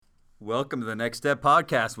Welcome to the Next Step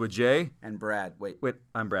Podcast with Jay. And Brad. Wait,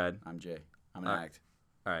 I'm Brad. I'm Jay. I'm an All right. act.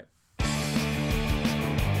 All right.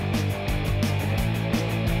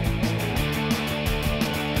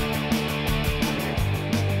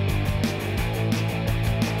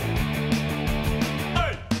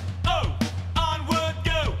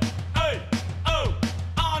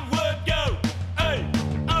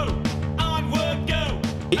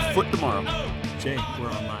 Foot tomorrow. Jay, we're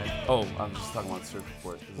on live. Oh, I was just talking about the surf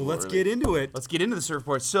report. Well, let's get into it. Let's get into the surf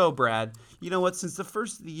report. So, Brad, you know what? Since the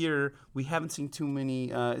first of the year, we haven't seen too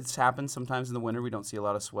many. It's happened sometimes in the winter. We don't see a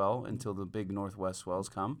lot of swell until the big northwest swells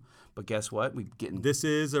come. But guess what? We getting This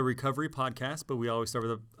is a recovery podcast, but we always start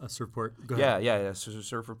with a surf report. Go ahead. Yeah. So the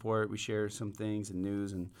surf report, we share some things and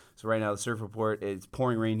news, and so right now the surf report, it's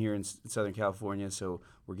pouring rain here in Southern California, so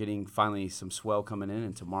we're getting finally some swell coming in,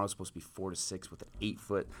 and tomorrow's supposed to be 4 to 6 with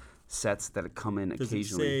 8-foot sets that come in Does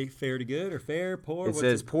occasionally. it say fair to good or fair, poor? It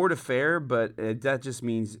says poor to fair, but that just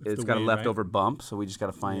means it's got a wind, leftover bump, so we just got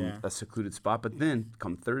to find Yeah. a secluded spot. But then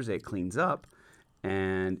come Thursday, it cleans up,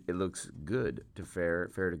 and it looks good to fair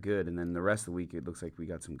to good. And then the rest of the week, it looks like we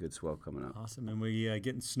got some good swell coming up. Awesome. And we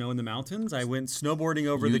getting snow in the mountains. I went snowboarding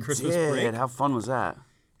over You the Christmas did. break. How fun was that?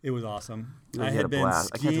 It was awesome. You I had a had been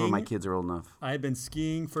blast. I can't tell when my skiing. kids are old enough. I had been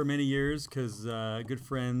skiing for many years because good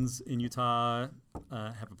friends in Utah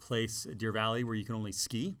have a place at Deer Valley where you can only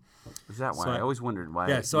ski. Is that why? So I always wondered why.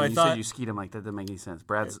 Yeah, so when I you thought- said you skied, I'm like, that doesn't make any sense.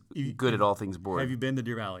 Brad's You- good at all things board. Have you been to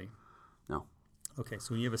Deer Valley? No. Okay,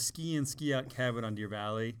 so when you have a ski in, ski out cabin on Deer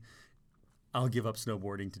Valley, I'll give up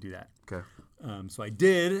snowboarding to do that. Okay. So I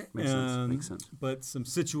did. Makes sense. But some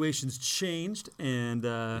situations changed, and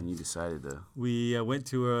And you decided to. we went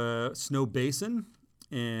to a snow basin.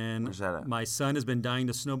 And Where's that at? my son has been dying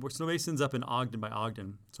to snowboard. Snow basin's up in Ogden by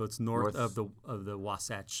Ogden, so it's north North. of the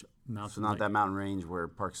Wasatch Mountain. So not Lake. that mountain range where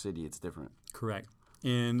Park City, it's different. Correct.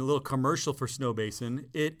 And a little commercial for Snow Basin.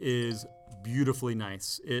 It is beautifully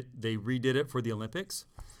nice. They redid it for the Olympics,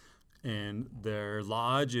 and their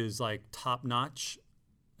lodge is like top notch.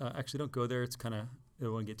 Actually, don't go there. It's kind of it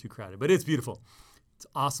won't get too crowded, but it's beautiful. It's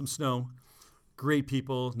awesome snow, great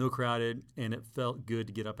people, no crowded, and it felt good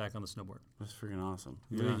to get up back on the snowboard. That's freaking awesome.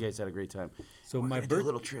 Yeah. You guys had a great time. So We're my gonna do a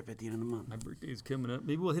little trip at the end of the month. my birthday is coming up.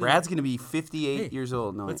 Maybe we'll hit. Brad's going to be 58 Hey, years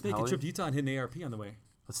old. No, Let's make how a old trip are to Utah and hit an ARP on the way.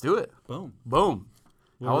 Let's do it. Boom. Boom.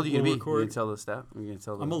 How old are you going to be? You record- going to tell the staff? Are you going to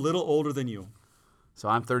tell them? I'm a little older than you. So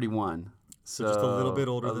I'm 31. So just a little bit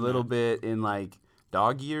older A than little that. bit in like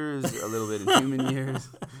dog years, a little bit in human years,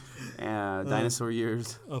 dinosaur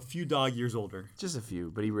years. A few dog years older. Just a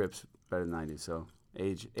few, but he rips better than I do. So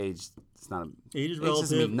age, it's not a Age is age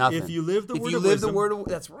doesn't mean relative. nothing. If you live the if word you of live wisdom, the word of,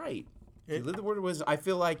 that's right. If you It- live the word of wisdom, I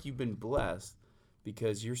feel like you've been blessed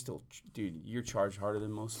because you're still, dude. You're charged harder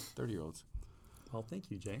than most 30-year-olds. Well,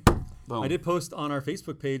 thank you, Jay. Boom. I did post on our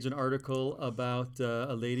Facebook page an article about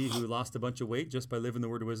a lady who lost a bunch of weight just by living the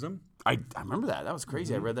word of wisdom. I remember that. That was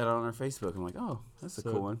crazy. I read that on our Facebook. I'm like, oh, that's a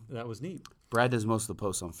So cool one. That was neat. Brad does most of the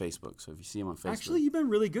posts on Facebook, so if you see him on Facebook, Actually, you've been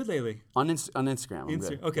really good lately. on Instagram, I'm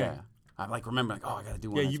good. Okay. Yeah. I like remember like, oh, I gotta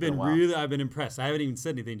do one. Yeah, It's you've been been a while. really. I've been impressed. I haven't even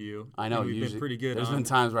said anything to you. I know. And we've usually, been pretty good. There's on, been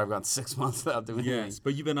times where I've gone 6 months without doing anything. Yes,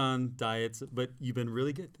 but you've been on diets. But you've been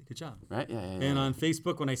really good. Good job. Right? Yeah. And on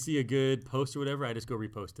Facebook, when I see a good post or whatever, I just go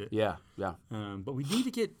repost it. Yeah. But we need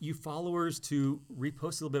to get you followers to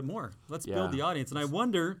repost a little bit more. Let's Yeah. build the audience. And I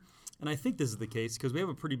wonder, and I think this is the case because we have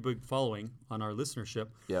a pretty big following on our listenership,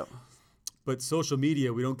 Yep. but social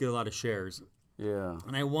media, we don't get a lot of shares. Yeah.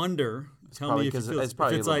 And I wonder, tell Probably me if you because feel it's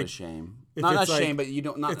probably if it's a little like, bit of shame. if Not it's like- shame, but you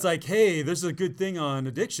don't. Not, it's like, hey, there's a good thing on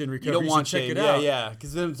addiction recovery. you don't want should check shame. it out. Yeah.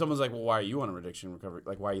 Because then someone's like, well, why are you on addiction recovery?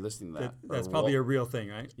 Like, why are you listening to that? That's Or, probably well, a real thing,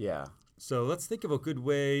 right? Yeah. So let's think of a good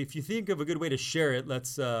way. If you think of a good way to share it,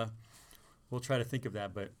 let's we'll try to think of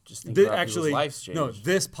that. But Just think about people's lives no, changed.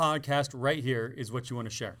 this podcast right here is what you want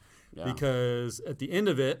to share, Yeah. because at the end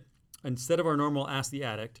of it, instead of our normal Ask the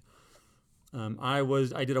Addict,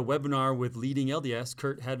 I did a webinar with Leading LDS.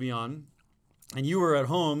 Kurt had me on, and you were at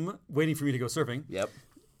home waiting for me to go surfing. Yep.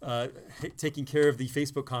 Taking care of the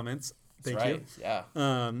Facebook comments. Thank That's you. right.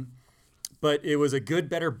 Yeah. But it was a good,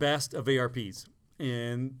 better, best of ARPs.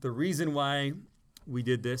 And the reason why we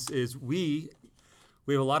did this is we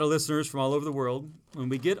have a lot of listeners from all over the world, and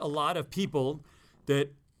we get a lot of people that,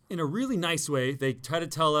 in a really nice way, they try to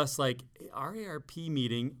tell us, like, our ARP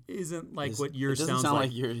meeting isn't like what yours it doesn't sounds sound like.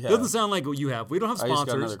 like yours, yeah. It doesn't sound like what you have. We don't have I just got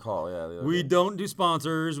sponsors. another call. Yeah. the other We day. don't do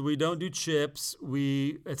sponsors. We don't do chips.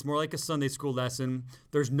 It's more like a Sunday school lesson.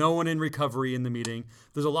 There's no one in recovery in the meeting.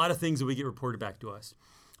 There's a lot of things that we get reported back to us.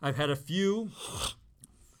 I've had a few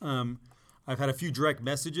direct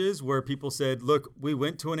messages where people said, look, we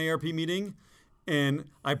went to an ARP meeting and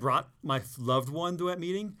I brought my loved one to that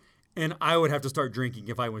meeting And I would have to start drinking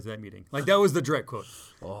if I went to that meeting. Like, that was the direct quote.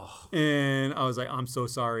 Oh, And I was like, I'm so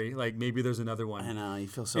sorry. Like, maybe there's another one. I know. You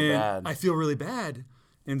feel so And bad. I feel really bad.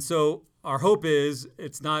 And so our hope is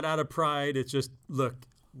it's not out of pride. It's just, look,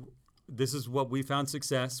 this is what we found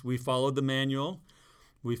success. We followed the manual.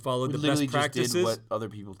 We followed the best practices. We just did what other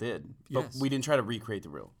people did. But Yes. we didn't try to recreate the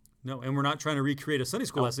reel. No, and we're not trying to recreate a Sunday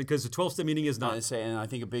school lesson because the 12-step meeting is not. And I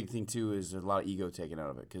think a big thing, too, is there's a lot of ego taken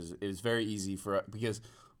out of it because it's very easy because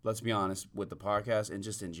let's be honest, with the podcast and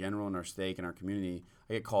just in general in our stake and our community,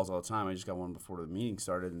 I get calls all the time. I just got one before the meeting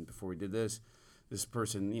started and before we did this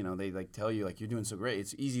person, they like tell you like you're doing so great.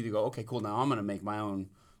 It's easy to go, okay, cool. Now I'm going to make my own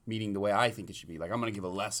meeting the way I think it should be. Like I'm going to give a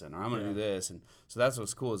lesson or I'm going to do this. And so that's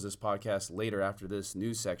what's cool is this podcast later after this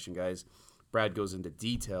news section, guys, Brad goes into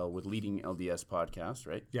detail with Leading LDS podcast,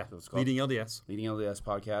 right? Yeah, That's what it's called. Leading LDS. Leading LDS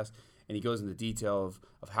podcast. And he goes into detail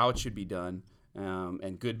of how it should be done.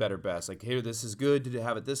 And good, better, best. Like here, this is good to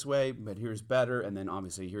have it this way, but here's better. And then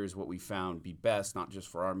obviously here's what we found be best, not just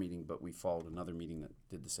for our meeting, but we followed another meeting that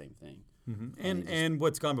did the same thing. Mm-hmm. And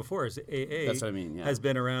what's gone before is AA. That's what I mean. Yeah. Has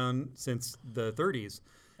been around since the 30s.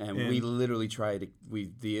 And we literally tried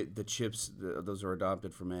the chips. Those are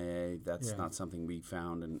adopted from AA. That's not something we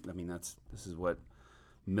found. And I mean this is what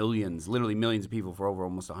literally millions of people for over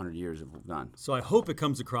almost 100 years have done. So I hope it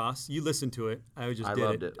comes across. You listened to it. I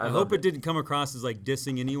loved it. I hope it didn't come across as like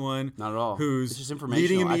dissing anyone. Not at all. Who's it's just informational.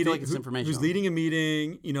 leading a meeting? I feel like it's informational. Who's leading a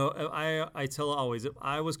meeting? I tell always if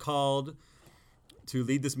I was called to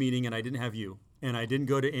lead this meeting and I didn't have you and I didn't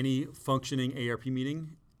go to any functioning ARP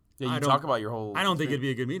meeting. Yeah, you talk about your whole. I don't think it'd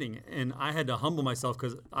be a good meeting, and I had to humble myself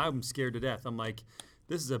because I'm scared to death. I'm like,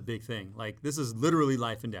 this is a big thing. Like this is literally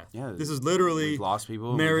life and death. Yeah, this is literally we've lost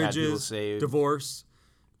people, marriages, we've had people saved. Divorce.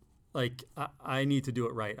 Like I need to do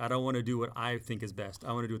it right. I don't want to do what I think is best.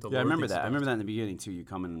 I want to do what the Lord I remember thinks is that. I best. remember that in the beginning too. You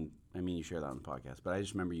come in. I mean, you share that on the podcast, but I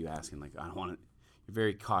just remember you asking, like, I don't want to. You're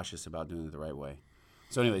very cautious about doing it the right way.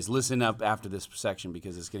 So, anyways, listen up after this section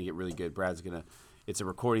because it's going to get really good. Brad's going to. It's a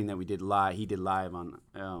recording that we did live. He did live on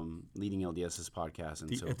Leading LDS's podcast,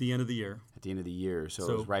 and at the end of the year. At the end of the year, so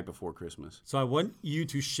it was right before Christmas. So I want you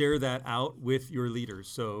to share that out with your leaders.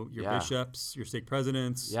 So your bishops, your stake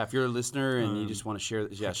presidents. Yeah, if you're a listener and you just want to share,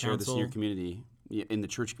 share this in your community, in the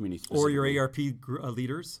church community, or your ARP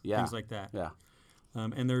leaders, things like that. Yeah.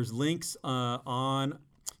 And there's links on.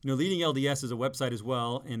 Leading LDS is a website as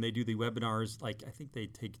well, and they do the webinars. Like I think they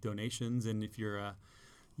take donations, and if you're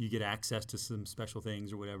you get access to some special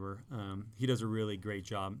things or whatever. He does a really great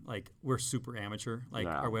job. Like we're super amateur. Like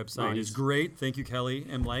our website is great. Thank you, Kelly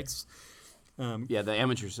M. Likes. Yeah, the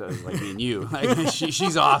amateurs like me and you. Like,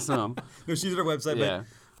 she's awesome. No, she's at our website,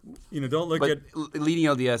 but don't look at Leading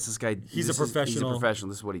LDS. This guy, he's a professional. He's a professional.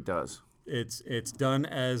 This is what he does. It's done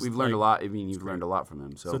as we've learned a lot. I mean, you've learned a lot from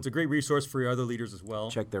him. So it's a great resource for your other leaders as well.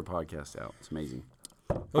 Check their podcast out. It's amazing.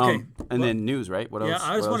 Okay, then news, right? What else?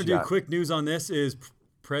 Yeah, I just want to do quick news on this. Is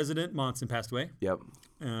President Monson passed away. Yep.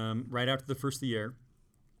 Right after the first of the year.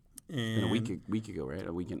 And a week ago, right?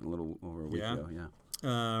 A little over a week ago,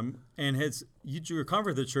 yeah. And your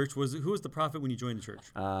convert to the church who was the prophet when you joined the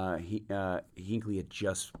church? Hinckley had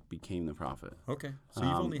just became the prophet. Okay, so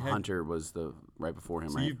you've only had Hunter was right before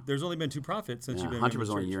him, so right? There's only been two prophets since you've been. Hunter was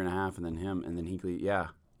only a year and a half, and then him, and then Hinckley. Yeah,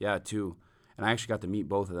 two. And I actually got to meet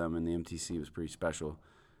both of them in the MTC. It was pretty special.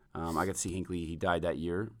 I got to see Hinckley. He died that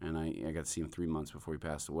year, and I got to see him 3 months before he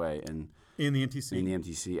passed away. And in the MTC? In the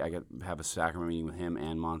MTC, I got to have a sacrament meeting with him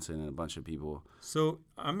and Monson and a bunch of people. So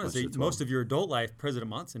I'm going to say most of your adult life, President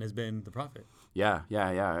Monson has been the prophet. Yeah.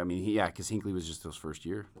 I mean, because Hinckley was just those first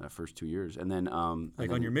 2 years. And then... on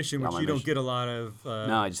your mission, which you don't get a lot of...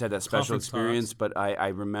 no, I just had that special experience, but I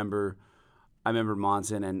remember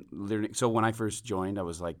Monson and literally... So when I first joined, I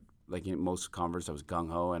was like in most converts, I was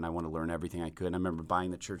gung-ho, and I wanted to learn everything I could. And I remember buying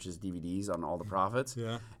the church's DVDs on all the prophets.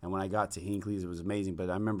 Yeah. And when I got to Hinckley's, it was amazing. But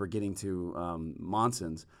I remember getting to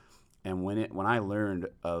Monson's, and when I learned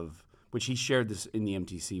of, which he shared this in the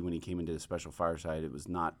MTC when he came into the special fireside, it was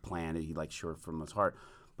not planned. He shared from his heart.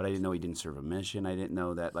 But I didn't know he didn't serve a mission. I didn't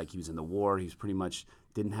know that he was in the war. He was pretty much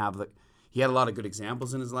didn't have he had a lot of good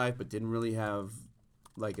examples in his life, but didn't really have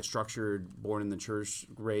a structured born in the church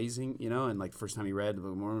raising, and the first time he read the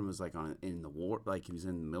Book of Mormon was in the war, he was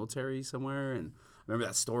in the military somewhere. And I remember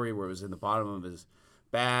that story where it was in the bottom of his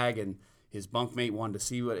bag and his bunkmate wanted to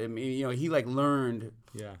see what, he learned.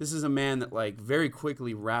 Yeah. This is a man that very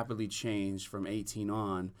quickly, rapidly changed from 18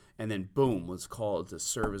 on, and then boom, was called to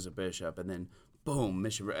serve as a bishop, and then boom,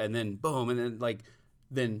 mission, and then boom, and then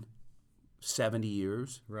then 70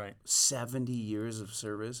 years. Right. 70 years of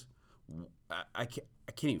service. I can't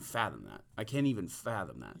even fathom that.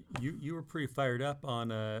 You You were pretty fired up on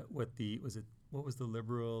was it what was the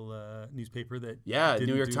liberal newspaper that? Yeah, didn't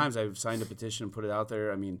New York do- Times. I've signed a petition and put it out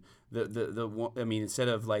there. I mean, instead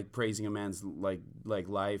of like praising a man's like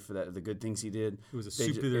life, the good things he did, It was a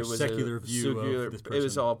secular view of this person. It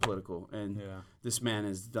was all political, and Yeah. this man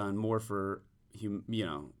has done more for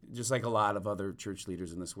just like a lot of other church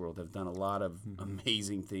leaders in this world have done a lot of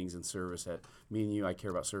amazing things in service. That me and you, I care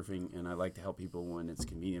about surfing, and I like to help people when it's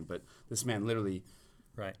convenient. But this man literally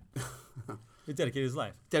Right. He dedicated his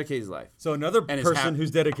life. dedicated his life. So another And his person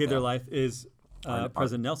who's dedicated their life is Our-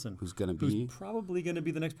 President Nelson, Who's going to be? probably going to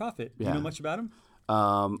be the next prophet. Do you Yeah. know much about him?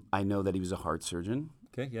 I know that he was a heart surgeon.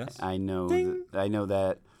 Okay, yes. I know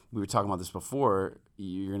that we were talking about this before.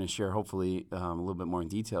 You're going to share hopefully a little bit more in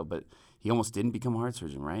detail, but he almost didn't become a heart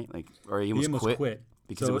surgeon, right? Like, or he almost quit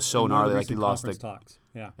because it was so in one of gnarly. the Like he recent lost conference talks.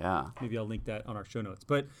 Yeah. Yeah. Maybe I'll link that on our show notes.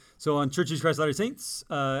 But so on Church of Jesus Christ of Latter-day Saints,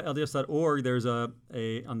 LDS.org, there's on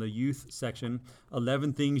the youth section,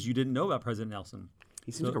 11 things you didn't know about President Nelson.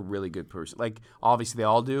 He seems like a really good person. Like obviously they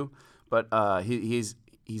all do, but he's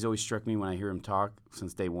always struck me when I hear him talk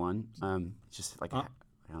since day one. Just like I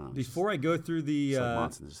don't know. Before I go through the like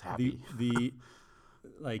Monson, just happy. the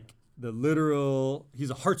literal, he's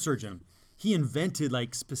a heart surgeon. He invented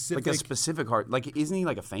like a specific heart. Like isn't he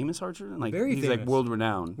like a famous heart surgeon? Like Very he's like famous. world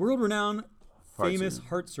renowned. world-renowned, Heart famous surgeon.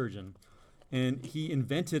 heart surgeon, and he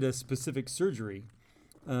invented a specific surgery.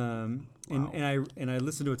 And I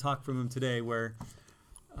listened to a talk from him today where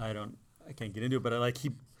I can't get into it, but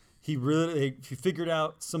he figured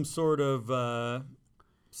out some sort of I don't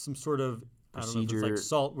know if it's like Procedure.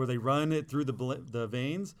 salt where they run it through the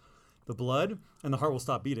veins, the blood, and the heart will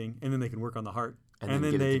stop beating, and then they can work on the heart. And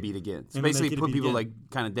then get it to beat again. So and then they basically get it put beat people again. like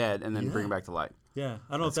kind of dead and then bring them back to life. Yeah,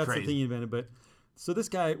 I don't know if that's the crazy. thing he invented, but so this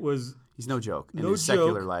guy was He's no joke in No his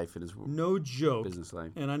secular joke. life and his no joke. business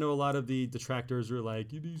life. And I know a lot of the detractors are like,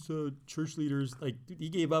 these church leaders, like dude, he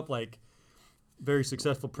gave up like very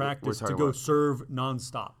successful practice to talking go about- serve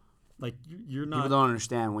nonstop. Like you're People not. don't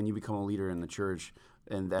understand when you become a leader in the church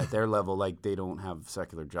and at their level, like they don't have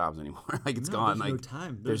secular jobs anymore. Like it's gone. There's Like no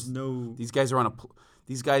time. There's no. these guys are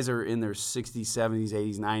these guys are in their 60s, 70s,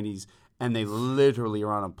 80s, 90s, and they literally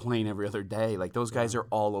are on a plane every other day. Like those guys are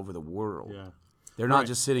all over the world. Yeah. They're not Right.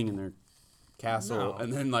 just sitting in their castle No.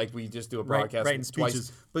 and then like we just do a Right, broadcast writing twice.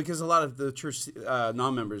 speeches. Because a lot of the church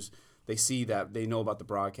non-members, they see that, they know about the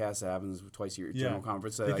broadcast that happens twice a year, general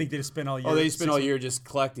conference. They think they just spend all year. Oh, they spend all year just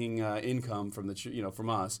collecting income from from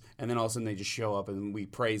us, and then all of a sudden they just show up and we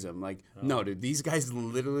praise them. Like, no, dude, these guys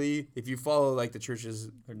literally, if you follow like the churches,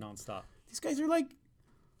 They're nonstop. these guys are like,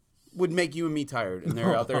 would make you and me tired, and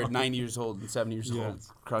they're out there at 90 years old and 70 years old,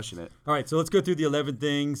 crushing it. All right, so let's go through the 11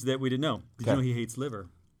 things that we didn't know. Did you Okay. know he hates liver?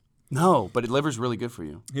 No, but liver's really good for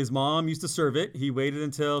you. His mom used to serve it. He waited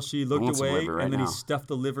until she looked want some away, liver right and then now. he stuffed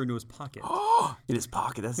the liver into his pocket. In his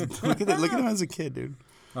pocket. That's look at that. Look at him as a kid, dude.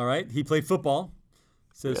 All right, he played football.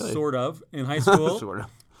 Says Really? sort of in high school. Sort of.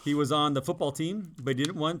 He was on the football team, but he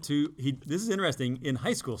didn't want to. This is interesting. In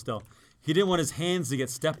high school, still, he didn't want his hands to get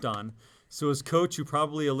stepped on. So his coach, who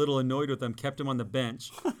probably a little annoyed with him, kept him on the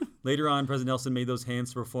bench. Later on, President Nelson made those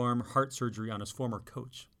hands to perform heart surgery on his former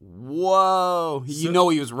coach. Whoa. You know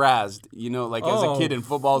he was razzed. You know, like as a Oh, kid in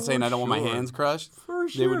football for saying, I don't want my sure. hands crushed. For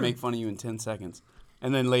They would sure. make fun of you in 10 seconds.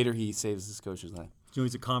 And then later he saves his coach's life. Do you know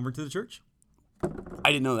he's a convert to the church?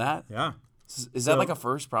 I didn't know that. Yeah. Is that like a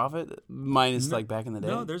first prophet? Minus like back in the day?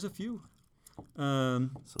 No, there's a few. So I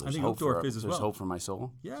there's think hope Uchtdorf for, is as there's well. hope for my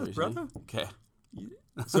soul? Yeah, Is that what you're brother. saying? Okay.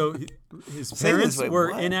 So his Say this, parents wait,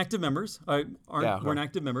 were what? inactive members. Weren't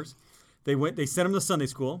active members. They sent him to Sunday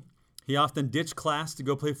school. He often ditched class to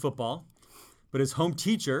go play football, but his home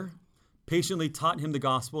teacher patiently taught him the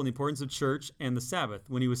gospel and the importance of church and the Sabbath.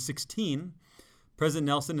 When he was 16, President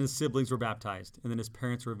Nelson and his siblings were baptized, and then his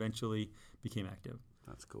parents eventually became active.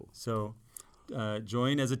 That's cool. So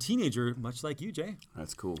joined as a teenager, much like you, Jay.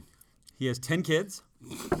 That's cool. He has 10 kids,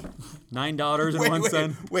 9 daughters and one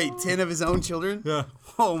son. Wait, 10 of his own children? Yeah.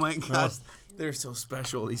 Oh my gosh. They're so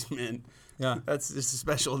special, these men. Yeah. That's just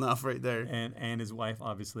special enough right there. And his wife,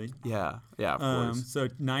 obviously. Yeah, of course. So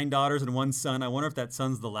 9 daughters and 1 son. I wonder if that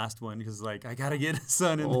son's the last one because, like, I gotta get a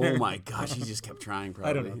son in there. Oh my gosh, he just kept trying. Probably.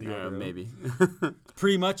 I don't know the order. Maybe.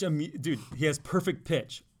 Pretty much, dude. He has perfect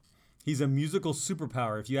pitch. He's a musical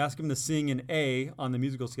superpower. If you ask him to sing an A on the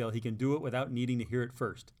musical scale, he can do it without needing to hear it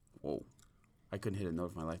first. Whoa, I couldn't hit a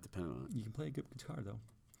note if my life depended on it. You can play a good guitar though.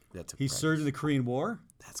 That's He served in the Korean War.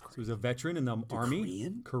 That's So he crazy. was a veteran in the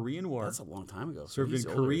Army. Korean War. That's a long time ago. So Served in he's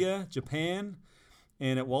older. Korea, Japan,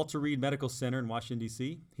 and at Walter Reed Medical Center in Washington,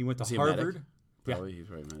 D.C. He went to he a medic? Harvard. Yeah. Probably he's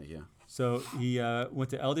right, medic. Yeah. So he went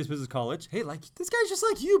to LDS Business College. Hey, like this guy's just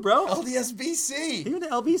like you, bro. LDS BC. He went to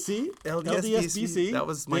LBC. LDS BC. That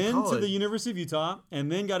was my then college. to the University of Utah,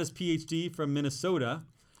 and then got his PhD from Minnesota.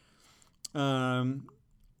 And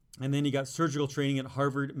then he got surgical training at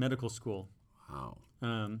Harvard Medical School. Wow.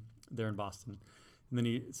 There in Boston. And then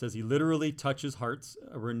he says he literally touches hearts.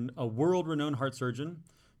 A world-renowned heart surgeon.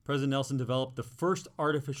 President Nelson developed the first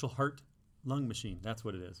artificial heart lung machine. That's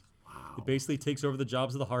what it is. Wow. It basically takes over the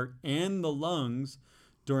jobs of the heart and the lungs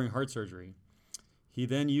during heart surgery. He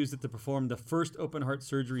then used it to perform the first open heart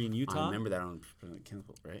surgery in Utah. I remember that on President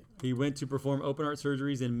Kimball, right? He went to perform open heart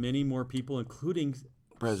surgeries in many more people, including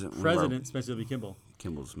President Spencer W. Kimball.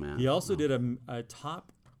 Kimball's man. He also did a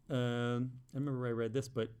top, I remember where I read this,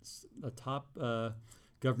 but a top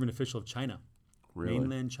government official of China. Really?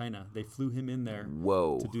 Mainland China. They flew him in there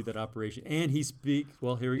Whoa. to do that operation. And he speaks,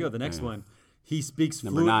 well, here we go, the next one. He speaks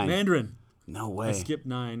Number fluent 9. Mandarin. No way. I skipped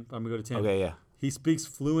 9. I'm going to go to 10. Okay, yeah. He speaks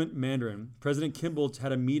fluent Mandarin. President Kimball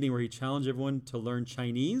had a meeting where he challenged everyone to learn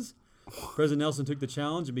Chinese. President Nelson took the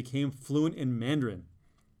challenge and became fluent in Mandarin.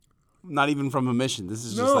 Not even from a mission. This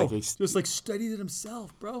is just like studied it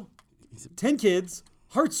himself, bro. 10 kids,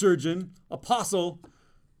 heart surgeon, apostle,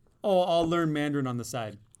 all learn Mandarin on the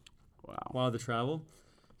side. Wow. While they travel.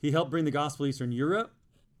 He helped bring the gospel to Eastern Europe.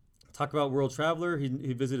 Talk about world traveler. He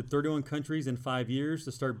visited 31 countries in 5 years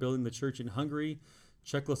to start building the church in Hungary,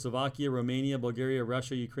 Czechoslovakia, Romania, Bulgaria,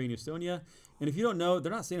 Russia, Ukraine, Estonia. And if you don't know,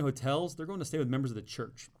 they're not staying in hotels. They're going to stay with members of the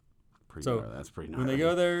church. That's pretty gnarly. When they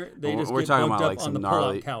go there, they just we're get talking booked about up like on some the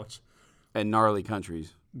gnarly pull-out couch. And gnarly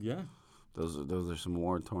countries. Yeah. Those are some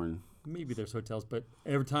war-torn. Maybe there's hotels, but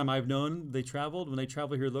every time I've known they traveled, when they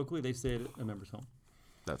travel here locally, they stay at a member's home.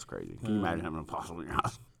 That's crazy. Can you imagine having an apostle in your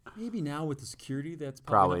house? Maybe now with the security, that's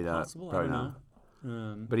Probably not not. possible. Probably I don't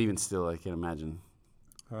know. But even still, I can't imagine.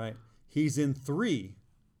 All right. He's in 3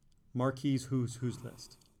 Marquis Who's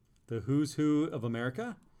list. The Who's Who of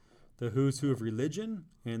America, the Who's Who of Religion,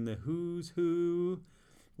 and the Who's Who...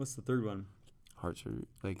 What's the third one? Heart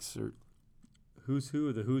surgery. Who's Who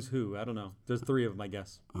of the Who's Who. I don't know. There's 3 of them, I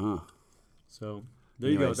guess. So there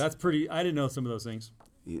you go. Anyways. That's pretty... I didn't know some of those things.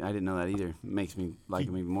 I didn't know that either. It makes me like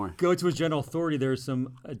him even more. Go to his general authority. There's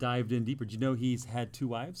some dived in deeper. Did you know he's had 2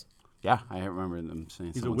 wives? Yeah, I remember them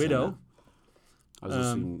saying. He's a widow. I was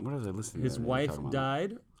listening. What was I listening? His to? wife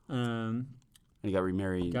died. And he got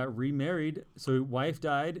remarried. Got remarried. So wife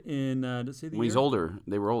died in. Let's say the when year? he's older.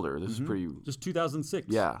 They were older. This is pretty. Just 2006.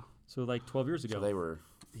 Yeah. So like 12 years ago. So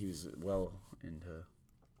he was well into.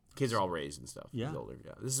 Kids are all raised and stuff. Yeah. He's older.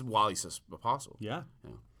 Yeah. This is while he's an apostle. Yeah.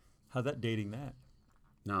 Yeah. How's that dating that?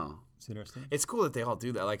 No. It's interesting. It's cool that they all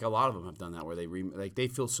do that. Like a lot of them have done that, where they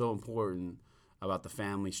feel so important about the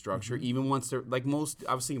family structure, even once they're like most.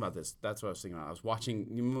 I was thinking about this. That's what I was thinking about. I was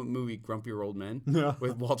watching the movie Grumpier Old Men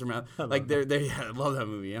with Walter Matthau. Like I love that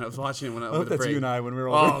movie, and I was watching it when I hope with that's a break. you and I when we were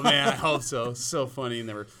older. Oh man, I hope so. So funny, and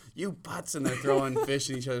they were you butts, and they're throwing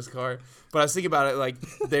fish in each other's car. But I was thinking about it, like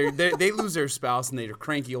they lose their spouse, and they're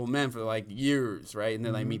cranky old men for like years, right? And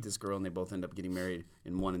then I meet this girl, and they both end up getting married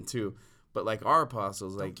in 1 and 2. But like our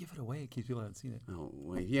apostles, like Don't give it away in case people haven't seen it. oh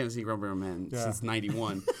wait, he hasn't seen Grumpier Old Men since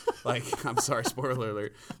 '91. Like I'm sorry, spoiler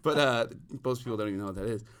alert. But most people don't even know what that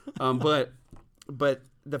is. But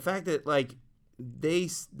the fact that like they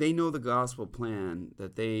know the gospel plan,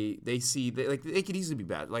 that they see like they could easily be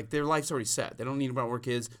bad. Like their life's already set. They don't need about more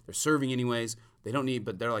kids. They're serving anyways. They don't need,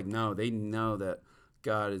 but they're like no. They know that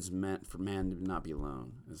God is meant for man to not be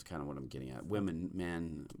alone. Is kind of what I'm getting at. Women,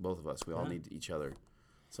 man, both of us, we all need each other.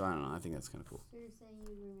 So I don't know. I think that's kind of cool. So you're saying you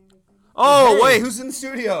remember something? Oh Hey. wait, who's in the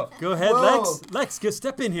studio? Go ahead, Whoa. Lex. Go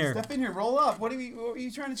step in here. Step in here. Roll up. What are you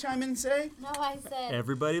trying to chime in and say? No, I said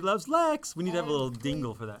Everybody loves Lex. We need to have a little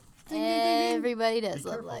dingle for that. everybody does Be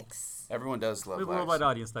love careful. Lex. Everyone does love We have a Lex. worldwide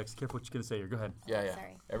audience, Lex. Careful what you're going to say here. Go ahead. Yeah, yeah.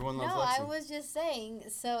 Sorry. Everyone No, loves Lexi. I was just saying.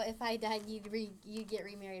 So if I died, you'd get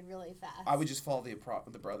remarried really fast. I would just follow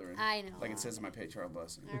the brethren. I know. Like it says in my patriarchal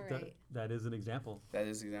blessing. All right. That is an example. That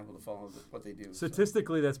is an example to follow what they do.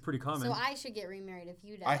 Statistically, that's pretty common. So I should get remarried if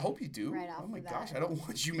you die. I hope you do. Right off Oh my the gosh, bat. I don't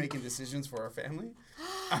want you making decisions for our family.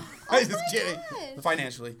 Oh I'm just my kidding. gosh.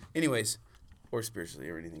 Financially. Anyways. Or spiritually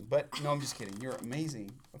or anything. But no, I'm just kidding. You're amazing.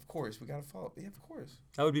 Of course. We got to follow. Yeah, of course.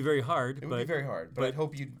 That would be very hard. It would be very hard. But I'd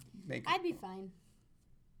hope you'd make I'd be fine.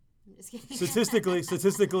 I'm just kidding. Statistically,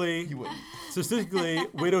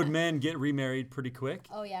 widowed men get remarried pretty quick,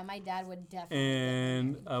 Oh yeah, my dad would definitely.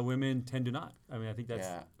 and women tend to not. I mean, I think that's.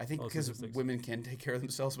 yeah, I think all because statistics. women can take care of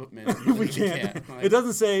themselves, but men we really can't. Like, It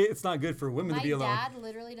doesn't say it's not good for women my to be alone. dad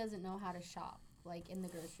literally doesn't know how to shop, like in the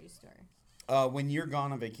grocery store. when you're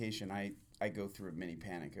gone on vacation, I I go through a mini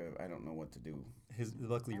panic of I don't know what to do.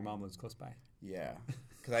 Luckily, your mom lives close by. Yeah,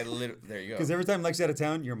 because there you go. Because every time Lexi's out of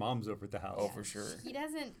town, your mom's over at the house. Oh, for sure. He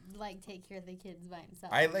doesn't like take care of the kids by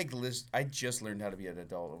himself. I just learned how to be an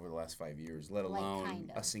adult over the last 5 years, let alone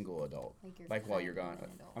kind of. a single adult. Like while you're gone, kind of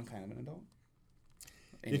an adult. I'm kind of an adult.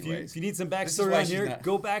 If you need some This is backstory why on she's here, not-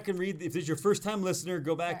 go back and read. If this is your first time listener,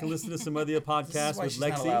 go back and listen to some other podcasts with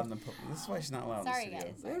Lexi. This is why she's not allowed Sorry, in the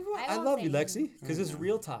studio. guys. Everyone- I I won't love say you, anything. Lexi, because it's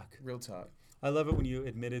real talk. Real talk. I love it when you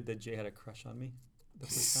admitted that Jay had a crush on me the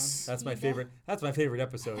first time. That's my You did? favorite. That's my favorite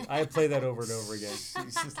episode. I play that over and over again. She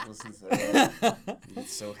just listens to that.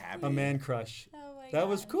 He's so happy. A man crush. Oh my That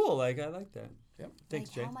was gosh. cool. Like I like that. Yep. Thanks,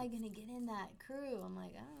 Like, Jay. how am I gonna get in that crew? I'm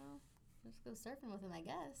like, I don't know. Just go surfing with him, I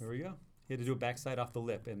guess. There we go. He had to do a backside off the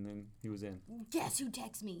lip, and then he was in. Guess who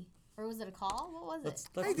texted me? Or was it a call? What was it?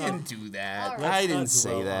 I Let's didn't do that. All right. I Let's didn't not say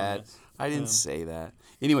dwell on that. this. I didn't say that.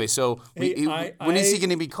 Anyway, so Hey, when is he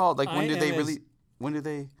going to be called? Like, I when do they am really? as- When do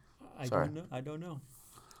they? Sorry. I don't know.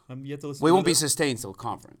 You have to listen. Well, it to won't be the- sustained till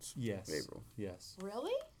conference. Yes. April. Yes.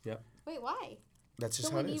 Really? Yep. Wait, why? That's just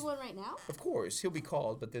So how we it need is. one right now? Of course, he'll be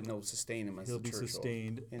called, but then they'll sustain him as He'll the be church will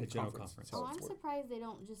sustained in at general conference. That's how Oh, it's I'm worked. surprised they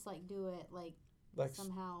don't just like do it like Lex,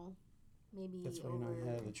 somehow, maybe that's why you're not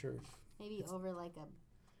head of the church. maybe over like a.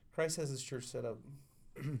 Christ has his church set up.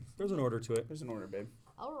 There's an order to it. There's an order, babe.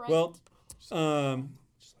 All right. Well,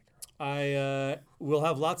 I will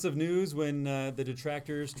have lots of news when the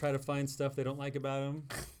detractors try to find stuff they don't like about him.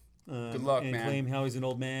 Good luck, and man. claim how he's an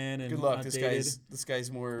old man and Good luck. outdated. This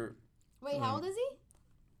guy's more. Wait, how old is he?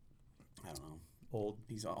 I don't know. Old.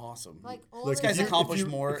 He's awesome. Like This older guy's than- accomplished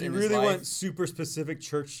more If you in really his life. want super specific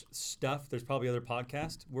church stuff, there's probably other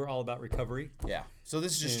podcasts. We're all about recovery. Yeah. So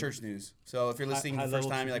this is just And church news. So if you're listening high the first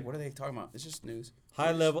level time, you're like, church- what are they talking about? It's just news.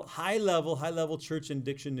 High level church and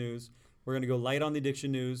addiction news. We're gonna go light on the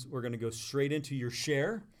addiction news. We're gonna go straight into your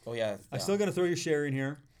share. Oh yeah. I'm still gonna throw your share in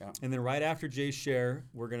here. Yeah. And then right after Jay's share,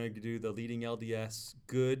 we're gonna do the Leading LDS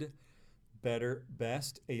good, better,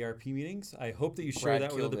 best ARP meetings. I hope that you share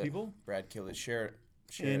that with other people. Brad killed it. Share it.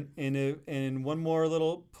 Share And it. and one more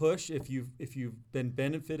little push if you've been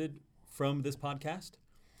benefited from this podcast.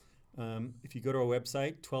 If you go to our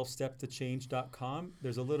website 12steptochange.com,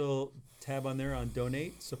 there's a little tab on there on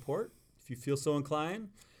donate support. If you feel so inclined,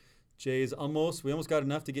 we almost got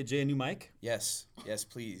enough to get Jay a new mic. Yes. Yes,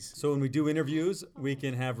 please. So when we do interviews, we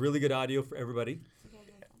can have really good audio for everybody.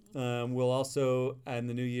 We'll also, in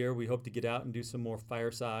the new year, we hope to get out and do some more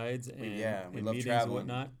firesides and, We and love meetings traveling. and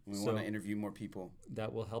whatnot. We So want to interview more people.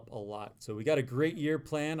 that will help a lot. So we got a great year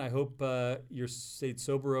planned. I hope you're stayed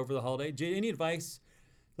sober over the holiday. Jay, any advice?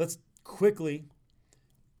 Let's quickly.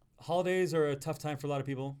 Holidays are a tough time for a lot of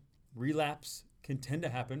people. Relapse can tend to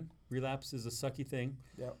happen. Relapse is a sucky thing.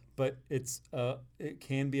 Yep. But it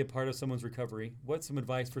can be a part of someone's recovery. What's some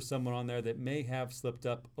advice for someone on there that may have slipped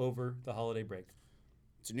up over the holiday break?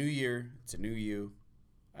 It's a new year. It's a new you.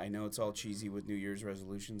 I know it's all cheesy with New Year's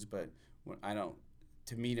resolutions, but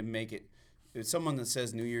to make it, if someone that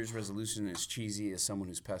says New Year's resolution is cheesy is someone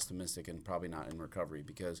who's pessimistic and probably not in recovery.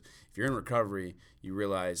 Because if you're in recovery, you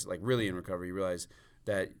realize, like really in recovery, you realize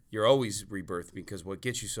that you're always rebirthed because what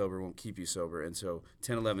gets you sober won't keep you sober. And so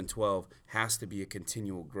 10, 11, 12 has to be a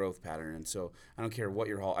continual growth pattern. And so I don't care what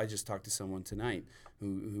I just talked to someone tonight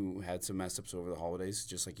who had some mess ups over the holidays,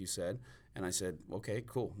 just like you said. And I said, okay,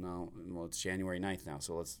 cool. Now, well, it's January 9th now,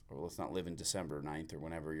 so let's not live in December 9th or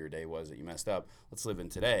whenever your day was that you messed up. Let's live in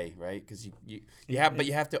today, right? Because you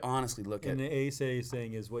have to honestly look at. And the ASA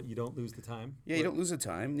saying is what you don't lose the time. Yeah, you don't lose the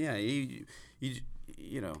time. Yeah,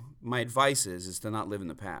 you know, my advice is to not live in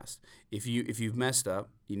the past. If you've messed up,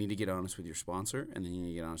 you need to get honest with your sponsor, and then you need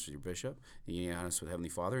to get honest with your bishop, and you need to get honest with Heavenly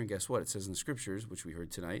Father. And guess what? It says in the Scriptures, which we heard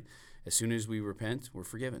tonight, as soon as we repent, we're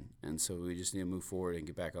forgiven. And so we just need to move forward and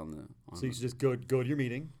get back on the. So you should just go to your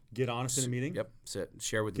meeting, get honest in a meeting. Yep.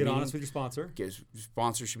 Share with the Get meeting. honest with your sponsor.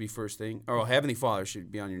 Sponsor should be first thing. Or Heavenly Father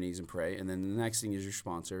should be on your knees and pray, and then the next thing is your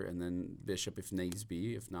sponsor, and then bishop if needs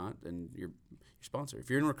be. If not, then your sponsor. If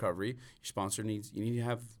you're in recovery, your sponsor you need to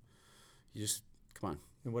have. You just come on.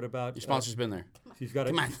 And what about Your sponsor's been there. if you've got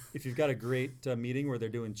Come on. if you've got a great meeting where they're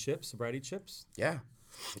doing sobriety chips? Yeah.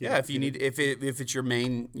 Yeah, if you need if it's your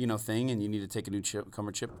main thing and you need to take a new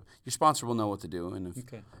newcomer chip, your sponsor will know what to do,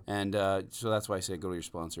 and so that's why I say go to your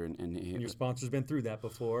sponsor and Your sponsor's been through that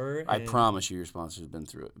before. I and promise you, your sponsor's been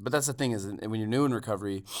through it. But that's the thing is, when you're new in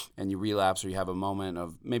recovery and you relapse or you have a moment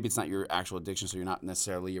of maybe it's not your actual addiction, so you're not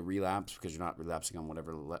necessarily a relapse because you're not relapsing on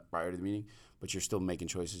whatever prior to the meeting, but you're still making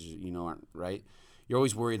choices aren't right. You're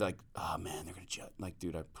always worried like, oh man, they're gonna judge. Like,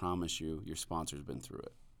 dude, I promise you, your sponsor's been through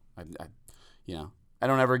it. I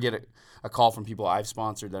don't ever get a call from people I've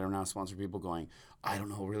sponsored that are now sponsored people going, I don't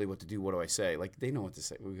know really what to do. What do I say? Like, they know what to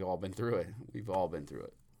say. We've all been through it. We've all been through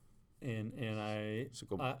it. And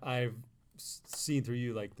I've seen through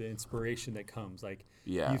you like the inspiration that comes. Like,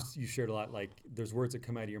 yeah, you shared a lot. Like, there's words that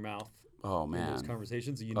come out of your mouth. Oh man, in those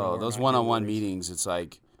conversations. Those one-on-one meetings. It's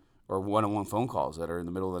like, or one-on-one phone calls that are in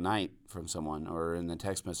the middle of the night from someone, or in the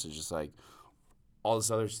text message. It's like all this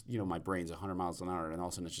other. My brain's 100 miles an hour, and all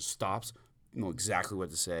of a sudden it just stops. You know exactly what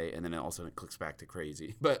to say, and then all of a sudden it clicks back to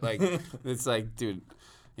crazy. But like, it's like, dude.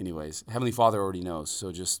 Anyways, Heavenly Father already knows,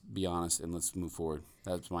 so just be honest and let's move forward.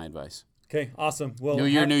 That's my advice. Okay, awesome. Well, New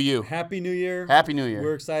year, new you. Happy New Year. Happy New Year.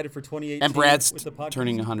 We're excited for 2018. And Brad's with the podcast.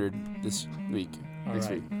 turning 100 this week. Next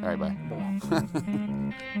week. All right, bye.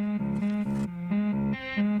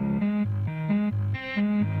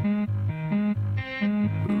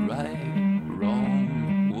 Right,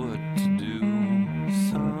 wrong, what to do.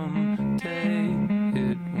 Someday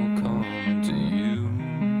it will come to you.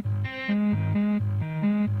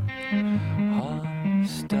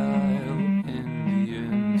 Hostile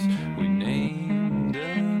Indians, we named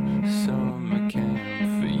a summer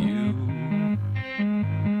camp for you.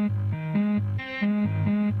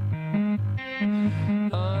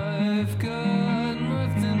 I've got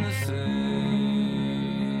nothing to say.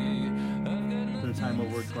 At a time, we'll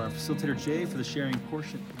work to our facilitator Jay for the sharing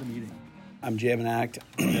portion of the meeting. I'm Jay, I'm an addict.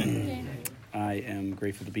 I am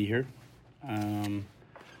grateful to be here. I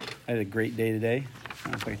had a great day today.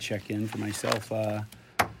 If I check in for myself,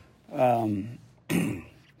 I'm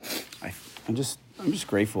just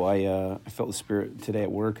grateful. I felt the spirit today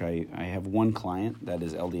at work. I have one client that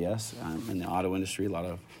is LDS in the auto industry. A lot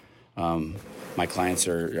of my clients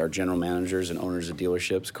are general managers and owners of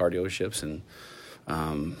dealerships, car dealerships, and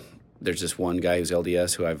there's this one guy who's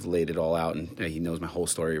LDS who I've laid it all out, and he knows my whole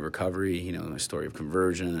story of recovery. He knows my story of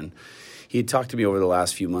conversion, and he had talked to me over the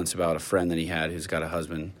last few months about a friend that he had who's got a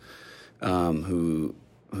husband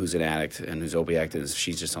who's an addict and who's opiate addict.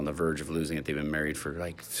 She's just on the verge of losing it. They've been married for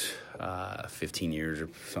like 15 years or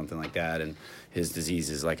something like that, and his disease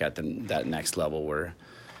is like at that next level where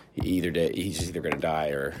he's either going to die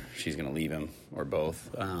or she's going to leave him, or both.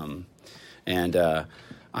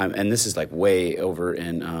 And this is like way over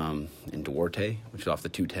in Duarte, which is off the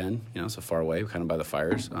 210, so far away, kind of by the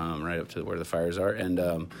fires, right up to where the fires are. And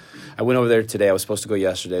I went over there today. I was supposed to go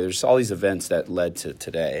yesterday. There's all these events that led to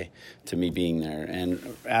today, to me being there.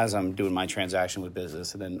 And as I'm doing my transaction with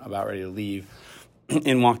business and then about ready to leave,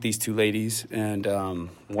 in walked these two ladies, and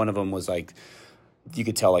one of them was like, you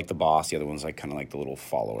could tell like the boss, the other one's like kind of like the little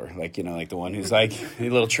follower, like like the one who's like a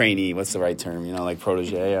little trainee. What's the right term? Like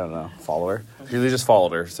protege. I don't know, follower. They just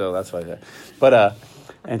followed her, so that's what I said. But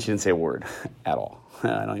and she didn't say a word at all.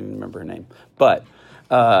 I don't even remember her name. But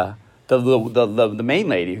the main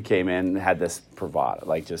lady who came in had this bravado,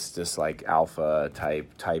 like just like alpha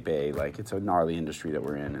type A. Like, it's a gnarly industry that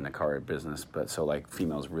we're in the car business. But so like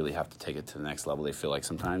females really have to take it to the next level. They feel like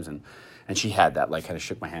sometimes and she had that, like, kind of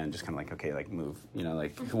shook my hand and just kind of like, okay, like, move,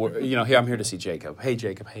 like, here, I'm here to see Jacob. Hey,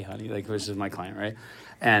 Jacob. Hey, honey. Like, this is my client, right?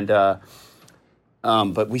 And,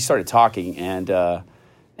 but we started talking, and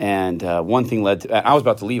one thing led to, I was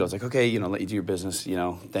about to leave. I was like, okay, let you do your business.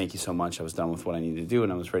 Thank you so much. I was done with what I needed to do,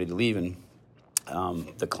 and I was ready to leave. And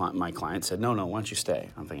my client said, no, why don't you stay?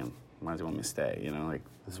 I'm thinking, why does he want me to stay? Like,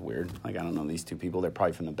 this is weird. Like, I don't know these two people. They're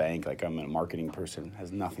probably from the bank. Like, I'm a marketing person.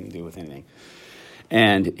 Has nothing to do with anything.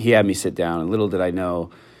 And he had me sit down, and little did I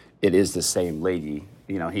know it is the same lady.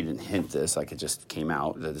 He didn't hint this, like it just came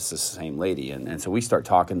out that it's the same lady. And so we start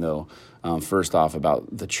talking, though, first off about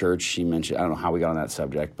the church. She mentioned, I don't know how we got on that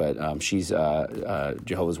subject, but she's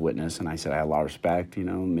Jehovah's Witness. And I said I had a lot of respect,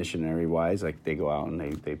 missionary-wise. Like, they go out and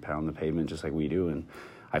they pound the pavement just like we do. And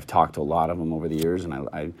I've talked to a lot of them over the years, and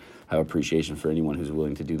I have appreciation for anyone who's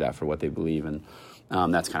willing to do that for what they believe. And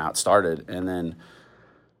that's kind of how it started. And then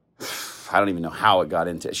I don't even know how it got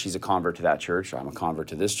into it. She's a convert to that church. I'm a convert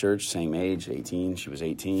to this church, same age, 18. She was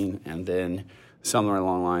 18. And then somewhere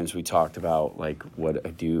along the lines, we talked about, like, what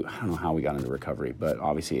I do. I don't know how we got into recovery, but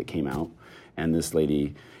obviously it came out. And this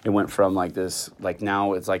lady, it went from like this, like now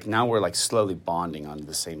we're like slowly bonding on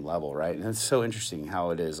the same level, right? And it's so interesting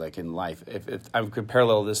how it is, like, in life. If I could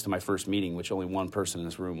parallel this to my first meeting, which only one person in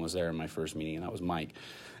this room was there in my first meeting, and that was Mike.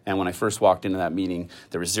 And when I first walked into that meeting,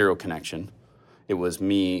 there was zero connection. It was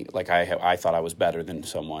me, like, I thought I was better than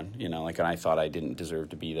someone, and I thought I didn't deserve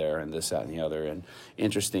to be there, and this, that, and the other. And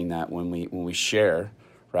interesting that when we share,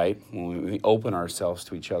 right, when we open ourselves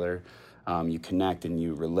to each other, you connect and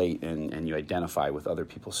you relate and you identify with other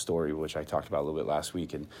people's story, which I talked about a little bit last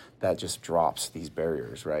week, and that just drops these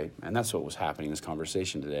barriers, right? And that's what was happening in this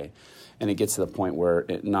conversation today. And it gets to the point where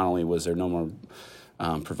not only was there no more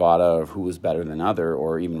bravado of who was better than other,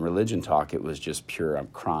 or even religion talk. It was just pure I'm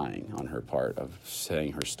crying on her part of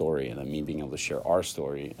saying her story, and then me being able to share our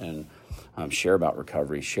story and share about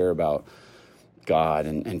recovery, share about God,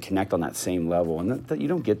 and connect on that same level. And that you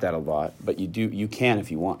don't get that a lot, but you can if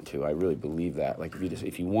you want to. I really believe that. Like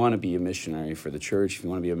if you want to be a missionary for the church, if you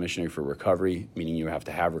want to be a missionary for recovery, meaning you have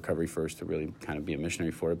to have recovery first to really kind of be a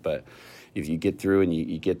missionary for it. But if you get through and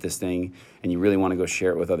you get this thing and you really want to go share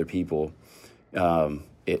it with other people,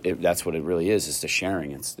 that's what it really is the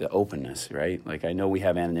sharing. It's the openness, right? Like, I know we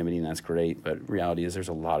have anonymity and that's great, but reality is there's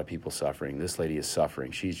a lot of people suffering. This lady is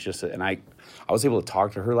suffering. She's just, and I was able to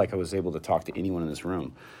talk to her like I was able to talk to anyone in this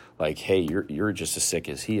room. Like, hey, you're just as sick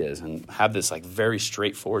as he is, and have this like very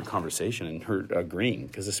straightforward conversation, and her agreeing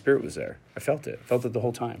because the Spirit was there. I felt it the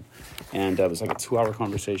whole time, and it was like a 2-hour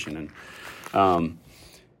conversation. And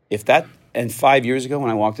and 5 years ago when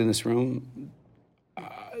I walked in this room,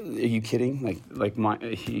 are you kidding?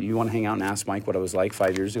 You want to hang out and ask Mike what I was like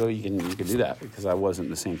 5 years ago? You can do that, because I wasn't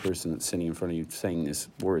the same person that's sitting in front of you saying these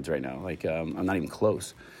words right now. I'm not even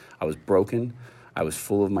close. I was broken. I was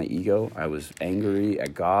full of my ego. I was angry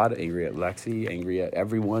at God, angry at Lexi, angry at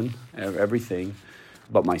everyone, everything,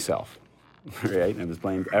 but myself. Right? I was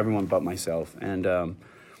blamed everyone but myself. And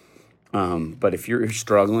but if you're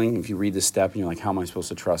struggling, if you read this step and you're like, how am I supposed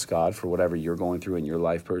to trust God for whatever you're going through in your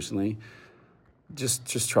life personally?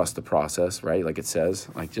 Just trust the process, right? Like it says,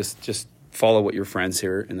 like just follow what your friends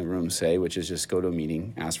here in the room say, which is just go to a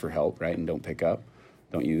meeting, ask for help, right? And don't pick up,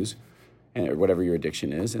 don't use, or whatever your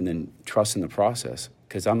addiction is, and then trust in the process.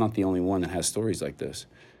 Because I'm not the only one that has stories like this.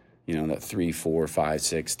 That 3, 4, 5,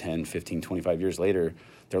 6, 10, 15, 25 years later,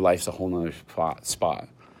 their life's a whole nother spot.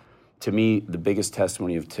 To me, the biggest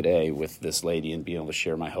testimony of today with this lady and being able to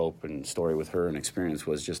share my hope and story with her and experience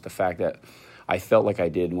was just the fact that I felt like I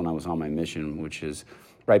did when I was on my mission, which is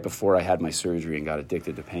right before I had my surgery and got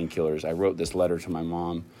addicted to painkillers. I wrote this letter to my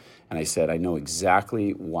mom, and I said, I know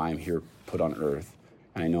exactly why I'm here put on earth,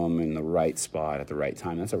 and I know I'm in the right spot at the right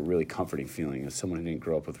time. That's a really comforting feeling. As someone who didn't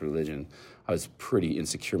grow up with religion, I was pretty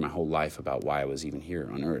insecure my whole life about why I was even here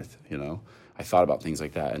on earth, I thought about things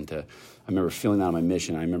like that, and I remember feeling that on my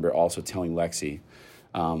mission. I remember also telling Lexi,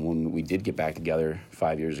 when we did get back together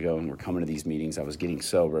 5 years ago and we're coming to these meetings, I was getting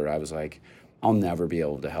sober, I was like, I'll never be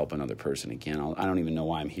able to help another person again. I don't even know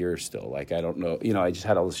why I'm here still. I don't know. I just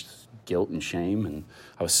had all this guilt and shame, and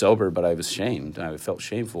I was sober, but I was shamed. I felt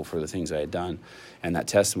shameful for the things I had done and that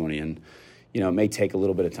testimony. And, it may take a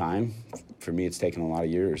little bit of time. For me, it's taken a lot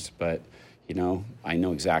of years, but, I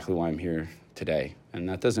know exactly why I'm here today. And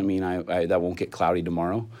that doesn't mean that won't get cloudy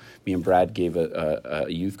tomorrow. Me and Brad gave a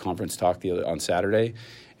youth conference talk on Saturday,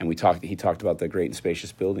 and he talked about the great and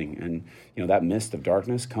spacious building. And, that mist of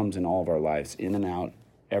darkness comes in all of our lives, in and out,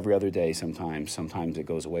 every other day sometimes. Sometimes it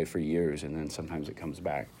goes away for years, and then sometimes it comes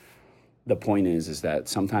back. The point is that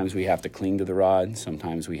sometimes we have to cling to the rod.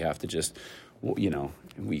 Sometimes we have to just,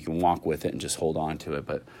 we can walk with it and just hold on to it.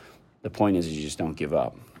 But the point is you just don't give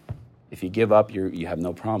up. If you give up, you have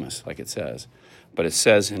no promise, like it says. But it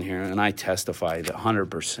says in here, and I testify that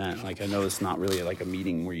 100%. Like, I know it's not really like a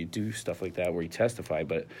meeting where you do stuff like that, where you testify,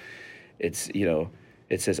 but it's,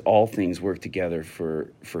 it says all things work together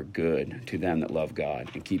for good to them that love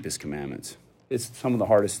God and keep his commandments. It's some of the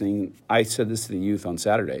hardest thing. I said this to the youth on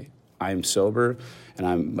Saturday. I'm sober and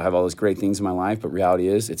I have all these great things in my life, but reality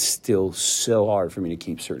is it's still so hard for me to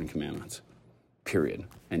keep certain commandments, period.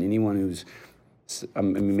 And anyone who's,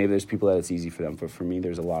 maybe there's people that it's easy for them, but for me,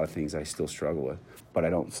 there's a lot of things I still struggle with, but I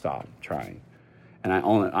don't stop trying. And I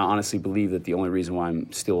honestly believe that the only reason why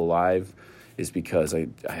I'm still alive is because I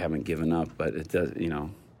haven't given up, but it does,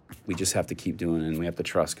 we just have to keep doing it, and we have to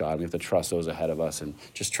trust God. We have to trust those ahead of us and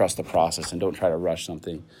just trust the process and don't try to rush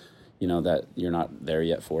something, that you're not there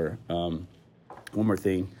yet for. One more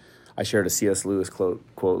thing. I shared a C.S. Lewis quote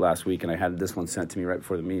last week, and I had this one sent to me right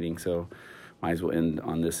before the meeting, so might as well end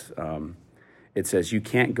on this. It says, you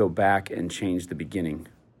can't go back and change the beginning,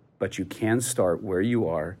 but you can start where you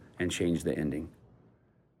are and change the ending.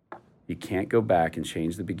 You can't go back and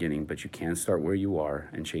change the beginning, but you can start where you are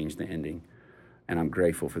and change the ending. And I'm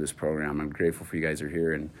grateful for this program. I'm grateful for you guys are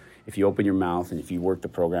here. And if you open your mouth and if you work the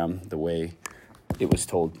program the way it was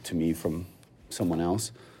told to me from someone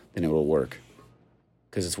else, then it will work.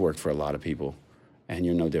 Because it's worked for a lot of people. And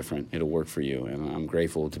you're no different. It'll work for you. And I'm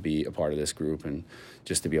grateful to be a part of this group and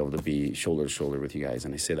just to be able to be shoulder to shoulder with you guys.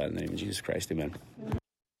 And I say that in the name of Jesus Christ. Amen.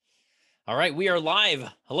 All right, we are live.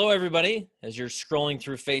 Hello, everybody. As you're scrolling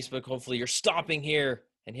through Facebook, hopefully you're stopping here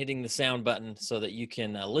and hitting the sound button so that you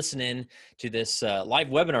can listen in to this live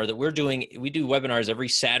webinar that we're doing. We do webinars every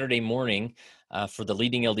Saturday morning for the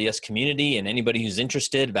Leading LDS community and anybody who's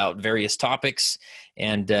interested about various topics,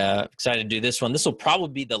 and excited to do this one. This will probably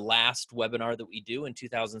be the last webinar that we do in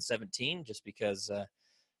 2017, just because,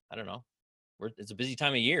 I don't know, it's a busy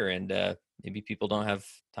time of year, and maybe people don't have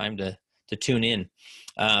time to tune in.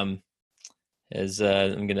 As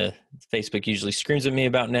I'm gonna, Facebook usually screams at me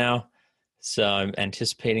about now, so I'm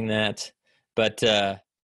anticipating that. But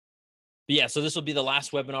yeah, so this will be the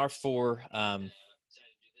last webinar for.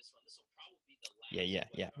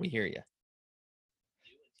 Yeah, we hear you.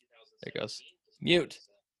 There goes mute.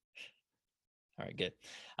 All right, good.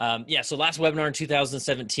 Yeah, so last webinar in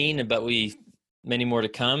 2017, but many more to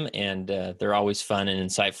come, and they're always fun and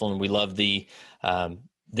insightful, and we love the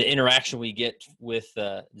interaction we get with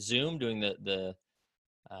Zoom doing the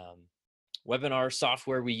webinar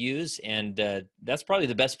software we use, and that's probably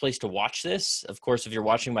the best place to watch this. Of course, if you're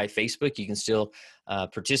watching by Facebook, you can still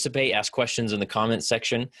participate, ask questions in the comments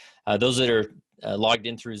section. Those that are logged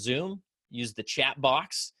in through Zoom, use the chat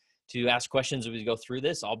box to ask questions as we go through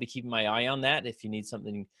this. I'll be keeping my eye on that. If you need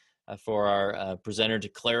something for our presenter to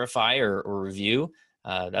clarify or review,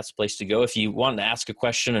 that's the place to go. If you want to ask a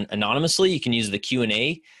question anonymously, you can use the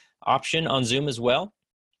Q&A option on Zoom as well.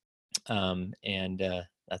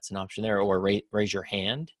 That's an option there, or raise your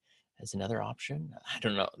hand as another option. I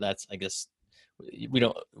don't know. That's, I guess,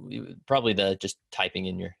 probably just typing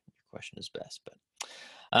in your question is best. But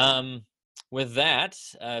with that,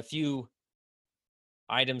 a few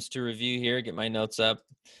items to review here, get my notes up.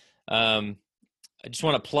 I just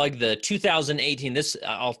want to plug the 2018,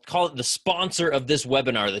 I'll call it the sponsor of this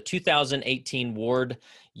webinar, the 2018 Ward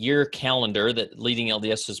Year Calendar that Leading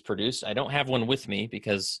LDS has produced. I don't have one with me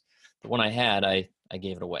because the one I had, I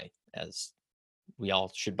gave it away, as we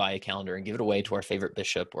all should buy a calendar and give it away to our favorite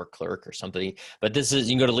bishop or clerk or somebody. But you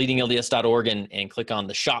can go to leadinglds.org and click on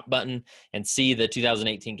the shop button and see the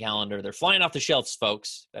 2018 calendar. They're flying off the shelves,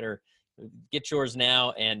 folks. Better get yours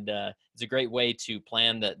now. And it's a great way to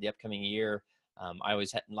plan the upcoming year. I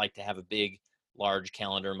always like to have a big, large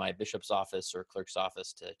calendar in my bishop's office or clerk's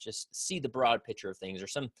office to just see the broad picture of things. Or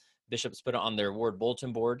some bishops put it on their ward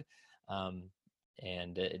bulletin board.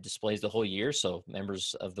 And it displays the whole year, so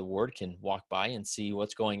members of the ward can walk by and see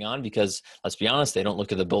what's going on, because let's be honest, they don't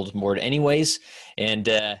look at the bulletin board anyways, and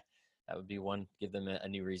that would be give them a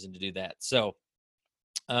new reason to do that. So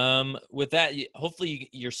with that, hopefully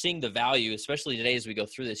you're seeing the value, especially today as we go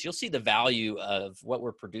through this. You'll see the value of what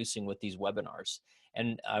we're producing with these webinars.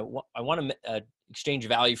 And I want to exchange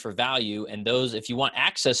value for value. And those, if you want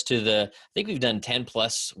access to I think we've done 10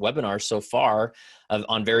 plus webinars so far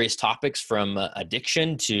on various topics, from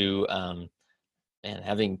addiction to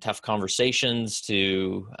having tough conversations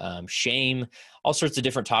to shame, all sorts of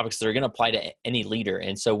different topics that are going to apply to any leader.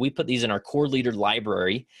 And so we put these in our core leader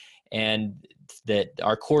library, and that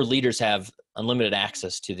our core leaders have unlimited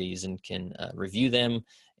access to these and can review them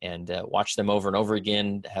and watch them over and over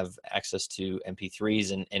again, have access to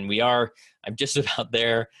MP3s. And I'm just about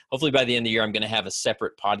there. Hopefully by the end of the year, I'm going to have a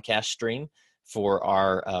separate podcast stream for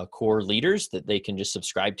our core leaders that they can just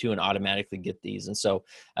subscribe to and automatically get these. And so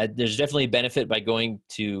there's definitely a benefit by going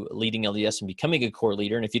to Leading LDS and becoming a core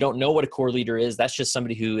leader. And if you don't know what a core leader is, that's just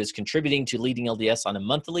somebody who is contributing to Leading LDS on a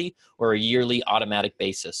monthly or a yearly automatic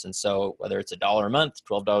basis. And so whether it's $1 a month,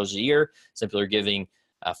 $12 a year, simply are giving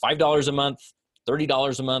 $5 a month,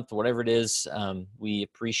 $30 a month, whatever it is, we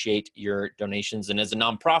appreciate your donations. And as a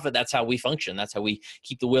nonprofit, that's how we function. That's how we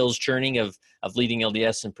keep the wheels churning of Leading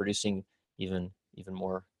LDS and producing even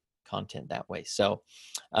more content that way. So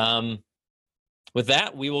with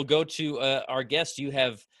that, we will go to our guest. You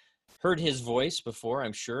have heard his voice before,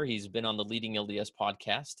 I'm sure. He's been on the Leading LDS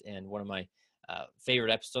podcast, and one of my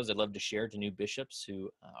favorite episodes I love to share to new bishops who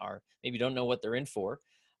maybe don't know what they're in for.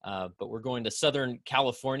 But we're going to Southern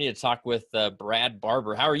California to talk with Brad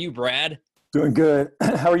Barber. How are you, Brad? Doing good.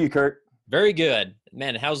 How are you, Kurt? Very good.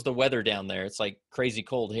 Man, how's the weather down there? It's like crazy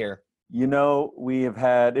cold here. You know,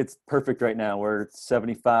 it's perfect right now. We're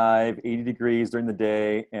 75, 80 degrees during the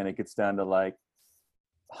day, and it gets down to like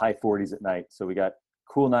high 40s at night. So we got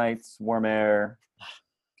cool nights, warm air.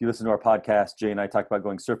 If you listen to our podcast, Jay and I talk about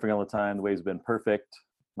going surfing all the time. The wave's been perfect.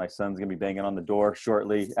 My son's going to be banging on the door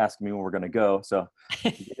shortly, asking me when we're going to go. So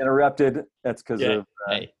if you get interrupted, that's because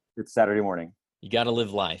it's Saturday morning. You got to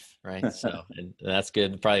live life, right? So, and that's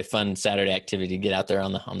good. Probably a fun Saturday activity to get out there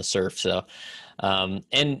on the surf. So,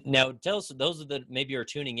 and now tell us, those that maybe are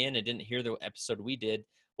tuning in and didn't hear the episode we did,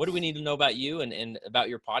 what do we need to know about you and about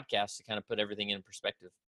your podcast to kind of put everything in perspective?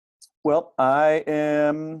 Well, I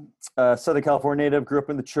am a Southern California native, grew up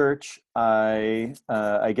in the church. I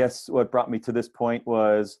guess what brought me to this point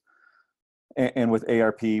was, and with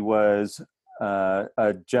ARP was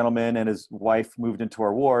a gentleman and his wife moved into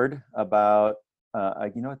our ward about,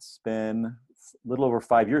 it's been a little over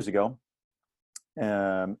 5 years ago.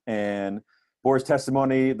 And bore his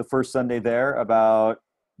testimony the first Sunday there about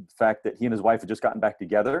the fact that he and his wife had just gotten back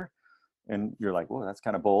together. And you're like, whoa, that's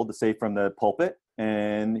kind of bold to say from the pulpit.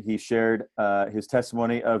 And he shared his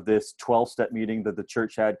testimony of this 12-step meeting that the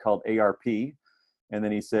church had called ARP. And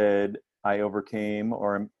then he said, I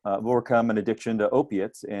overcome an addiction to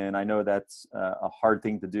opiates. And I know that's a hard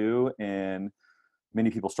thing to do. And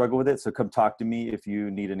many people struggle with it. So come talk to me if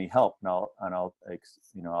you need any help. And I'll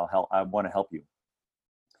help. I want to help you.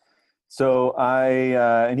 So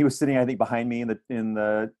and he was sitting, I think, behind me in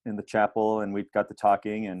the chapel, and we got to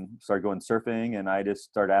talking and started going surfing, and I just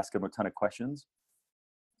started asking him a ton of questions,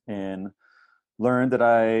 and learned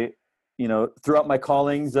that throughout my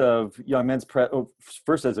callings of young men's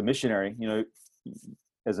first as a missionary,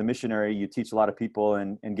 as a missionary, you teach a lot of people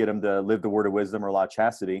and get them to live the word of wisdom or a lot of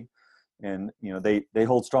chastity, and they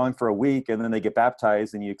hold strong for a week, and then they get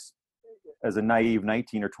baptized, and as a naive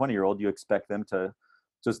 19 or 20-year-old, you expect them to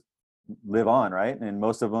just live on, right? And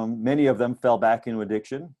many of them fell back into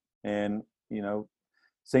addiction, and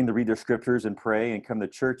saying to read their scriptures and pray and come to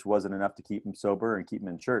church wasn't enough to keep them sober and keep them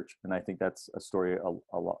in church. And I think that's a story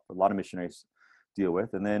a lot of missionaries deal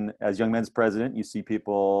with. And then as young men's president, you see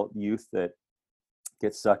youth that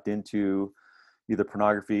get sucked into either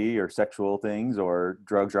pornography or sexual things or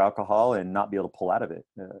drugs or alcohol and not be able to pull out of it.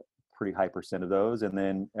 Pretty high percent of those. And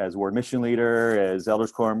then as ward mission leader, as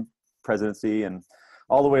elders quorum presidency, and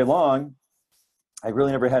all the way along, I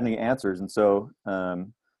really never had any answers. And so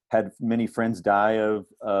had many friends die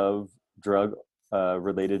of drug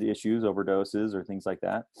related issues, overdoses or things like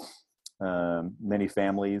that. Many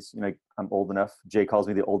families, I'm old enough. Jay calls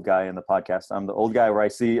me the old guy in the podcast. I'm the old guy where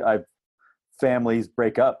I've families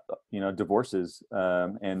break up, divorces,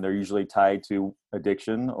 and they're usually tied to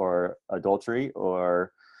addiction or adultery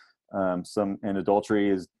or and adultery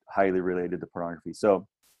is highly related to pornography. So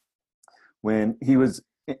when he was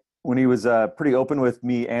pretty open with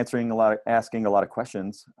me asking a lot of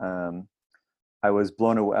questions, I was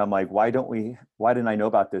blown away. I'm like, why didn't I know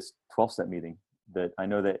about this 12-step meeting? That I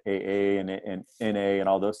know that AA and NA and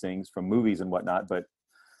all those things from movies and whatnot, but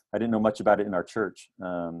I didn't know much about it in our church.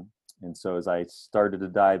 And so as I started to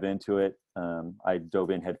dive into it, I dove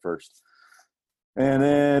in head first. And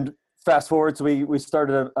then fast forward, so we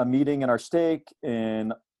started a meeting in our stake,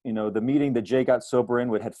 and the meeting that Jay got sober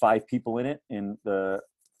in had 5 people in it in the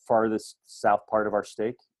farthest south part of our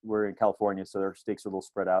stake. We're in California, so our stakes are a little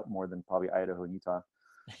spread out more than probably Idaho and Utah.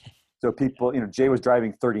 So people, Jay was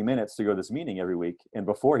driving 30 minutes to go to this meeting every week. And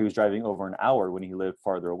before, he was driving over an hour when he lived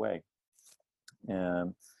farther away.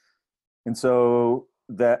 And so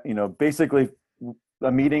that, basically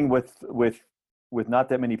a meeting with not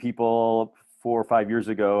that many people 4 or 5 years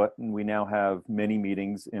ago, and we now have many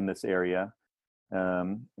meetings in this area.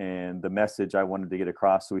 And the message I wanted to get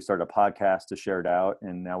across, so we started a podcast to share it out,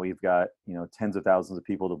 and now we've got tens of thousands of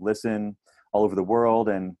people to listen all over the world,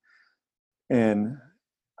 and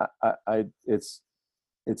it's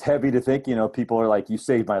heavy to think people are like, you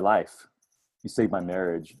saved my life, you saved my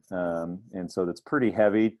marriage, and so that's pretty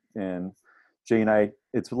heavy. And Jay and I,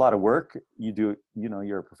 it's a lot of work. You're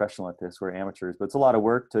a professional at this, we're amateurs, but it's a lot of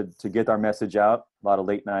work to get our message out, a lot of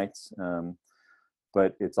late nights,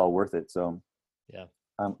 but it's all worth it. So yeah,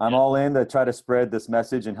 I'm all in to try to spread this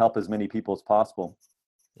message and help as many people as possible.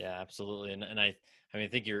 Yeah, absolutely. And I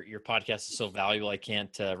think your podcast is so valuable. I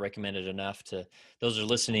can't recommend it enough to those who are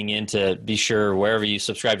listening in, to be sure wherever you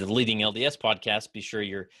subscribe to the Leading LDS podcast, be sure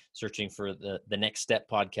you're searching for the Next Step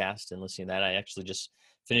podcast and listening to that. I actually just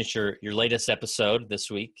finished your latest episode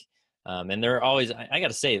this week. And they're always, I got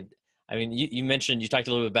to say, you talked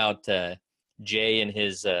a little bit about Jay and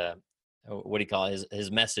his, what do you call it?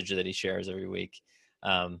 His message that he shares every week.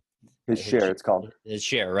 His share, it's called. His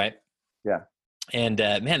share, right? Yeah. And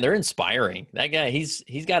man, they're inspiring. That guy, he's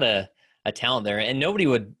got a talent there, and nobody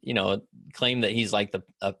would claim that he's like the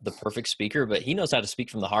perfect speaker, but he knows how to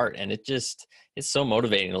speak from the heart, and it's so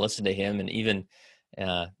motivating to listen to him. And even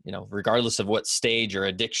regardless of what stage or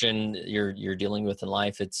addiction you're dealing with in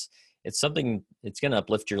life, it's something, it's going to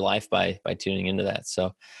uplift your life by tuning into that.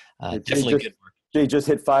 So definitely good work. Jay just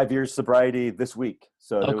hit 5 years sobriety this week,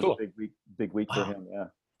 so that was cool. a big week Wow. for him. Yeah.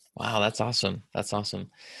 Wow, that's awesome. That's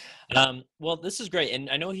awesome. Well, this is great. And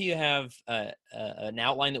I know you have an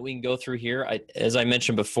outline that we can go through here. As I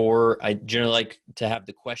mentioned before, I generally like to have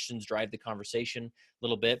the questions drive the conversation a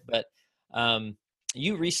little bit. But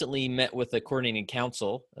you recently met with the coordinating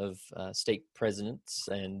council of stake presidents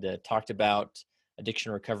and talked about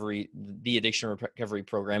addiction recovery, the addiction recovery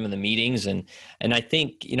program, and the meetings. And I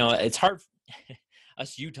think it's hard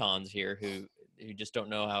us Utahns here who just don't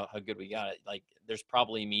know how good we got it. Like, there's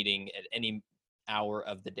probably a meeting at any hour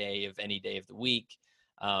of the day of any day of the week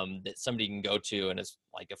that somebody can go to, and it's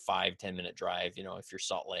like a 5-10 minute drive, if you're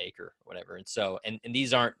Salt Lake or whatever. And so, and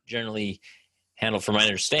these aren't generally handled, from my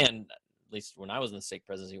understand, at least when I was in the stake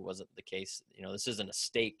presidency, it wasn't the case. This isn't a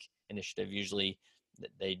stake initiative. Usually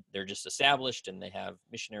they're just established and they have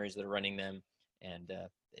missionaries that are running them, and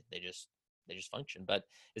they just function. But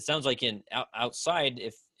it sounds like outside,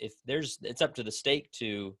 if it's up to the stake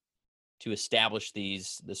to establish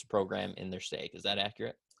this program in their stake. Is that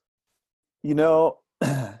accurate?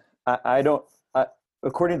 I don't,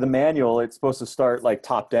 according to the manual, it's supposed to start like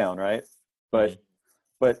top down, right? But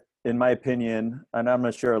in my opinion, and I'm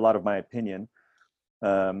going to share a lot of my opinion,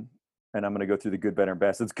 and I'm going to go through the good, better, and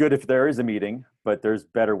best. It's good if there is a meeting, but there's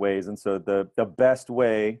better ways. And so the best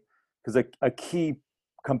way, because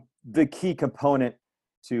the key component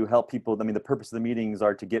to help people, the purpose of the meetings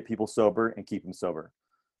are to get people sober and keep them sober,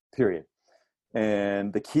 period.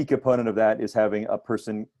 And the key component of that is having a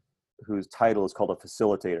person whose title is called a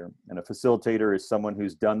facilitator. And a facilitator is someone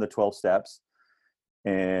who's done the 12 steps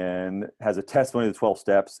and has a testimony of the 12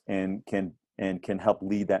 steps and can help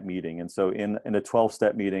lead that meeting. And so in a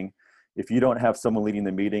 12-step meeting, if you don't have someone leading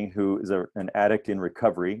the meeting who is an addict in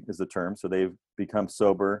recovery, is the term, so they've become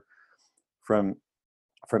sober from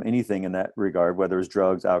anything in that regard, whether it's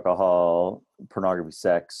drugs, alcohol, pornography,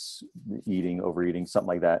 sex, eating, overeating, something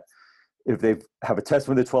like that. If they have a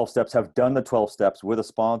testimony of the 12 steps, have done the 12 steps with a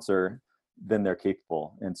sponsor, then they're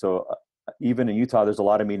capable. And so even in Utah, there's a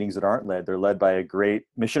lot of meetings that aren't led. They're led by a great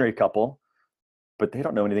missionary couple, but they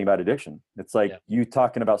don't know anything about addiction. It's like you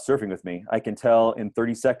talking about surfing with me. I can tell in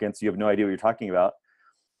 30 seconds, you have no idea what you're talking about.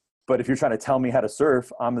 But if you're trying to tell me how to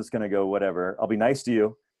surf, I'm just going to go, whatever. I'll be nice to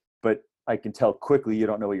you, but I can tell quickly you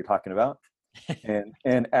don't know what you're talking about.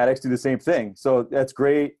 and addicts do the same thing. So that's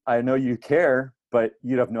great. I know you care, but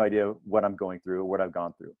you have no idea what I'm going through or what I've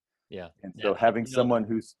gone through. Yeah. And so having someone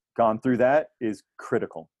who's gone through that is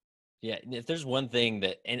critical. Yeah. If there's one thing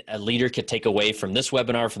that a leader could take away from this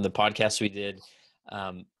webinar, from the podcast we did,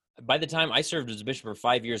 by the time I served as a bishop for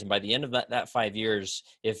 5 years, and by the end of that 5 years,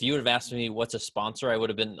 if you would have asked me what's a sponsor, I would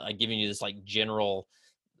have been giving you this like general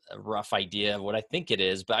rough idea of what I think it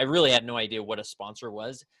is, but I really had no idea what a sponsor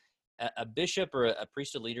was. A bishop or a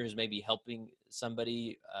priesthood leader who's maybe helping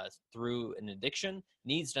somebody through an addiction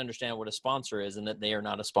needs to understand what a sponsor is, and that they are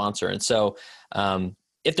not a sponsor. And so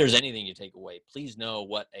if there's anything you take away, please know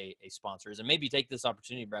what a sponsor is, and maybe take this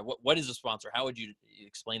opportunity, Brad. What is a sponsor? How would you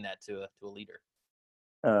explain that to a leader?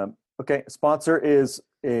 Okay. A sponsor is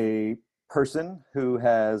a person who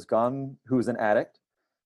is an addict,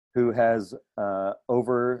 who has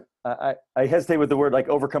I hesitate with the word like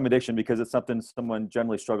overcome addiction, because it's something someone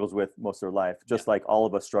generally struggles with most of their life, just like all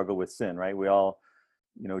of us struggle with sin, right? We all,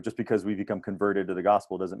 just because we become converted to the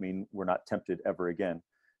gospel doesn't mean we're not tempted ever again.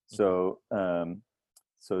 So,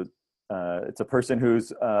 it's a person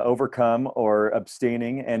who's overcome or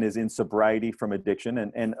abstaining and is in sobriety from addiction,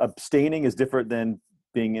 and abstaining is different than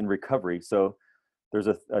being in recovery. So there's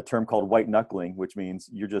a term called white knuckling, which means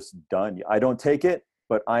you're just done. I don't take it,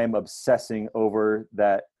 but I am obsessing over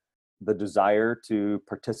the desire to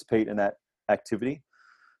participate in that activity.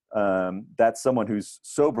 That's someone who's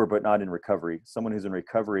sober but not in recovery. Someone who's in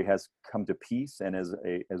recovery has come to peace and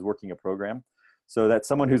is working a program. So that's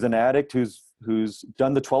someone who's an addict who's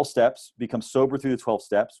done the 12 steps, become sober through the 12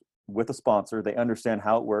 steps with a sponsor. They understand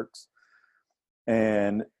how it works,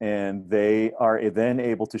 and they are then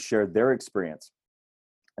able to share their experience.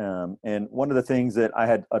 And one of the things that I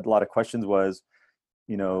had a lot of questions was,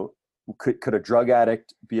 could a drug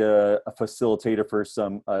addict be a facilitator for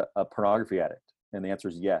a pornography addict? And the answer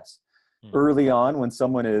is yes. Early on, when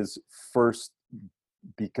someone is first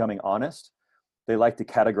becoming honest, they like to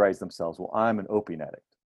categorize themselves. Well, I'm an opiate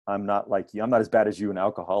addict. I'm not like you. I'm not as bad as you, an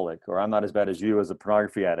alcoholic, or I'm not as bad as you as a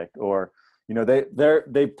pornography addict. Or,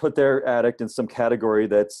 they put their addict in some category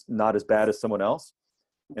that's not as bad as someone else.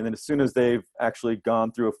 And then as soon as they've actually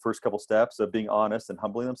gone through a first couple steps of being honest and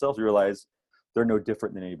humbling themselves, you realize they're no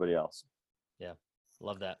different than anybody else. Yeah.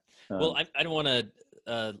 Love that. Well, I don't want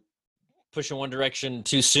to push in one direction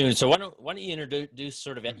too soon. So why don't you introduce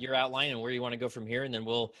sort of your outline and where you want to go from here, and then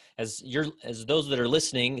we'll, as those that are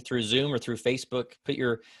listening through Zoom or through Facebook, put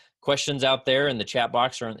your questions out there in the chat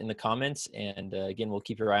box or in the comments, and again, we'll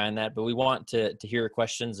keep your eye on that. But we want to hear your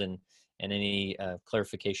questions and any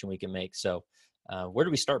clarification we can make. So where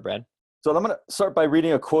do we start, Brad? So I'm going to start by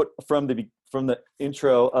reading a quote from from the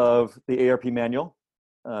intro of the ARP manual.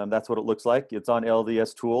 That's what it looks like. It's on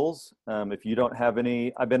LDS tools. If you don't have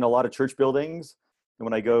any, I've been to a lot of church buildings, and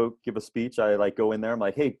when I go give a speech, I like go in there. I'm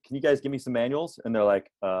like, hey, can you guys give me some manuals? And they're like,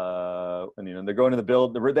 and you know, they're going to the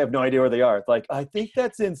build. They have no idea where they are. It's like, I think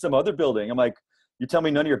that's in some other building. I'm like, you tell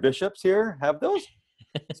me none of your bishops here have those?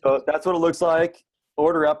 So that's what it looks like.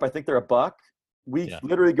 Order up. I think they're $1. We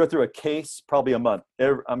literally go through a case probably a month.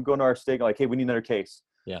 I'm going to our stake. I'm like, hey, we need another case.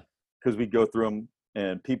 Yeah. Because we go through them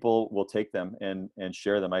and people will take them and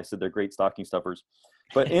share them. I said they're great stocking stuffers.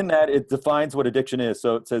 But in that, it defines what addiction is.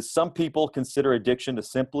 So it says some people consider addiction to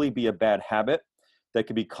simply be a bad habit that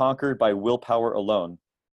can be conquered by willpower alone.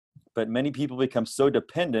 But many people become so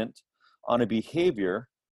dependent on a behavior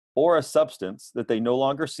or a substance that they no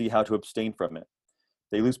longer see how to abstain from it.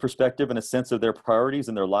 They lose perspective and a sense of their priorities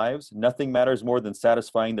in their lives. Nothing matters more than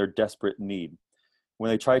satisfying their desperate need.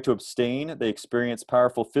 When they try to abstain, they experience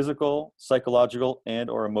powerful physical, psychological, and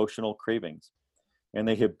or emotional cravings. And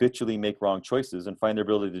they habitually make wrong choices and find their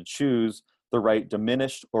ability to choose the right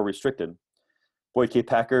diminished or restricted. Boyd K.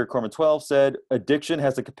 Packer, Corman 12 said, addiction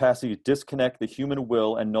has the capacity to disconnect the human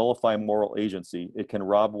will and nullify moral agency. It can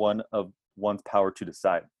rob one of one's power to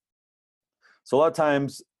decide. So a lot of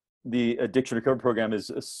times the addiction recovery program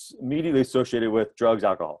is immediately associated with drugs,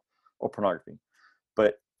 alcohol, or pornography.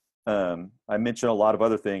 But I mentioned a lot of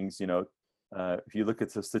other things. You know, if you look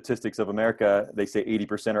at the statistics of America, they say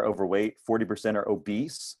 80% are overweight, 40% are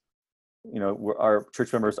obese. You know, our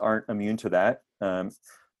church members aren't immune to that.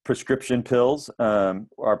 Prescription pills,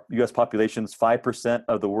 our U.S. population is 5%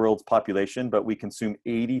 of the world's population, but we consume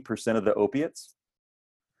 80% of the opiates.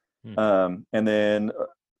 And then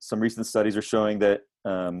some recent studies are showing that,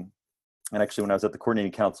 and actually when I was at the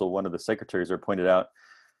coordinating council, one of the secretaries there pointed out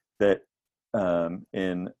that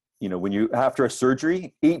when you after a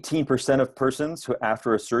surgery, 18% of persons who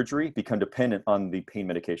after a surgery become dependent on the pain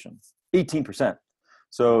medication. 18%.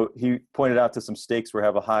 So he pointed out to some states where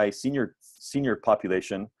have a high senior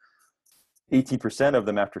population. 18% of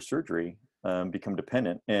them after surgery become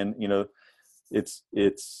dependent, and you know, it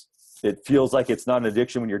feels like it's not an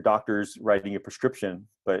addiction when your doctor's writing a prescription,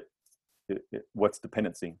 but what's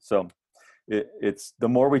dependency? So it's the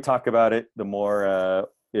more we talk about it, the more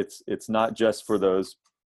it's not just for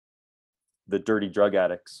the dirty drug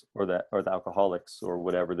addicts or the alcoholics or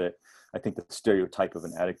whatever that I think the stereotype of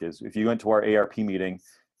an addict is. If you went to our ARP meeting,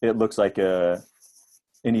 it looks like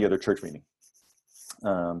any other church meeting.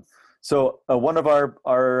 So one of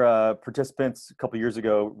our participants a couple years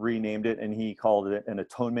ago renamed it, and he called it an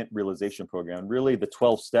atonement realization program. Really, the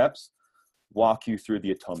 12 steps walk you through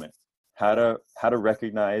the atonement, how to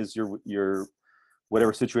recognize your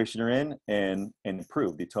whatever situation you're in and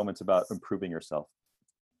improve. The atonement's about improving yourself.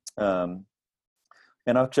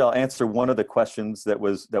 And actually, I'll answer one of the questions that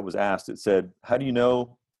was asked. It said, how do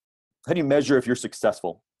you measure if you're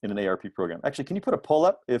successful in an ARP program? Actually, can you put a poll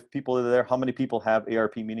up if people are there? How many people have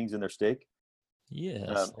ARP meetings in their stake?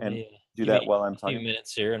 Yes. And do that while I'm talking. A few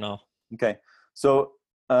minutes here and I'll. Okay. So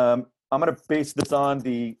I'm going to base this on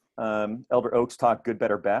the Elder Oaks talk, Good,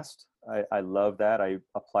 Better, Best. I love that. I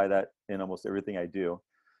apply that in almost everything I do.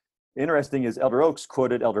 Interesting is Elder Oaks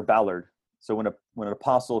quoted Elder Ballard. So when an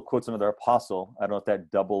apostle quotes another apostle, I don't know if that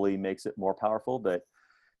doubly makes it more powerful, but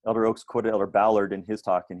Elder Oaks quoted Elder Ballard in his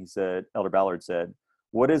talk, and Elder Ballard said,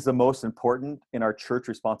 what is the most important in our church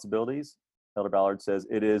responsibilities? Elder Ballard says,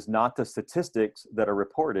 it is not the statistics that are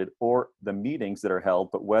reported or the meetings that are held,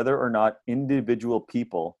 but whether or not individual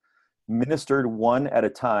people ministered one at a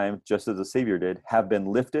time, just as the Savior did, have been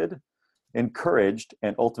lifted, encouraged,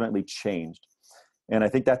 and ultimately changed. And I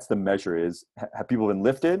think that's the measure is, have people been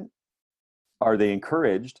lifted? Are they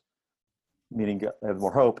encouraged, meaning have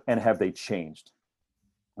more hope, and have they changed?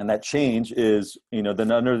 And that change is, you know,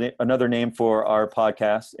 another name for our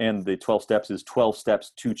podcast and the 12 steps is 12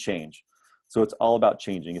 steps to change. So it's all about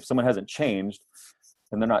changing. If someone hasn't changed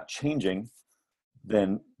and they're not changing,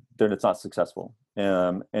 then it's not successful.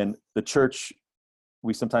 And the church,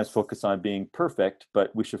 we sometimes focus on being perfect,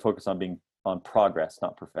 but we should focus on progress,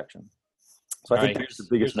 not perfection. So I think that's the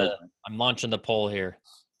biggest measurement. I'm launching the poll here.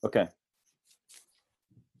 Okay.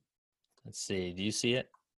 Let's see. Do you see it?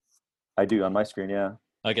 I do on my screen, yeah.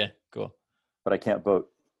 Okay, cool. But I can't vote.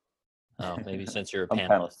 Oh, maybe since you're a I'm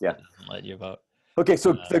panelist, yeah. I'll let you vote. Okay,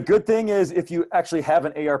 so the good thing is if you actually have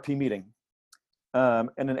an ARP meeting,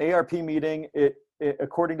 and an ARP meeting, it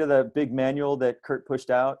according to the big manual that Kurt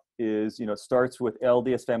pushed out, is, you know, starts with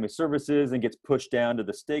LDS Family Services and gets pushed down to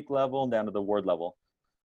the stake level and down to the ward level.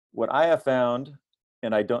 What I have found,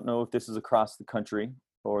 and I don't know if this is across the country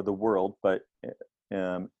or the world, but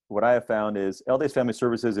what I have found is LDS Family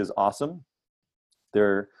Services is awesome.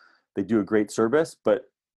 They're They do a great service, but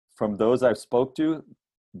from those I've spoke to,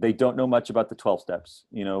 they don't know much about the 12 steps.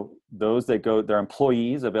 You know, those that go, they're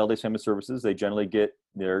employees of LDS Family Services. They generally get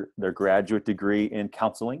their graduate degree in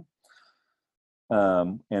counseling.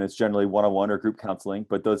 And it's generally one-on-one or group counseling,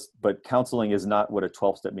 but counseling is not what a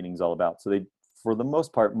 12-step meeting is all about. So they, for the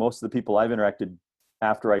most part, most of the people I've interacted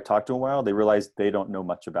after I talked to them a while, they realize they don't know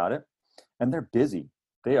much about it, and they're busy.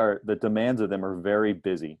 The demands of them are very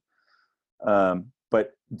busy.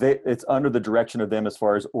 But it's under the direction of them as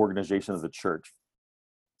far as organization of the church.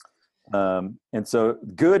 And so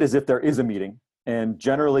good is if there is a meeting, and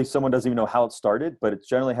generally someone doesn't even know how it started, but it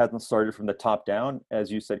generally hasn't started from the top down.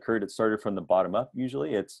 As you said, Kurt, it started from the bottom up.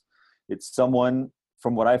 Usually it's someone,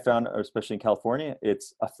 from what I found, especially in California,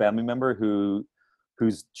 it's a family member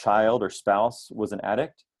whose child or spouse was an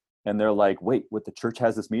addict. And they're like, wait, what, the church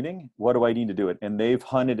has this meeting? What do I need to do it? And they've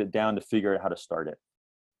hunted it down to figure out how to start it.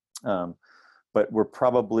 But we're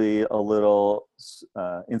probably a little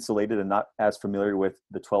insulated and not as familiar with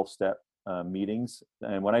the 12-step meetings.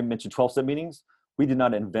 And when I mentioned 12-step meetings, we did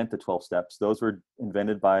not invent the 12 steps. Those were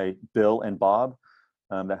invented by Bill and Bob,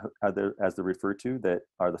 as they're referred to, that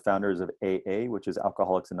are the founders of AA, which is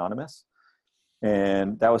Alcoholics Anonymous.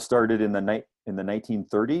 And that was started in the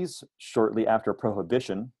 1930s, shortly after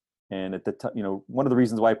Prohibition. And at the time, you know, one of the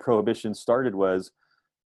reasons why Prohibition started was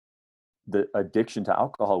the addiction to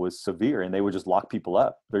alcohol was severe, and they would just lock people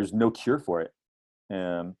up. There's no cure for it.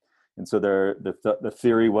 And so the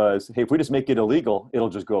theory was, hey, if we just make it illegal, it'll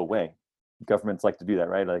just go away. Governments like to do that,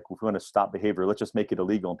 right? Like, if we want to stop behavior, let's just make it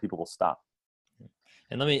illegal and people will stop.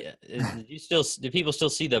 And let me, do people still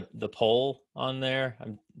see the poll on there?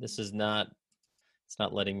 It's not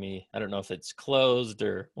letting me, I don't know if it's closed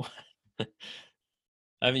or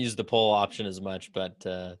I haven't used the poll option as much, but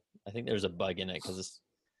I think there's a bug in it because it's,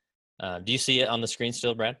 do you see it on the screen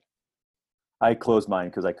still, Brad? I closed mine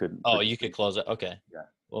because I couldn't. Oh, you could close it. Okay. Yeah.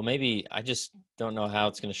 Well, maybe I just don't know how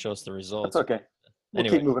it's going to show us the results. That's okay. We'll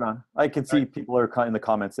Anyway. keep moving on. I can see people are in the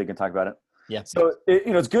comments. They can talk about it. Yeah. So,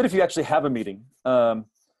 it's good if you actually have a meeting.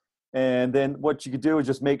 And then what you could do is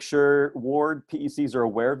just make sure ward PECs are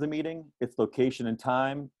aware of the meeting, its location and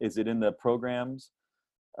time. Is it in the programs?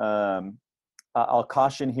 I'll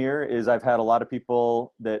caution here is I've had a lot of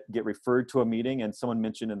people that get referred to a meeting, and someone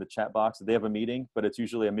mentioned in the chat box that they have a meeting, but it's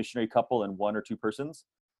usually a missionary couple and one or two persons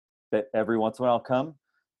that every once in a while come.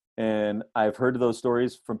 And I've heard of those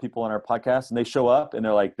stories from people on our podcast, and they show up and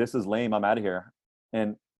they're like, this is lame, I'm out of here.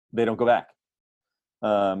 And they don't go back.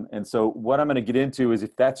 And so what I'm going to get into is,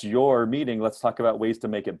 if that's your meeting, let's talk about ways to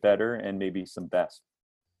make it better and maybe some best.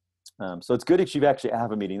 So it's good if you actually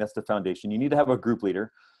have a meeting. That's the foundation. You need to have a group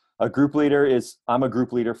leader. A group leader is, I'm a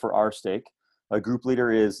group leader for our stake. A group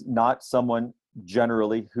leader is not someone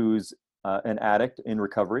generally who's an addict in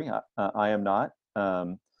recovery. I am not.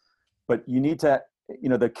 But you need to,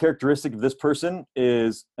 the characteristic of this person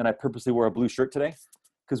is, and I purposely wore a blue shirt today,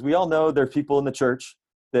 because we all know there are people in the church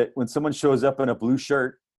that when someone shows up in a blue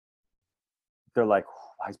shirt, they're like,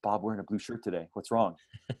 why is Bob wearing a blue shirt today? What's wrong?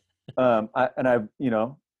 Someone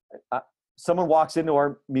walks into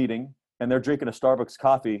our meeting and they're drinking a Starbucks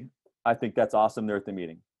coffee. I think that's awesome. They're at the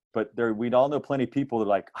meeting. But we'd all know plenty of people that are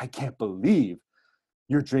like, I can't believe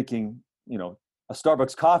you're drinking, a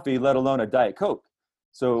Starbucks coffee, let alone a Diet Coke.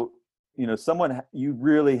 So, you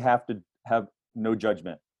really have to have no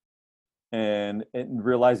judgment and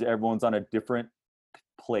realize that everyone's on a different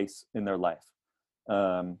place in their life.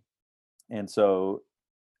 And so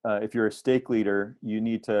if you're a stake leader, you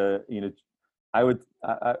need to,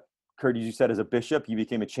 Kurt, as you said, as a bishop, you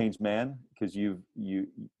became a changed man because you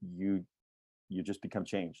just become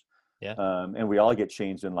changed. Yeah. And we all get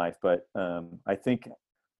changed in life, but I think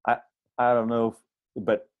I don't know,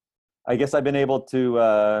 but I guess I've been able to.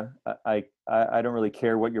 I don't really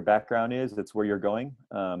care what your background is; it's where you're going,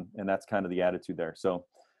 and that's kind of the attitude there. So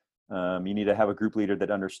you need to have a group leader that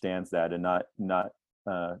understands that, and not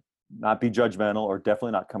be judgmental, or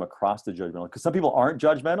definitely not come across as judgmental. Because some people aren't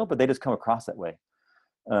judgmental, but they just come across that way.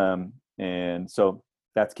 And so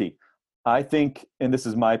that's key. I think, and this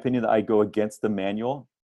is my opinion, that I go against the manual.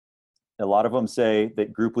 A lot of them say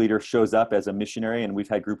that group leader shows up as a missionary, and we've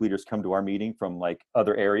had group leaders come to our meeting from like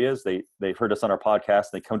other areas. They've heard us on our podcast,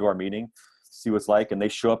 and they come to our meeting, see what's like, and they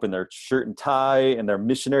show up in their shirt and tie and their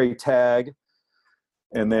missionary tag.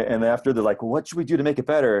 And after they're like, well, what should we do to make it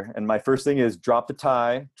better? And my first thing is drop the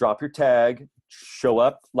tie, drop your tag, show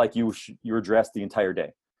up like you were dressed the entire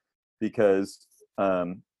day. Because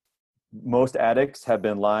most addicts have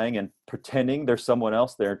been lying and pretending they're someone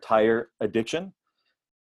else their entire addiction.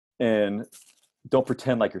 And don't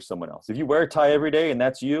pretend like you're someone else. If you wear a tie every day and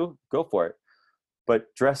that's you, go for it.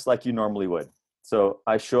 But dress like you normally would. So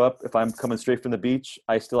I show up, if I'm coming straight from the beach,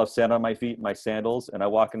 I still have sand on my feet, my sandals, and I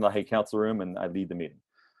walk into the Hey Council room and I lead the meeting.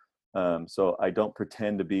 So I don't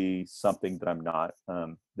pretend to be something that I'm not.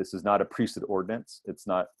 This is not a priesthood ordinance. It's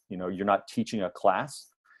not, you're not teaching a class.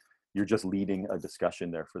 You're just leading a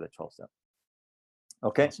discussion there for the 12 step.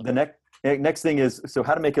 Okay. Awesome. The next thing is, so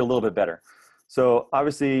how to make it a little bit better. So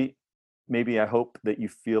obviously, maybe I hope that you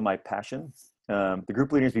feel my passion. The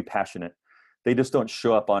group leaders be passionate. They just don't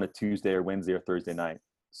show up on a Tuesday or Wednesday or Thursday night.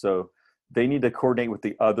 So they need to coordinate with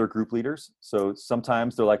the other group leaders. So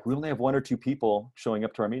sometimes they're like, we only have 1 or 2 people showing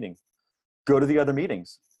up to our meeting. Go to the other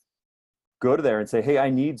meetings. Go to there and say, hey,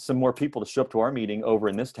 I need some more people to show up to our meeting over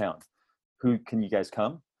in this town. Can you guys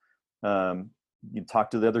come? You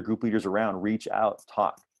talk to the other group leaders around, reach out,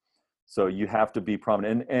 talk. So you have to be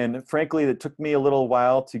prominent. And frankly, it took me a little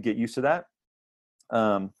while to get used to that.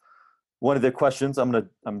 One of the questions,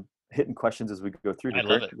 I'm hitting questions as we go through. I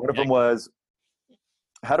love it. One of them was,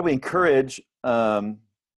 how do we encourage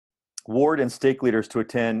ward and stake leaders to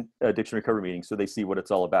attend addiction recovery meetings so they see what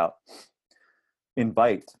it's all about?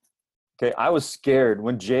 Invite. Okay, I was scared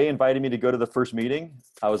when Jay invited me to go to the first meeting.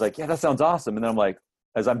 I was like, yeah, that sounds awesome. And then I'm like,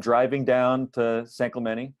 as I'm driving down to San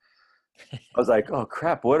Clemente, I was like, oh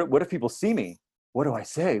crap, what if people see me? What do I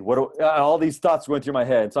say? All these thoughts went through my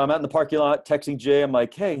head. So I'm out in the parking lot texting Jay. I'm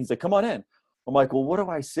like, hey, he's like, come on in. I'm like, well, what do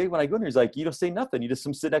I say when I go in there? He's like, you don't say nothing. You just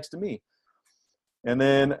come sit next to me. And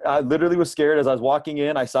then I literally was scared as I was walking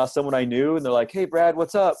in. I saw someone I knew and they're like, hey, Brad,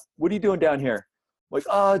 what's up? What are you doing down here? I'm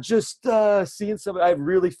like, just seeing somebody. I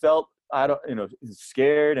really felt,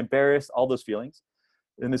 scared, embarrassed, all those feelings.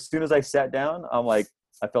 And as soon as I sat down, I'm like,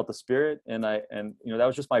 I felt the spirit, and that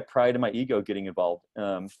was just my pride and my ego getting involved.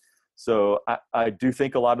 So I do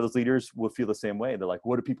think a lot of those leaders will feel the same way. They're like,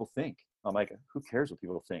 what do people think? I'm like, who cares what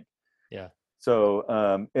people think? Yeah.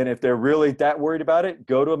 So, and if they're really that worried about it,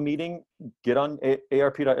 go to a meeting, get on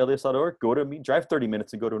arp.lds.org, go to a meeting, drive 30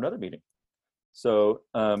 minutes and go to another meeting. So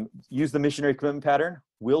use the missionary commitment pattern.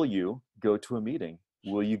 Will you go to a meeting?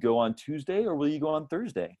 Will you go on Tuesday or will you go on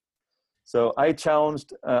Thursday? So I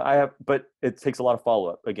challenged, but it takes a lot of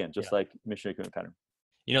follow-up, again, just like missionary commitment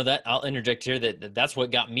pattern. That I'll interject here that's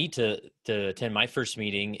what got me to attend my first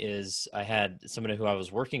meeting. Is I had somebody who I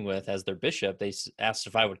was working with as their bishop. They asked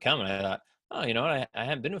if I would come, and I thought, oh, I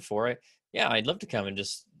haven't been before. I'd love to come and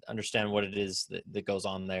just understand what it is that goes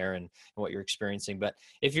on there and what you're experiencing. But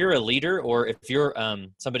if you're a leader, or if you're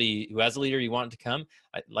somebody who has a leader, you want it to come,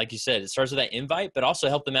 like you said, it starts with that invite, but also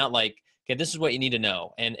help them out. Like, okay, this is what you need to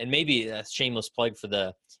know. And maybe a shameless plug for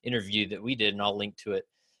the interview that we did, and I'll link to it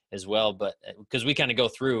as well. But because we kind of go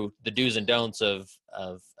through the do's and don'ts of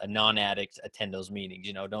a non-addict attend those meetings.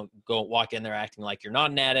 Don't go walk in there acting like you're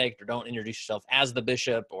not an addict, or don't introduce yourself as the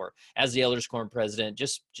bishop or as the elders quorum president.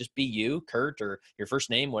 Just be you, Kurt, or your first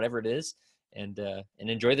name, whatever it is, and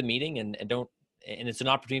enjoy the meeting. And it's an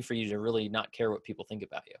opportunity for you to really not care what people think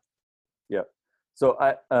about you. Yeah. So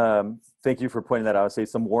I thank you for pointing that out. I would say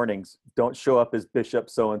some warnings. Don't show up as Bishop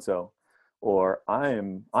so-and-so, or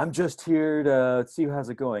I'm just here to see how's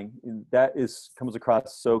it going. That comes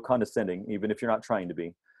across so condescending, even if you're not trying to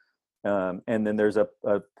be. And then there's a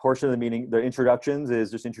portion of the meeting, the introductions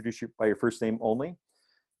is just introduce you by your first name only.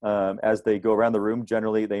 As they go around the room,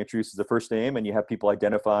 generally they introduce the first name, and you have people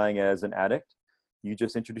identifying as an addict. You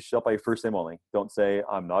just introduce yourself by your first name only. Don't say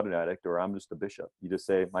I'm not an addict or I'm just a bishop. You just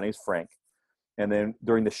say my name's Frank. And then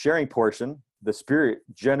during the sharing portion, the spirit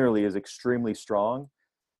generally is extremely strong.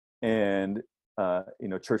 And,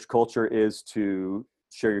 church culture is to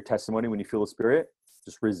share your testimony when you feel the spirit.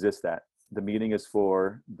 Just resist that. The meeting is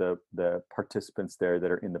for the participants there that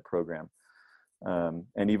are in the program.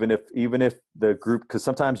 And even if the group, because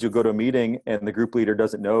sometimes you'll go to a meeting and the group leader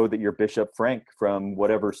doesn't know that you're Bishop Frank from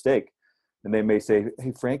whatever stake. And they may say,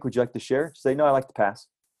 hey, Frank, would you like to share? Say, no, I like to pass.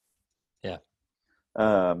 Yeah.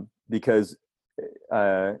 Because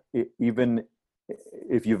even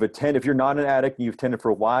if you're not an addict and you've attended for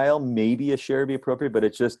a while, maybe a share would be appropriate, but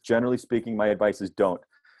it's just generally speaking, my advice is don't,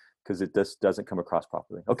 because it just doesn't come across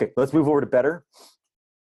properly. Okay, let's move over to better.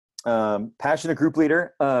 Passionate group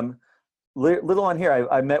leader. Little on here,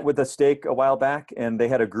 I met with a stake a while back, and they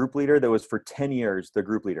had a group leader that was for 10 years, the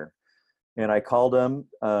group leader. And I called him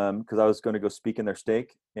because I was going to go speak in their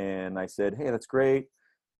stake. And I said, hey, that's great.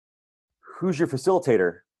 Who's your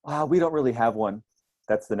facilitator? We don't really have one.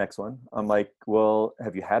 That's the next one. I'm like, well,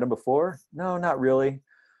 have you had him before? No, not really.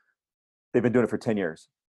 They've been doing it for 10 years.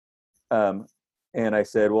 And I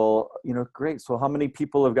said, well, great. So how many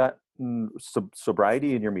people have got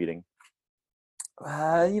sobriety in your meeting?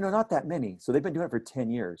 Not that many. So they've been doing it for 10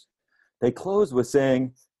 years. They closed with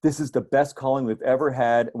saying, this is the best calling we've ever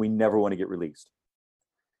had, and we never want to get released.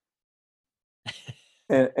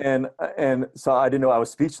 And so I didn't know, I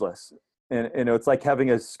was speechless. And it's like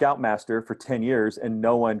having a scoutmaster for 10 years and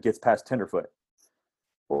no one gets past tenderfoot,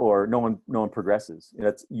 or no one progresses.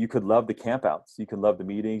 You could love the campouts, you can love the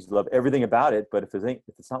meetings, love everything about it, but if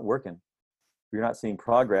it's not working, if you're not seeing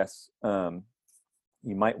progress,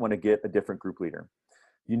 you might want to get a different group leader.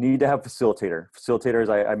 You need to have facilitators.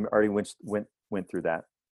 I already went through that.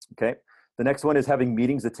 Okay. The next one is having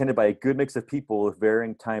meetings attended by a good mix of people with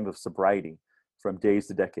varying time of sobriety from days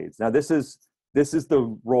to decades. Now this is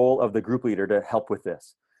the role of the group leader to help with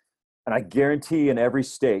this. And I guarantee in every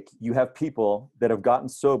stake, you have people that have gotten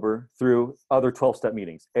sober through other 12-step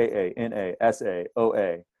meetings, AA, NA, SA,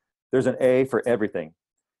 OA. There's an A for everything.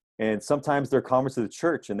 And sometimes they're converts of the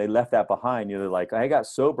church and they left that behind. They're like, I got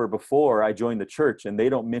sober before I joined the church, and they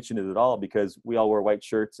don't mention it at all because we all wear white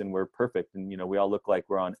shirts and we're perfect. And, we all look like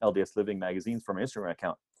we're on LDS Living magazines from an Instagram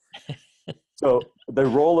account. So the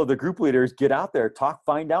role of the group leader is get out there, talk,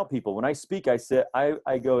 find out people. When I speak, I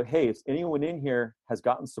go, hey, if anyone in here has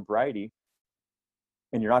gotten sobriety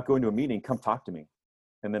and you're not going to a meeting, come talk to me.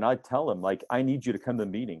 And then I tell them, like, I need you to come to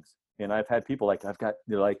the meetings. And I've had people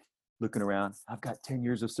they're like looking around, I've got 10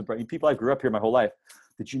 years of sobriety. People, I grew up here my whole life.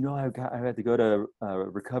 Did you know I had to go to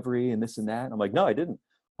recovery and this and that? And I'm like, no, I didn't.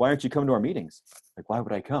 Why aren't you coming to our meetings? Like, why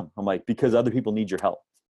would I come? I'm like, because other people need your help.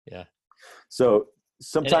 Yeah. So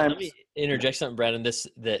sometimes, let me interject something, Brandon.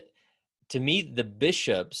 That to me, the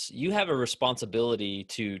bishops, you have a responsibility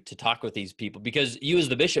to talk with these people, because you as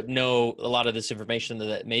the bishop know a lot of this information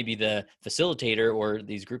that maybe the facilitator or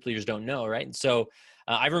these group leaders don't know, right? And so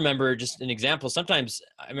I remember, just an example. Sometimes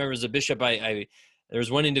I remember as a bishop, there was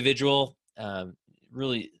one individual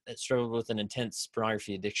really struggled with an intense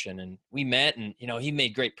pornography addiction, and we met, and he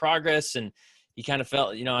made great progress, and he kind of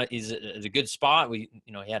felt he's at a good spot. He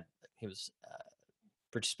was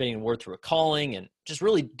participating in Word Through a Calling and just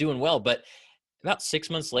really doing well. But about 6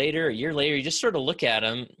 months later, a year later, you just sort of look at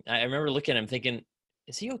him. I remember looking at him thinking,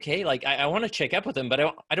 is he okay? Like, I want to check up with him, but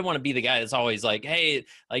I don't want to be the guy that's always like, hey,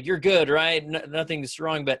 like, you're good, right? Nothing's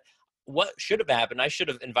wrong. But what should have happened, I should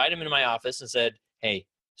have invited him into my office and said, hey,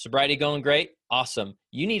 sobriety going great? Awesome.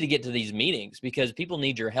 You need to get to these meetings because people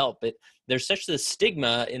need your help. But there's such this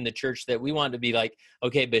stigma in the church that we want to be like,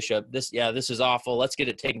 okay, Bishop, this is awful. Let's get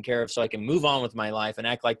it taken care of so I can move on with my life and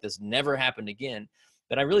act like this never happened again.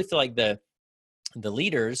 But I really feel like the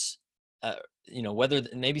leaders, whether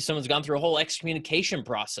maybe someone's gone through a whole excommunication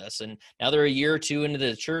process and now they're a year or two into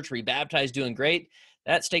the church, rebaptized, doing great,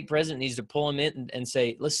 that stake president needs to pull them in and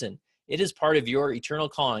say, listen, it is part of your eternal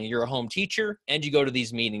calling. You're a home teacher and you go to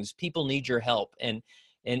these meetings. People need your help. And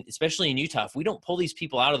especially in Utah, if we don't pull these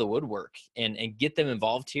people out of the woodwork and get them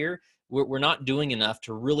involved here, we're not doing enough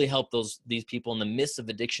to really help these people in the midst of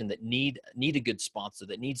addiction that need a good sponsor,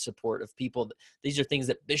 that need support of people. These are things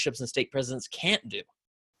that bishops and stake presidents can't do.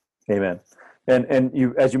 Amen. And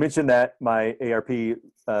you, as you mentioned that my ARP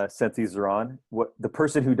senses are on, the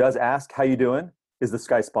person who does ask, how you doing, is the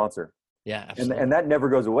Sky sponsor. Yeah, absolutely. And that never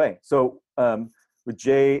goes away. So with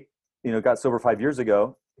Jay, got sober 5 years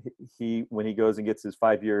ago, when he goes and gets his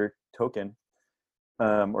 5-year token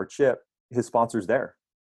or chip, his sponsor's there.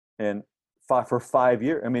 And for 5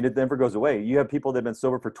 years, I mean, it never goes away. You have people that have been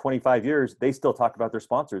sober for 25 years, they still talk about their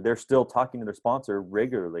sponsor. They're still talking to their sponsor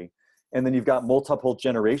regularly. And then you've got multiple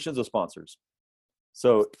generations of sponsors.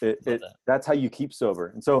 So that's how you keep sober.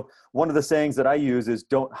 And so one of the sayings that I use is,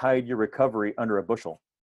 don't hide your recovery under a bushel.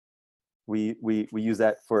 We use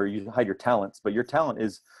that for, you hide your talents, but your talent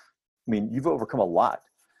is, you've overcome a lot.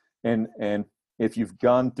 And if you've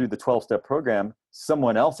gone through the 12-step program,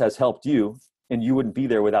 someone else has helped you and you wouldn't be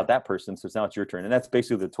there without that person. So now it's your turn. And that's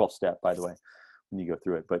basically the 12th step, by the way, when you go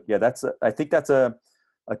through it. But yeah, I think that's a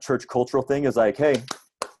church cultural thing, is like, hey,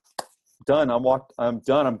 done. I'm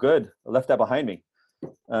done. I'm good. I left that behind me.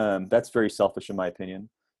 That's very selfish in my opinion.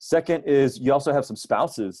 Second is, you also have some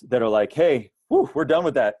spouses that are like, hey, we're done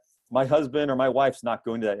with that. My husband or my wife's not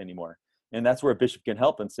going to that anymore. And that's where a bishop can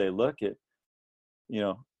help and say, look,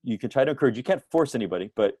 you can try to encourage. You can't force anybody,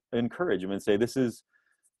 but encourage them and say, this is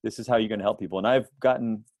how you're going to help people. And I've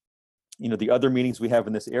gotten, the other meetings we have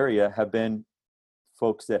in this area have been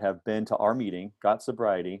folks that have been to our meeting, got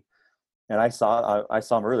sobriety. And I saw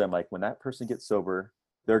them early. I'm like, when that person gets sober,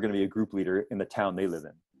 they're going to be a group leader in the town they live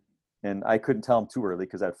in. And I couldn't tell them too early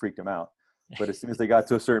because that freaked them out. But as soon as they got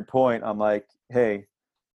to a certain point, I'm like, hey,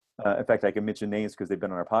 in fact, I can mention names because they've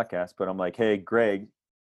been on our podcast, but I'm like, hey, Greg,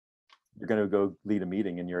 you're going to go lead a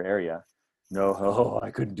meeting in your area. No,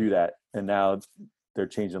 I couldn't do that. And now they're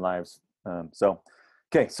changing lives. So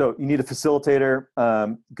you need a facilitator,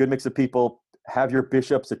 good mix of people, have your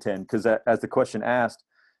bishops attend. Because as the question asked,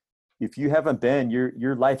 if you haven't been,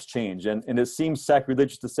 your life's changed. And it seems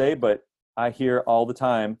sacrilegious to say, but I hear all the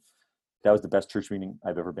time, that was the best church meeting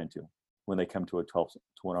I've ever been to, when they come to a 12 to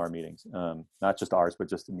 1 hour meetings. Not just ours, but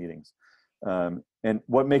just the meetings. And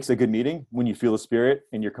what makes a good meeting? When you feel the Spirit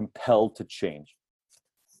and you're compelled to change.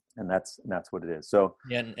 And that's what it is. So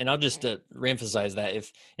Yeah, and I'll just reemphasize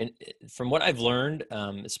that from what I've learned,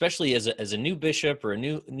 especially as a new bishop or a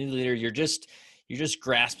new leader, you're just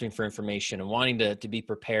grasping for information and wanting to be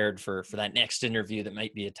prepared for that next interview that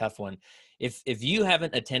might be a tough one. If you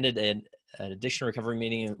haven't attended an addiction recovery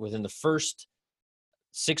meeting within the first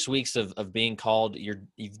 6 weeks of being called,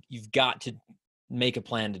 you've got to make a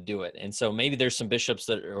plan to do it. And so maybe there's some bishops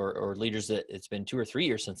that or leaders that it's been 2 or 3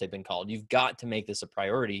 years since they've been called. You've got to make this a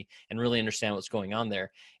priority and really understand what's going on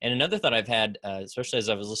there. And another thought I've had, especially as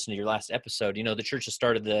I was listening to your last episode, the church has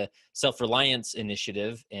started the Self-Reliance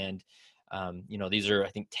Initiative. And, these are, I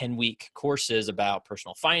think, 10-week courses about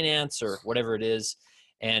personal finance or whatever it is.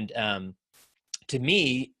 And to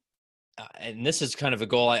me, and this is kind of a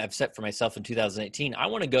goal I've set for myself in 2018. I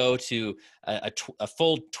want to go to a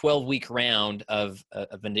full 12-week round of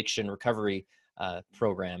addiction recovery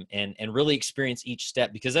program and really experience each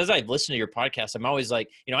step. Because as I've listened to your podcast, I'm always like,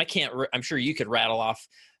 I can't. I'm sure you could rattle off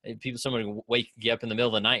someone would wake you up in the middle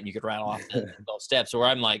of the night and you could rattle off the 12 steps. Or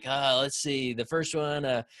I'm like, let's see, the first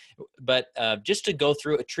one. But just to go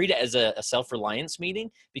through it, treat it as a self-reliance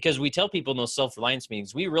meeting, because we tell people in those self-reliance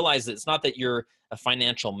meetings, we realize that it's not that you're a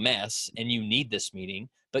financial mess and you need this meeting,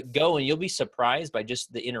 but go and you'll be surprised by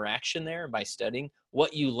just the interaction there, by studying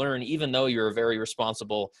what you learn, even though you're a very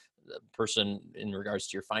responsible person in regards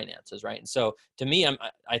to your finances, right? And so to me,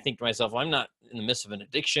 I think to myself, well, I'm not in the midst of an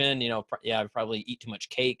addiction. I probably eat too much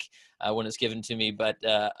cake when it's given to me, but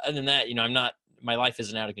other than that, I'm not. My life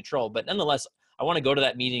isn't out of control. But nonetheless, I want to go to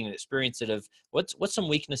that meeting and experience it of what's some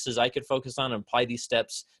weaknesses I could focus on and apply these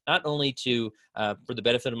steps, not only to for the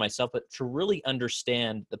benefit of myself, but to really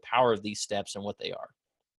understand the power of these steps and what they are.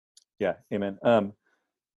 yeah, amen.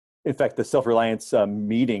 In fact, the self-reliance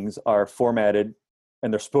meetings are formatted,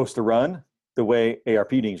 and they're supposed to run the way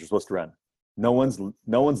ARP meetings are supposed to run. No one's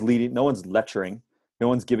leading, no one's lecturing, no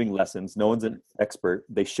one's giving lessons, no one's an expert.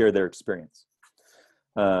 They share their experience.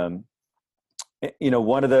 One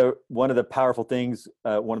of the powerful things,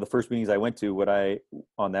 one of the first meetings I went to,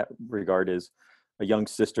 on that regard, is a young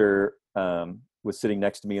sister was sitting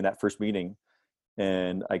next to me in that first meeting,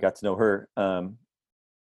 and I got to know her.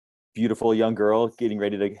 Beautiful young girl,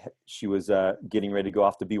 she was getting ready to go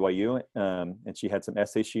off to BYU, and she had some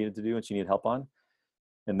essays she needed to do and she needed help on.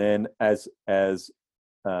 And then as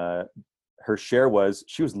her share was,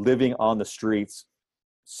 she was living on the streets,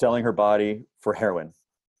 selling her body for heroin.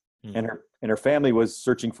 And her family was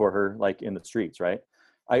searching for her, like, in the streets, right?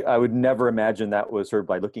 I would never imagine that was her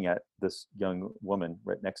by looking at this young woman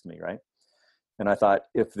right next to me, right? And I thought,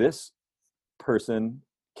 if this person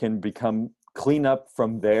can clean up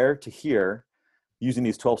from there to here using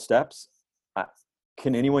these 12 steps,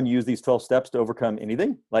 can anyone use these 12 steps to overcome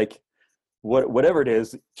anything? Like, whatever it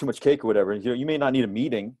is, too much cake or whatever, you may not need a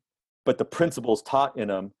meeting, but the principles taught in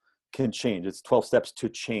them can change. It's 12 steps to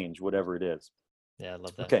change whatever it is. Yeah, I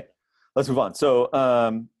love that. Okay, let's move on. So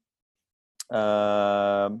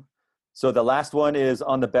the last one is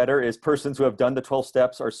on the better is persons who have done the 12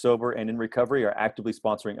 steps, are sober and in recovery, are actively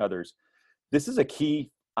sponsoring others. This is a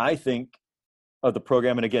key, I think, of the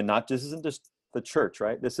program. And again, this isn't just the church,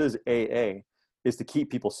 right? This is AA, is to keep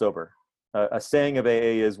people sober. A saying of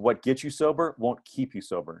AA is, what gets you sober won't keep you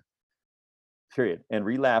sober, period. And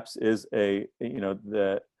relapse is this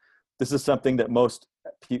is something that most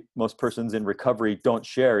persons in recovery don't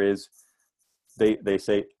share, is they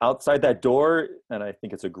say, outside that door, and I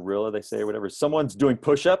think it's a gorilla, they say, or whatever, someone's doing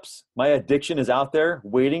push-ups. My addiction is out there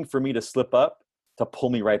waiting for me to slip up to pull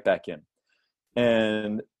me right back in.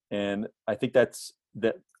 And I think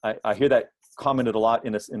I hear that commented a lot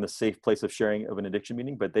in the safe place of sharing of an addiction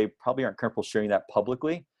meeting, but they probably aren't comfortable sharing that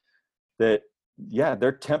publicly. That, yeah,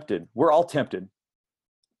 they're tempted. We're all tempted.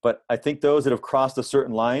 But I think those that have crossed a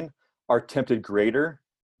certain line are tempted greater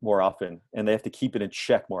more often, and they have to keep it in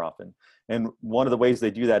check more often. And one of the ways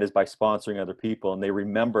they do that is by sponsoring other people, and they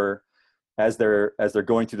remember as they're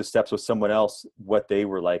going through the steps with someone else what they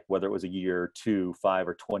were like, whether it was a year, 2, 5,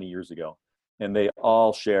 or 20 years ago. And they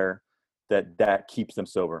all share that keeps them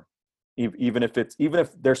sober, even if they're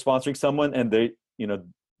sponsoring someone and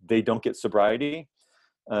they don't get sobriety.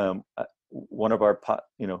 One of our,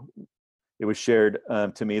 it was shared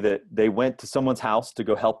to me that they went to someone's house to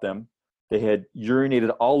go help them. They had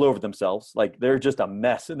urinated all over themselves, like they're just a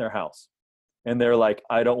mess in their house, and they're like,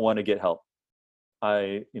 I don't want to get help.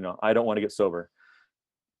 I don't want to get sober.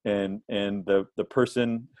 and the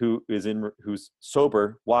person who's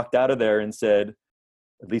sober walked out of there and said,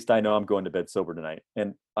 at least I know I'm going to bed sober tonight.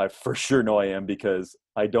 And I for sure know I am, because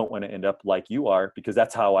I don't want to end up like you are, because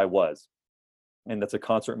that's how I was. And that's a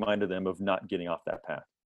constant reminder to them of not getting off that path.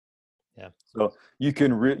 Yeah. So you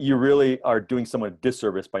can you really are doing someone a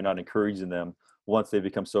disservice by not encouraging them once they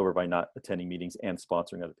become sober, by not attending meetings and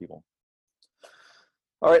sponsoring other people.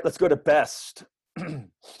 All right, let's go to best.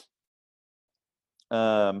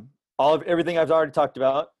 Everything I've already talked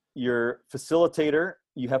about. Your facilitator,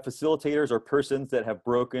 you have facilitators or persons that have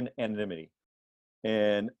broken anonymity,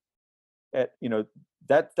 and that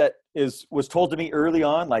was told to me early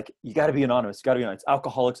on, like, you got to be anonymous. You got to be anonymous. It's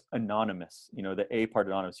Alcoholics Anonymous, the A part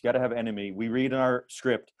anonymous. You got to have anonymity. We read in our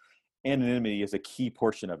script, anonymity is a key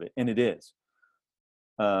portion of it, and it is.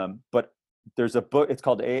 But there's a book, it's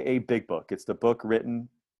called AA Big Book. It's the book written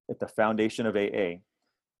at the foundation of AA.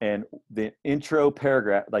 And the intro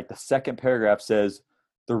paragraph, like the second paragraph, says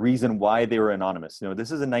the reason why they were anonymous.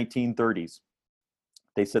 This is the 1930s.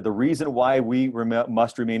 They said the reason why we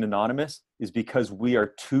must remain anonymous is because we are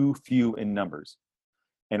too few in numbers.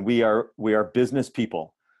 And we are business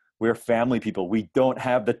people. We are family people. We don't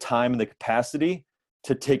have the time and the capacity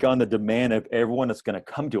to take on the demand of everyone that's going to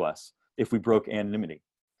come to us if we broke anonymity.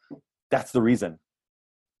 That's the reason.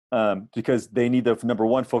 Because they need to, number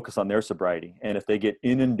one, focus on their sobriety. And if they get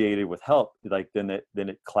inundated with help, then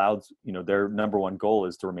it clouds, their number one goal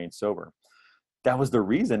is to remain sober. That was the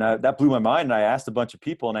reason. That blew my mind. And I asked a bunch of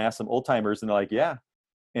people, and I asked some old timers, and they're like, yeah.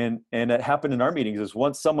 And it happened in our meetings is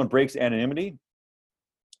once someone breaks anonymity,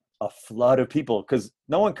 a flood of people, because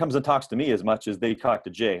no one comes and talks to me as much as they talk to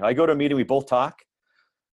Jay. I go to a meeting, we both talk,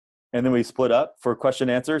 and then we split up for question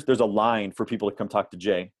and answers. There's a line for people to come talk to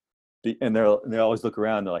Jay. And they always look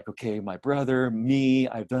around. They're like, okay, my brother, me,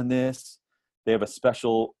 I've done this. They have a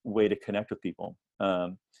special way to connect with people.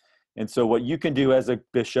 And so what you can do as a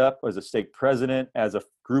bishop, as a stake president, as a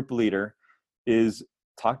group leader, is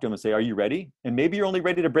talk to them and say, are you ready? And maybe you're only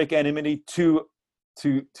ready to break anonymity to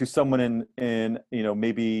someone in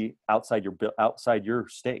maybe outside your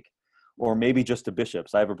stake, or maybe just to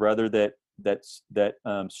bishops. I have a brother that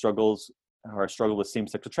struggles with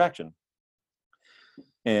same-sex attraction.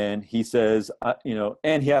 And he says,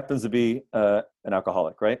 and he happens to be an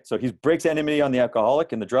alcoholic, right? So he breaks anonymity on the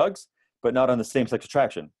alcoholic and the drugs, but not on the same-sex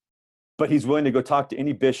attraction. But he's willing to go talk to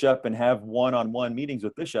any bishop and have one-on-one meetings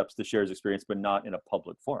with bishops to share his experience, but not in a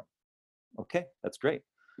public forum. Okay, that's great.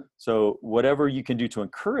 So whatever you can do to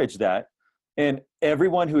encourage that. And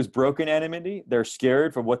everyone who's broken anonymity, they're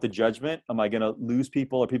scared for what the judgment, am I going to lose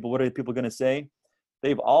people, or what are people going to say?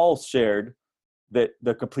 They've all shared that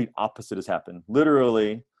the complete opposite has happened.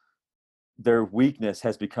 Literally, their weakness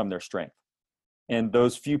has become their strength. And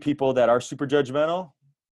those few people that are super judgmental,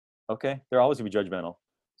 okay, they're always gonna be judgmental.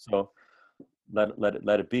 So let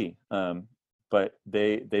it be. But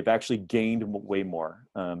they've actually gained way more.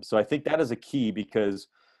 So I think that is a key, because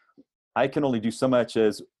I can only do so much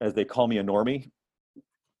as they call me a normie.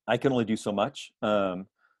 I can only do so much.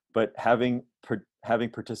 But having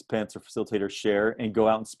participants or facilitators share and go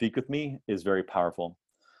out and speak with me is very powerful.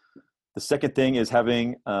 The second thing is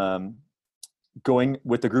having going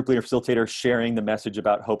with the group leader facilitator, sharing the message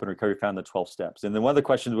about hope and recovery found in the 12 steps. And then one of the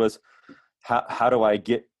questions was, how do I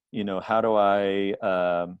get,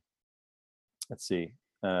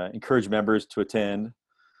 encourage members to attend?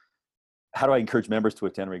 How do I encourage members to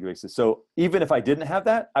attend on a regular basis? So even if I didn't have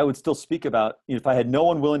that, I would still speak about, if I had no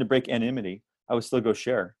one willing to break anonymity, I would still go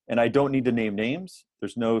share. And I don't need to name names.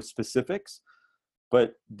 There's no specifics,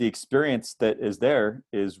 but the experience that is there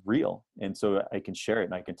is real. And so I can share it,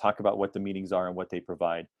 and I can talk about what the meetings are and what they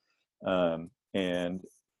provide. And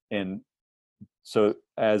so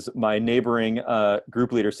as my neighboring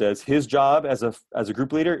group leader says, his job as a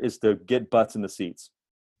group leader is to get butts in the seats.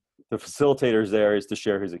 The facilitator's there is to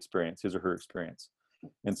share his experience, his or her experience.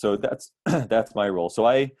 And so that's my role. So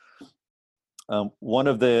I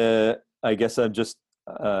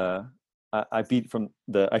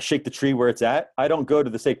shake the tree where it's at. I don't go to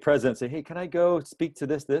the stake president and say, hey, can I go speak to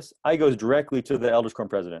this? I go directly to the elders quorum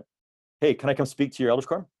president. Hey, can I come speak to your elders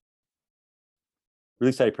quorum?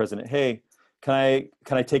 Release Society president. Hey, can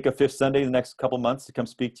I take a fifth Sunday in the next couple months to come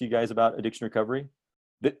speak to you guys about addiction recovery?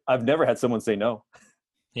 I've never had someone say no.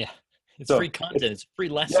 Yeah. It's free content. It's a free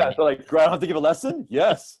lesson. Yeah. So like, do I have to give a lesson?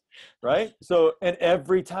 Yes. Right. So, and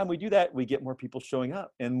every time we do that, we get more people showing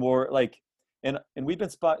up, and more like, and we've been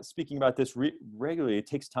speaking about this regularly. It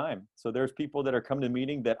takes time. So there's people that are coming to the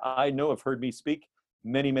meeting that I know have heard me speak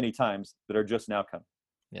many, many times that are just now coming.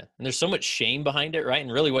 Yeah. And there's so much shame behind it, right?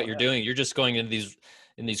 And really what you're doing, you're just going into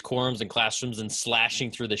these quorums and classrooms and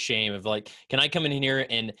slashing through the shame of like, can I come in here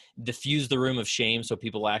and diffuse the room of shame so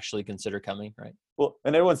people actually consider coming, right? Well,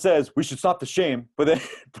 and everyone says we should stop the shame, but then,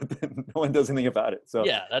 but then no one does anything about it. So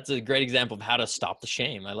Yeah, that's a great example of how to stop the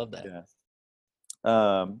shame. I love that.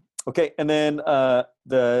 yeah. Okay, and then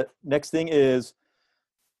the next thing is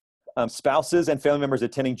spouses and family members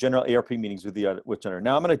attending general ARP meetings with each other.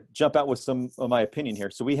 Now I'm going to jump out with some of my opinion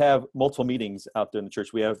here. So we have multiple meetings out there in the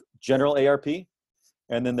church. We have general ARP,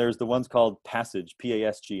 and then there's the ones called Passage,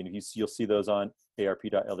 PASG, and you'll see those on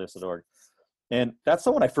arp.lds.org. And that's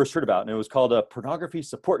the one I first heard about, and it was called a pornography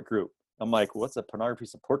support group. I'm like, what's a pornography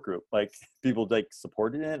support group? Like, people like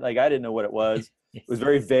supported it? Like, I didn't know what it was. It was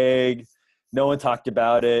very vague. No one talked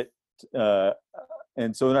about it.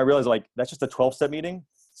 And so then I realized, like, that's just a 12-step meeting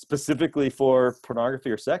specifically for pornography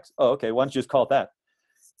or sex. Oh, okay. Why don't you just call it that?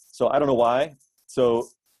 So I don't know why. So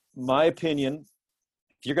my opinion,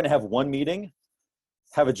 if you're going to have one meeting,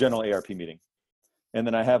 have a general ARP meeting. And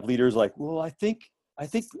then I have leaders like, well, I think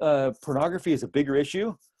pornography is a bigger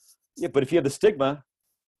issue. Yeah, but if you have the stigma,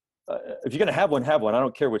 if you're going to have one, have one. I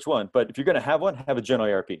don't care which one. But if you're going to have one, have a general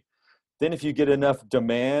ARP. Then if you get enough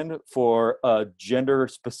demand for a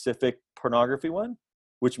gender-specific pornography one,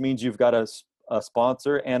 which means you've got a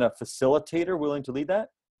sponsor and a facilitator willing to lead that,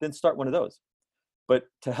 then start one of those. But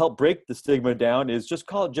to help break the stigma down is just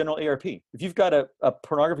call it general ARP. If you've got a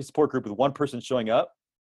pornography support group with one person showing up,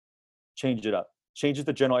 change it up. Change it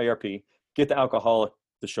to general ARP. Get the alcoholic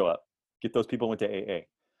to show up. Get those people into AA.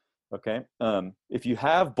 Okay. If you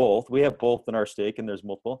have both, we have both in our stake, and there's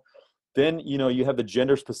multiple. Then you have the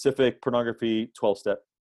gender-specific pornography 12-step.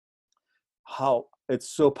 How it's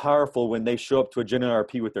so powerful when they show up to a general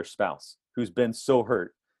ARP with their spouse who's been so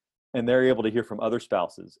hurt, and they're able to hear from other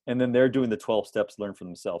spouses, and then they're doing the 12 steps, learn for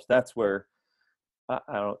themselves. That's where I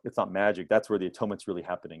don't. It's not magic. That's where the atonement's really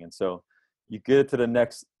happening. And so you get it to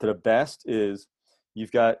the best is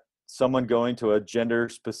you've got someone going to a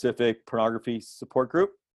gender-specific pornography support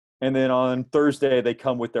group, and then on Thursday they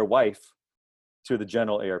come with their wife to the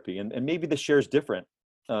general ARP, and maybe the share is different,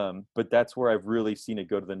 but that's where I've really seen it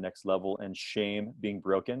go to the next level, and shame being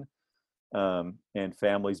broken, and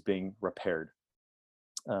families being repaired.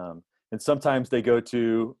 And sometimes they go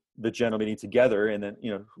to the general meeting together, and then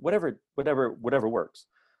whatever works.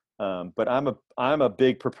 But I'm a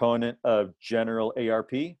big proponent of general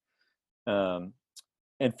ARP, and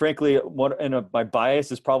frankly, my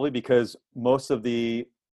bias is probably because most of the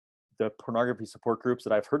pornography support groups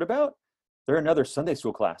that I've heard about, they're another Sunday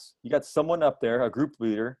school class. You got someone up there, a group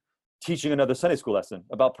leader, teaching another Sunday school lesson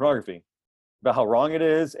about pornography, about how wrong it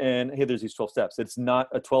is, and hey, there's these 12 steps. It's not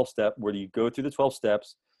a 12-step where you go through the 12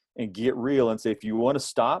 steps and get real and say, if you want to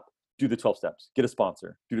stop, do the 12 steps. Get a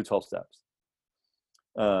sponsor, do the 12 steps.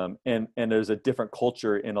 And there's a different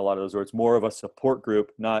culture in a lot of those where it's more of a support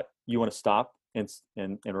group, not you want to stop and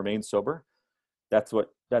remain sober. That's what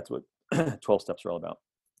 12 steps are all about.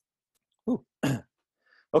 Ooh.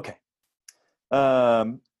 Okay.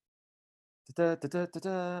 Okay,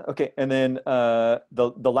 and then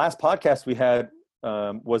the last podcast we had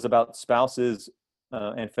was about spouses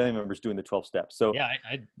and family members doing the 12 steps. So yeah,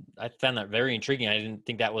 I found that very intriguing. I didn't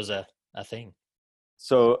think that was a thing.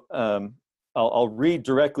 So I'll read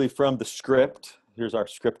directly from the script. Here's our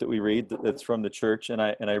script that we read that's from the church, and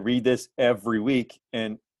I read this every week,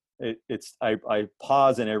 and I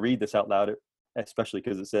pause and I read this out loud, especially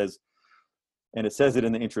because it says it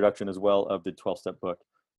in the introduction as well of the 12-step book.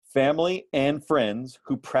 Family and friends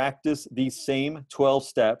who practice these same 12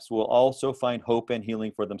 steps will also find hope and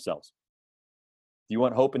healing for themselves. Do you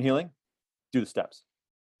want hope and healing? Do the steps.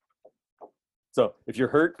 So if you're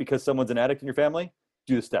hurt because someone's an addict in your family,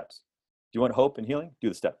 do the steps. Do you want hope and healing? Do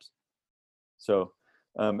the steps. So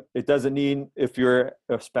it doesn't mean if your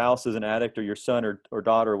spouse is an addict or your son or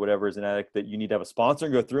daughter or whatever is an addict that you need to have a sponsor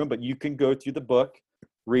and go through them, but you can go through the book,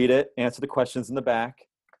 read it, answer the questions in the back.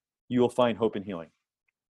 You will find hope and healing.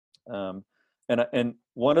 And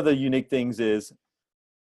one of the unique things is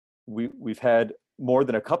we've had more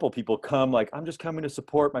than a couple people come like, I'm just coming to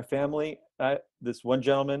support my family. This one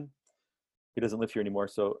gentleman, he doesn't live here anymore,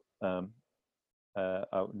 so no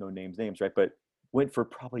names, right? But went for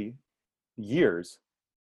probably years,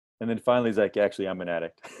 and then finally he's like, actually, I'm an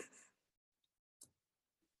addict.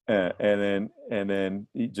 And then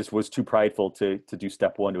he just was too prideful to do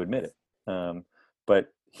step one to admit it.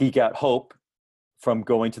 But he got hope from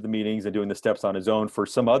going to the meetings and doing the steps on his own for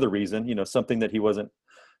some other reason, something that he wasn't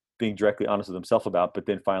being directly honest with himself about, but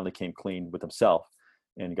then finally came clean with himself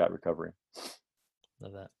and got recovery.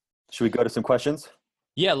 Love that. Should we go to some questions?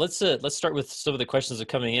 Yeah, let's start with some of the questions that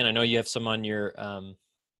are coming in. I know you have some on your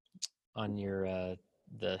on your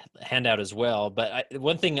the handout as well. But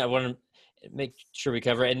one thing I want to make sure we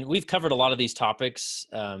cover, and we've covered a lot of these topics.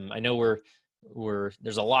 I know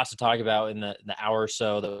there's a lot to talk about in the hour or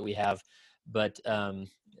so that we have, but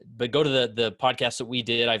go to the podcast that we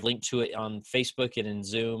did. I've linked to it on Facebook and in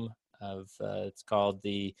Zoom. It's called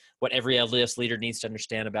the What Every LDS Leader Needs to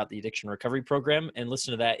Understand About the Addiction Recovery Program, and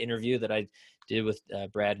listen to that interview that I did with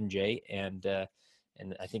Brad and Jay, and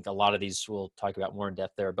I think a lot of these we'll talk about more in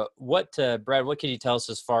depth there. But Brad, what can you tell us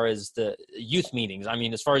as far as the youth meetings? I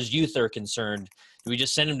mean, as far as youth are concerned, do we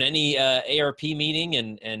just send them to any ARP meeting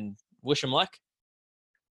and wish them luck?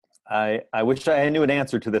 I wish I knew an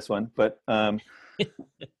answer to this one, but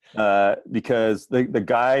because the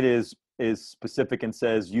guide is specific and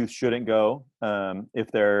says youth shouldn't go.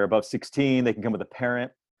 If they're above 16, they can come with a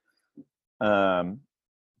parent.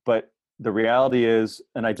 But the reality is,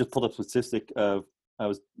 and I just pulled up a statistic of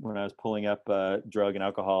when I was pulling up drug and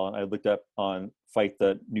alcohol, and I looked up on Fight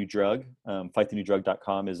the New Drug.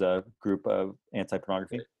 FightTheNewDrug.com is a group of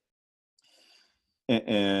anti-pornography,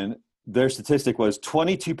 and their statistic was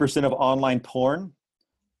 22% of online porn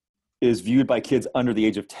is viewed by kids under the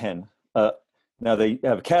age of 10. Now they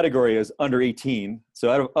have a category as under 18. So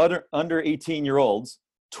out of under 18-year-olds,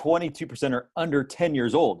 22% are under 10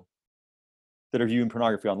 years old that are viewing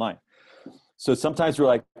pornography online. So sometimes we're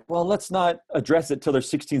like, well, let's not address it till they're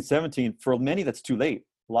 16, 17. For many, that's too late.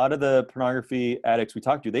 A lot of the pornography addicts we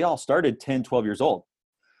talked to, they all started 10, 12 years old.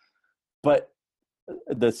 But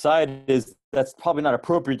the side is that's probably not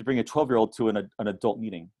appropriate to bring a 12-year-old to an adult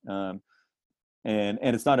meeting. And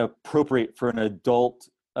it's not appropriate for an adult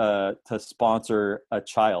to sponsor a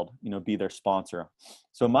child, be their sponsor.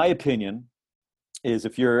 So my opinion is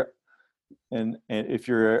if it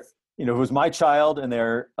was my child and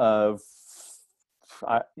they're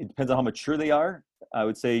it depends on how mature they are. I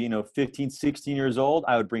would say, 15, 16 years old,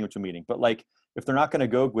 I would bring them to a meeting. But like, if they're not going to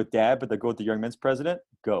go with dad, but they go with the young men's president,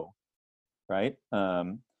 go. Right.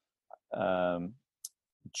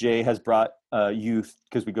 Jay has brought youth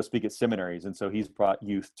because we go speak at seminaries. And so he's brought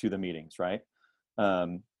youth to the meetings. Right.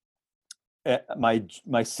 My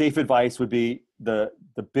safe advice would be the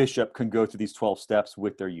bishop can go through these 12 steps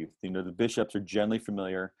with their youth. The bishops are generally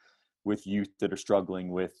familiar with youth that are struggling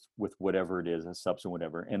with whatever it is, a substance,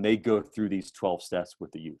 whatever, and they go through these 12 steps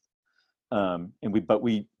with the youth. We're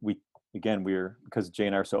because Jay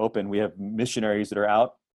and I are so open, we have missionaries that are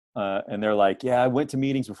out, and they're like, yeah, I went to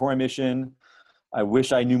meetings before my mission. I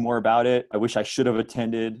wish I knew more about it. I wish I should have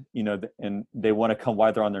attended, and they want to come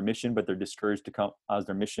while they're on their mission, but they're discouraged to come as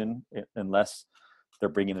their mission unless they're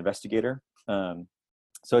bringing an investigator.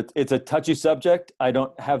 So it's a touchy subject. I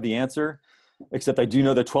don't have the answer, except I do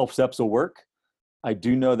know the 12 steps will work. I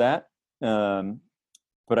do know that.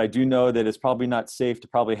 But I do know that it's probably not safe to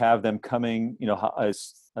probably have them coming,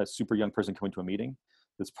 as a super young person coming to a meeting.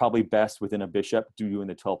 It's probably best within a bishop doing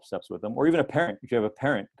the 12 steps with them, or even a parent. If you have a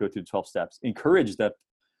parent, go through the 12 steps. Encourage that.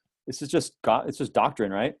 This is just God. It's just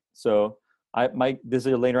doctrine, right? So this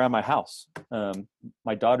is laying around my house.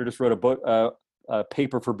 My daughter just wrote a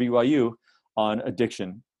paper for BYU on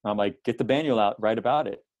addiction. I'm like, get the manual out, write about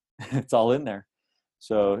it. It's all in there.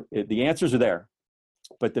 So the answers are there,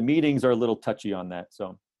 but the meetings are a little touchy on that.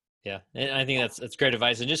 So yeah, and I think that's great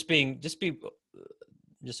advice. And just be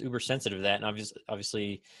uber sensitive to that, and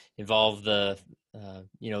obviously involve look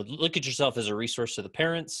at yourself as a resource to the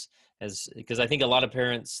parents, because I think a lot of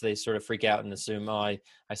parents, they sort of freak out and assume, oh,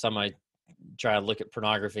 I saw my child look at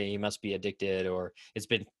pornography, he must be addicted, or it's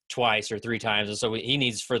been twice or three times, and so he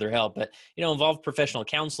needs further help. But involve professional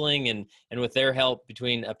counseling, and with their help,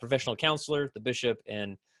 between a professional counselor, the bishop,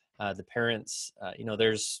 and the parents,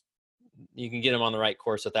 you can get them on the right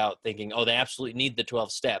course without thinking, oh, they absolutely need the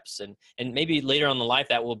 12 steps. And maybe later on in life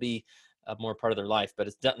that will be a more part of their life, but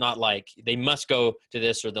it's not like they must go to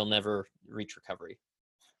this or they'll never reach recovery.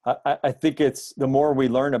 I think it's the more we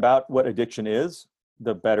learn about what addiction is,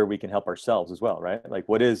 the better we can help ourselves as well, right? Like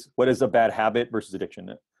what is a bad habit versus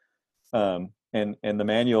addiction? And the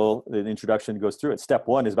manual, the introduction goes through it. Step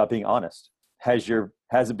one is about being honest. Has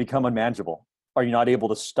it become unmanageable? Are you not able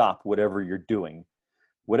to stop whatever you're doing?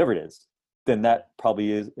 Whatever it is, then that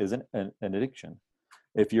probably is an addiction.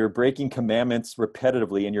 If you're breaking commandments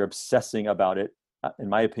repetitively and you're obsessing about it, in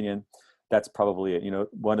my opinion, that's probably it.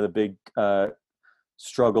 One of the big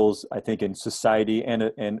struggles, I think, in society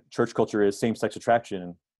and church culture is same-sex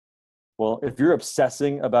attraction. Well, if you're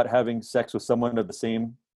obsessing about having sex with someone of the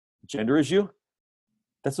same gender as you,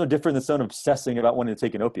 that's no different than someone obsessing about wanting to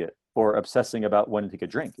take an opiate or obsessing about wanting to take a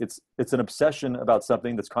drink. It's an obsession about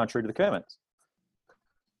something that's contrary to the commandments.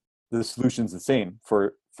 The solution's the same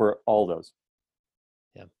for all those.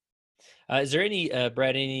 Yeah. Is there any,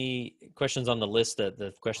 Brad, any questions on the list, that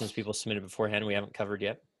the questions people submitted beforehand we haven't covered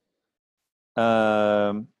yet?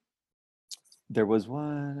 There was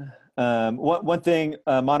one thing,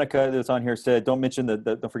 Monica that's on here said, don't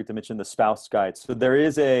forget to mention the spouse guide. So there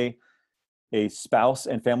is a spouse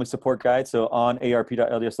and family support guide. So on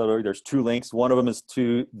arp.lds.org, there's 2 links. One of them is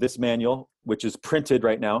to this manual, which is printed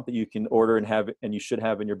right now, that you can order and have, and you should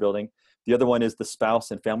have in your building. The other one is the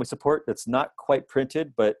spouse and family support. That's not quite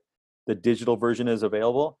printed, but the digital version is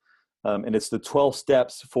available. And it's the 12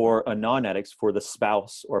 steps for a non-addict, for the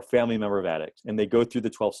spouse or family member of addict. And they go through the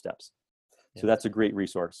 12 steps. So that's a great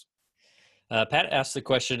resource. Pat asked the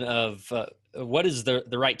question of what is the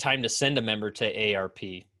right time to send a member to ARP?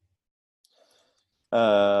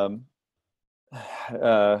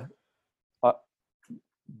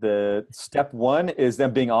 The step 1 is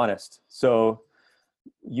them being honest. So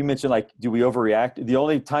you mentioned, like, do we overreact? The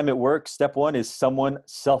only time it works, step 1, is someone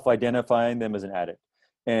self-identifying them as an addict.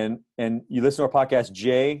 And you listen to our podcast,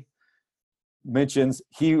 Jay mentions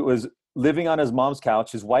he was living on his mom's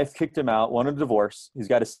couch. His wife kicked him out, wanted a divorce. He's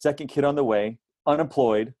got a second kid on the way,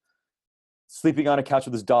 unemployed, sleeping on a couch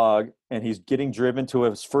with his dog, and he's getting driven to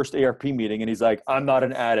his first ARP meeting. And he's like, I'm not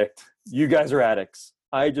an addict. You guys are addicts.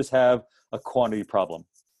 I just have a quantity problem.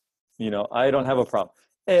 I don't have a problem.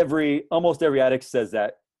 Almost every addict says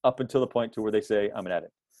that, up until the point to where they say, I'm an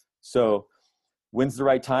addict. So when's the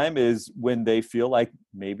right time is when they feel like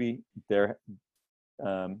maybe they're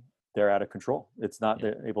out of control. It's not,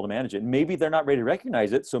 they're able to manage it. Maybe they're not ready to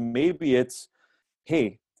recognize it. So maybe it's,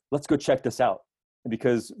 hey, let's go check this out.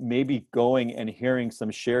 Because maybe going and hearing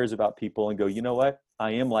some shares about people and go, you know what,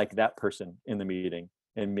 I am like that person in the meeting.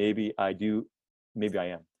 And maybe I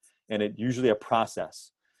am. And it's usually a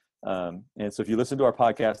process. And so if you listen to our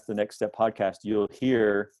podcast, the Next Step podcast, you'll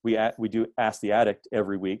hear, we do Ask the Addict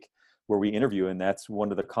every week, where we interview. And that's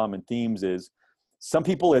one of the common themes is, some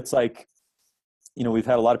people, it's like, we've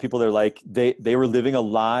had a lot of people that are like, they were living a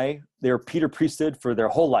lie. They were Peter Priested for their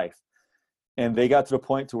whole life. And they got to the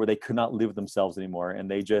point to where they could not live themselves anymore.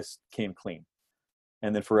 And they just came clean.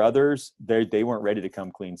 And then for others, they weren't ready to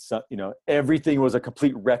come clean. So, everything was a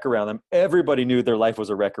complete wreck around them. Everybody knew their life was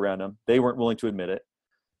a wreck around them. They weren't willing to admit it.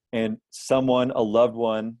 And someone, a loved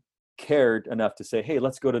one, cared enough to say, hey,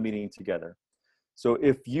 let's go to a meeting together. So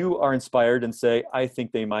if you are inspired and say, I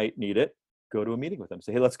think they might need it, go to a meeting with them.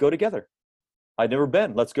 Say, hey, let's go together. I've never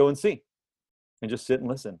been. Let's go and see. And just sit and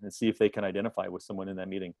listen and see if they can identify with someone in that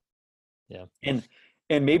meeting. Yeah. And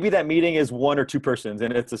maybe that meeting is 1 or 2 persons,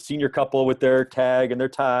 and it's a senior couple with their tag and their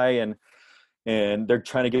tie, and they're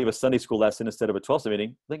trying to give a Sunday school lesson instead of a 12-step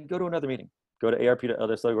meeting. Then go to another meeting. Go to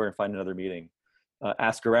ARP.LDS.org and find another meeting.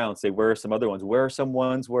 Ask around, say, where are some other ones? Where are some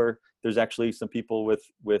ones where there's actually some people with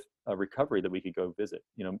a recovery that we could go visit?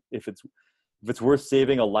 If it's worth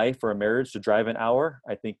saving a life or a marriage to drive an hour,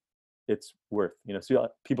 I think it's worth. So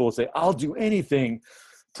people will say, I'll do anything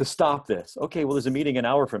to stop this. Okay, well, there's a meeting an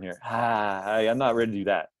hour from here. I'm not ready to do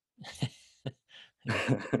that.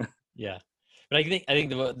 Yeah. But I think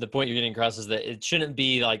the point you're getting across is that it shouldn't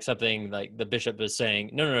be like something like the bishop is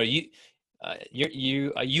saying, no, you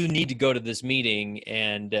need to go to this meeting,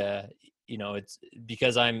 and it's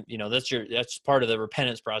because I'm, that's part of the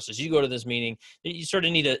repentance process. You go to this meeting, you sort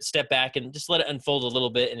of need to step back and just let it unfold a little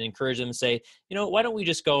bit and encourage them and say, why don't we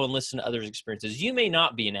just go and listen to others' experiences? You may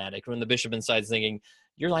not be an addict. When the bishop inside's thinking,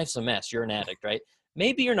 your life's a mess, you're an addict, right?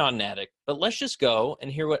 Maybe you're not an addict, but let's just go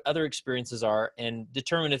and hear what other experiences are and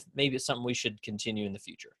determine if maybe it's something we should continue in the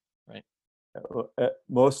future, right?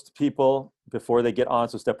 Most people, before they get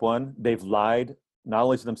honest with step 1, they've lied not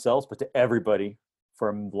only to themselves, but to everybody for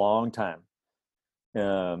a long time.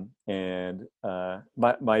 My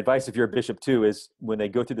advice, if you're a bishop too, is when they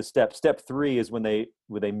go through the step 3 is when they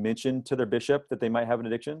mention to their bishop that they might have an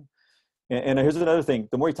addiction. And here's another thing.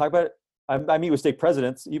 The more you talk about it, I meet with stake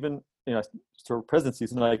presidents, even, sort of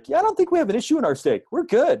presidencies, and they're like, yeah, I don't think we have an issue in our stake. We're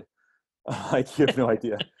good. Like, you have no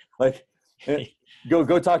idea. Like,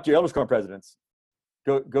 go talk to your elders quorum presidents.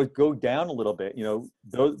 Go down a little bit.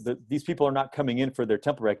 These people are not coming in for their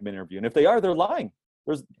temple recommend interview. And if they are, they're lying.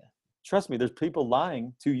 Trust me, there's people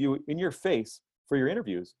lying to you in your face for your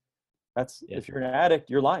interviews. If you're an addict,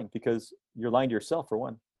 you're lying because you're lying to yourself, for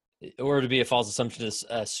one. Or to be a false assumption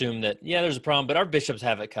to assume that, there's a problem, but our bishops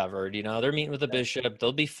have it covered. They're meeting with the bishop.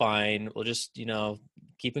 They'll be fine. We'll just,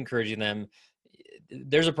 keep encouraging them.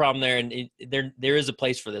 There's a problem there, and there is a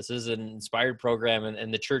place for this. This is an inspired program,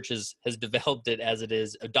 and the church has developed it as it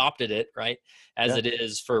is, adopted it, right, as it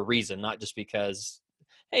is for a reason, not just because,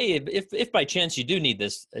 hey, if by chance you do need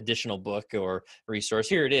this additional book or resource,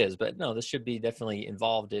 here it is. But no, this should be definitely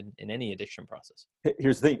involved in any addiction process.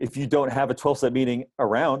 Here's the thing. If you don't have a 12-step meeting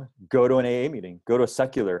around, go to an AA meeting, go to a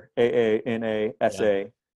secular AA, NA, SA,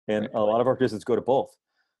 and a lot of our business go to both.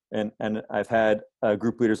 And I've had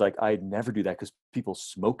group leaders like, I never do that because people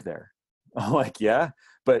smoke there. I'm like, yeah,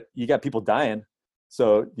 but you got people dying.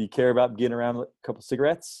 So do you care about getting around a couple of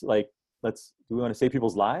cigarettes? Like, do we want to save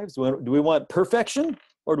people's lives? Do we want perfection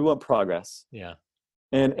or do we want progress? Yeah.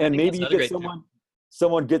 And maybe you get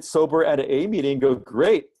someone gets sober at an A meeting, go,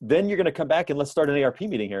 great. Then you're going to come back and let's start an ARP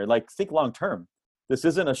meeting here. Like, think long-term. This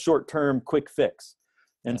isn't a short-term quick fix.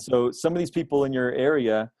 And so some of these people in your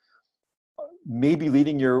area may be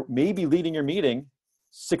leading your meeting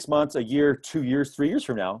 6 months, a year, 2 years, 3 years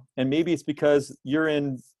from now. And maybe it's because you're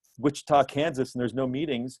in Wichita, Kansas, and there's no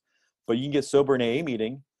meetings, but you can get sober in an AA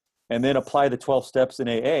meeting and then apply the 12 steps in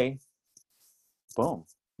AA. Boom.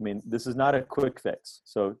 I mean, this is not a quick fix.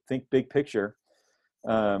 So think big picture.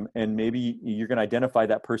 And maybe you're going to identify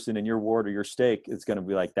that person in your ward or your stake. It's going to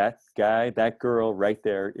be like, that guy, that girl right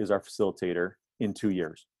there is our facilitator in 2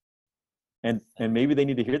 years. And maybe they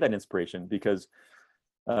need to hear that inspiration, because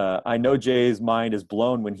I know Jay's mind is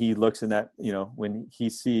blown when he looks in that, when he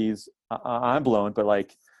sees, I'm blown, but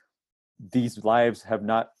like, these lives would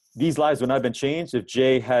not have been changed if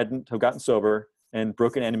Jay hadn't have gotten sober and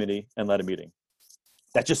broken enmity and led a meeting.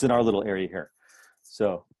 That's just in our little area here.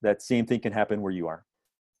 So that same thing can happen where you are.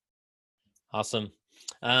 Awesome.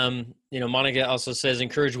 Monica also says,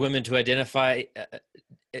 encourage women to identify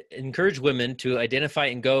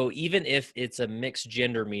and go, even if it's a mixed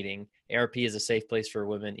gender meeting. ARP is a safe place for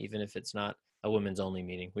women, even if it's not a women's only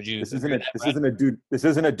meeting. Would you? This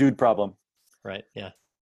isn't a dude problem. Right. Yeah.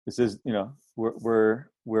 This is,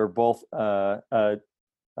 we're both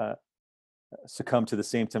succumb to the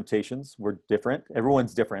same temptations. We're different.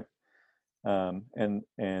 Everyone's different. And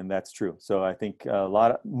that's true. So I think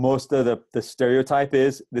most of the stereotype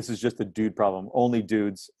is this is just a dude problem. Only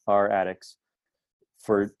dudes are addicts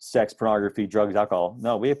for sex, pornography, drugs, alcohol.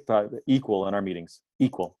 No, we have equal in our meetings,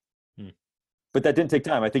 equal. But that didn't take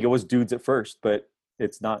time. I think it was dudes at first, but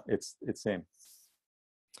it's not. It's same.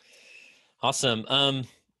 Awesome.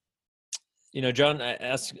 John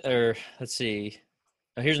asked, or let's see.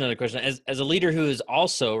 Here's another question. As a leader who is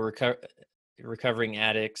also recovering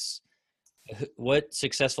addicts, what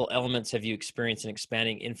successful elements have you experienced in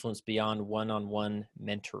expanding influence beyond one-on-one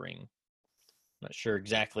mentoring? I'm not sure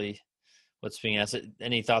exactly what's being asked.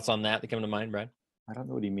 Any thoughts on that come to mind, Brad? I don't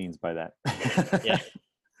know what he means by that. Yeah.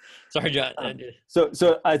 Sorry, John.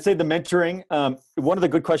 So I'd say the mentoring, one of the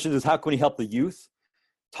good questions is, how can we help the youth?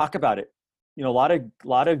 Talk about it. A lot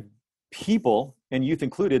of people, and youth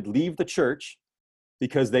included, leave the church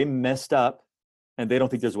because they messed up and they don't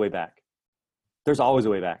think there's a way back. There's always a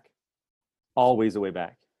way back. Always a way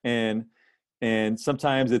back. And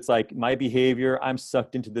sometimes it's like, my behavior, I'm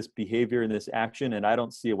sucked into this behavior and this action, and I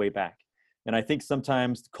don't see a way back. And I think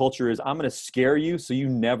sometimes the culture is, I'm going to scare you so you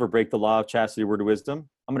never break the law of chastity, word of wisdom.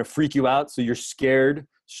 I'm going to freak you out so you're scared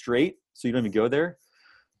straight, so you don't even go there.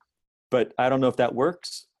 But I don't know if that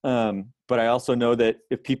works. But I also know that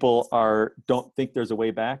if people don't think there's a way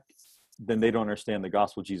back, then they don't understand the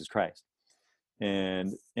gospel of Jesus Christ.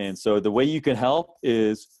 And so the way you can help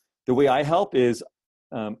is, the way I help is,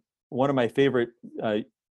 one of my favorite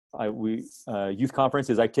youth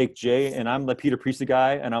conferences. I take Jay, and I'm the Peter Priestley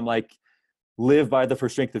guy, and I'm like, live by the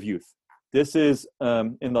first strength of youth. This is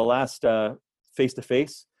in the last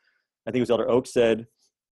face-to-face, I think it was Elder Oaks said,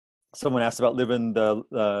 someone asked about living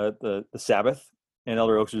the Sabbath, and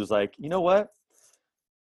Elder Oaks was like, you know what?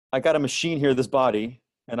 I got a machine here, this body,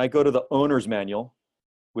 and I go to the owner's manual,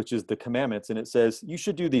 which is the commandments, and it says, you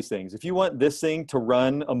should do these things. If you want this thing to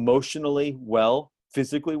run emotionally well,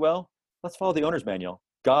 physically well, let's follow the owner's manual.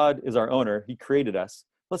 God is our owner. He created us.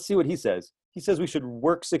 Let's see what he says. He says we should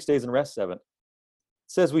work 6 days and rest 7. It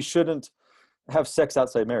says we shouldn't have sex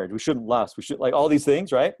outside marriage. We shouldn't lust. We should, like, all these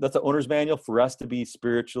things, right? That's the owner's manual for us to be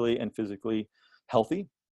spiritually and physically healthy.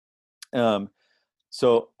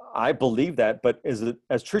 So I believe that, but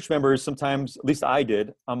as church members, sometimes, at least I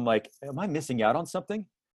did, I'm like, am I missing out on something?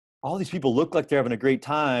 All these people look like they're having a great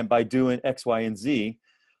time by doing X, Y, and Z.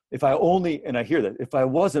 If I only, and I hear that, if I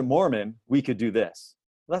wasn't Mormon, we could do this.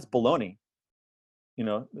 Well, that's baloney.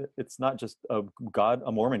 It's not just a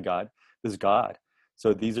Mormon God. This is God.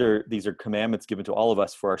 So these are commandments given to all of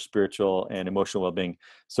us for our spiritual and emotional well-being.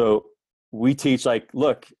 So we teach, like,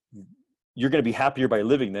 look, you're going to be happier by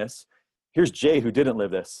living this. Here's Jay, who didn't live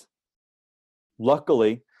this.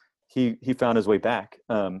 Luckily, he found his way back.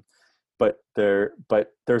 But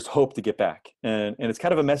there's hope to get back. And it's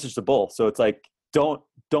kind of a message to both. So it's like, don't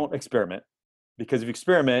experiment, because if you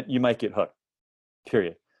experiment, you might get hooked.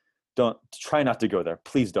 Period. Don't try not to go there.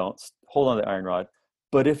 Please don't hold on to the iron rod.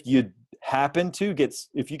 But if you happen to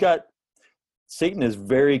Satan is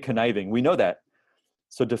very conniving. We know that.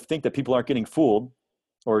 So to think that people aren't getting fooled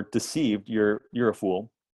or deceived, you're a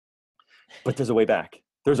fool. But there's a way back.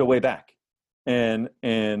 There's a way back. And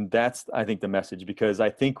that's, I think, the message, because I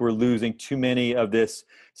think we're losing too many of this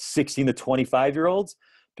 16 to 25-year-olds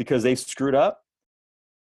because they screwed up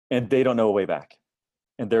and they don't know a way back.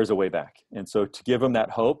 And there's a way back. And so to give them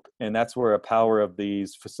that hope, and that's where a power of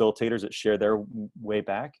these facilitators that share their way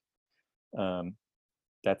back,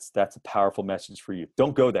 that's a powerful message for you.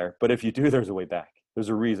 Don't go there. But if you do, there's a way back. There's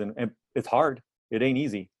a reason. And it's hard. It ain't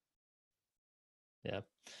easy. Yeah.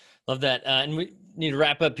 Love that. And we need to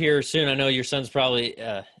wrap up here soon. I know your son's probably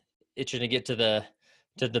itching to get to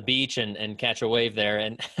the beach and catch a wave there.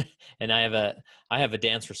 And and I have a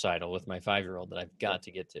dance recital with my 5-year-old that I've got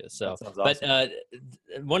to get to. So, That sounds awesome.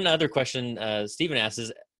 But one other question Stephen asked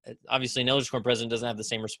is, obviously an elders quorum president doesn't have the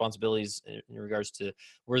same responsibilities in regards to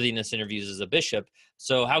worthiness interviews as a bishop.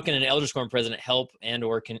 So how can an elders quorum president help and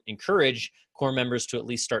or can encourage quorum members to at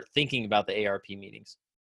least start thinking about the ARP meetings?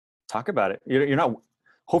 Talk about it. You're not,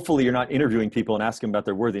 hopefully you're not interviewing people and asking about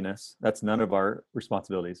their worthiness. That's none of our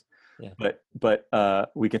responsibilities. Yeah. But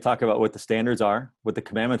we can talk about what the standards are, what the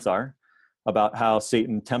commandments are, about how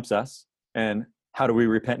Satan tempts us, and how do we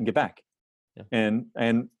repent and get back. Yeah.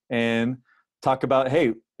 And talk about,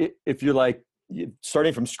 hey, if you're like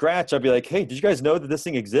starting from scratch, I'd be like, hey, did you guys know that this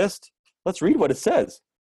thing exists? Let's read what it says.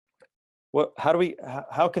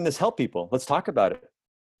 How can this help people? Let's talk about it.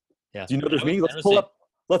 Yeah. Do you know there's meeting?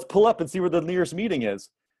 Let's pull up and see where the nearest meeting is.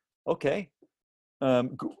 Okay.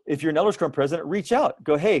 If you're an elders quorum president, reach out.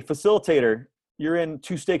 Go, hey, facilitator, you're in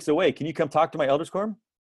 2 states away. Can you come talk to my elders quorum?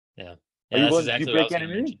 Yeah. Yeah, that's exactly what I was going to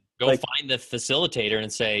mention. Go find the facilitator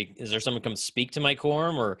and say, is there someone come speak to my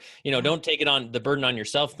quorum? Or, don't take the burden on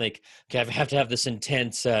yourself. Think, okay, I have to have this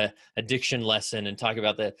intense addiction lesson and talk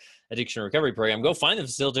about the addiction recovery program. Go find the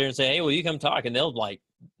facilitator and say, hey, will you come talk? And they'll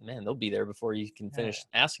be there before you can finish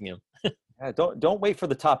asking them. Yeah, don't wait for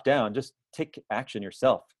the top down. Just take action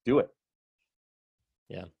yourself. Do it.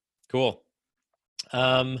 Yeah. Cool.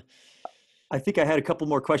 I think I had a couple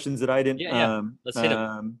more questions that I didn't. Yeah. Let's hit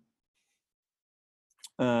them.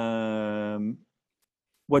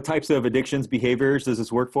 What types of addictions, behaviors does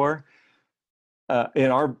this work for?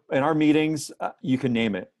 In our meetings, you can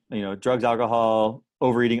name it. Drugs, alcohol,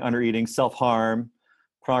 overeating, undereating, self-harm,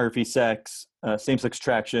 pornography, sex, same-sex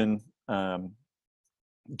attraction,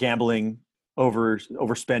 gambling,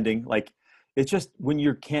 overspending. Like, it's just when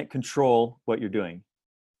you can't control what you're doing.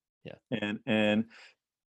 Yeah. And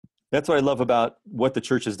that's what I love about what the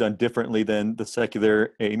church has done differently than the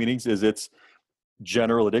secular AA meetings, is it's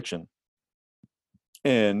general addiction.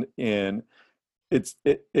 And it's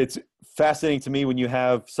fascinating to me when you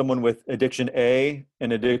have someone with addiction A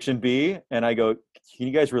and addiction B, and I go, can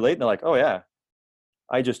you guys relate? And they're like, oh yeah,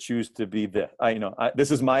 I just choose to be this.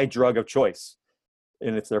 This is my drug of choice,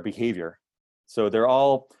 and it's their behavior. So they're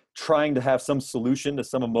all trying to have some solution to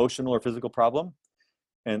some emotional or physical problem.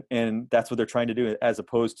 And that's what they're trying to do, as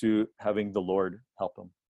opposed to having the Lord help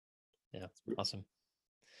them. Yeah. Awesome.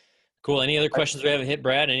 Cool. Any other questions we haven't hit,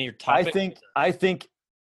 Brad? Any of your topics? I think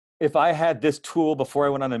if I had this tool before I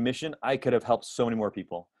went on a mission, I could have helped so many more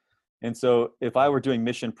people. And so if I were doing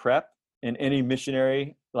mission prep, and any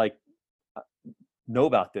missionary, know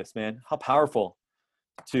about this, man, how powerful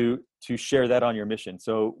to share that on your mission.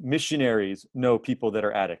 So missionaries know people that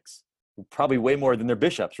are addicts, probably way more than their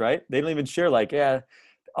bishops, right? They don't even share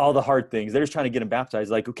all the hard things. They're just trying to get them baptized.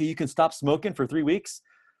 Like, okay, you can stop smoking for 3 weeks.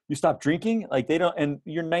 You stop drinking. Like, they don't, and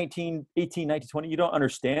you're 18, 19, 20, you don't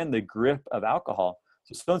understand the grip of alcohol.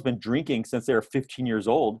 So someone's been drinking since they were 15 years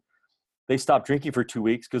old. They stop drinking for 2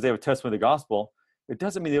 weeks because they have a testimony of the gospel. It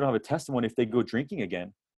doesn't mean they don't have a testimony if they go drinking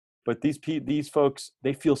again. But these folks,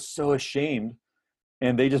 they feel so ashamed,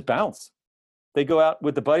 and they just bounce. They go out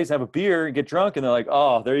with the buddies, have a beer, and get drunk, and they're like,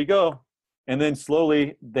 oh, there you go. And then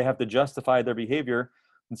slowly they have to justify their behavior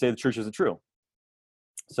and say the church isn't true.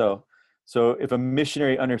 So if a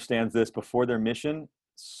missionary understands this before their mission,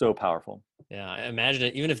 so powerful. Yeah, I imagine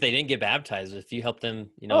it. Even if they didn't get baptized, if you help them,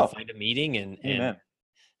 find a meeting and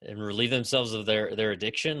relieve themselves of their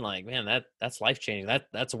addiction, like, man, that's life changing.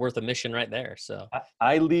 That's worth a mission right there. So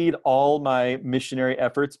I lead all my missionary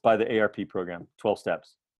efforts by the ARP program, 12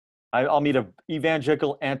 steps. I'll meet an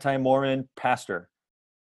evangelical anti-Mormon pastor.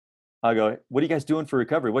 I'll go, what are you guys doing for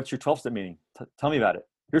recovery? What's your 12-step meeting? Tell me about it.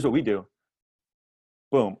 Here's what we do.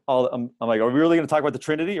 Boom. I'm like, are we really going to talk about the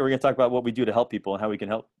Trinity, or are we going to talk about what we do to help people and how we can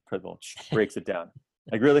help people? Breaks it down.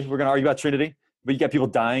 Like, really? We're going to argue about Trinity? but you got people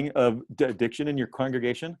dying of addiction in your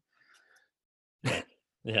congregation. Yeah,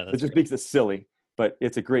 It that's just great. makes it silly, but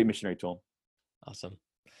it's a great missionary tool. Awesome.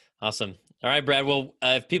 Awesome. All right, Brad. Well,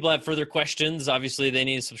 if people have further questions, obviously they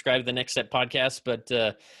need to subscribe to the Next Step podcast, but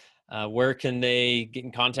where can they get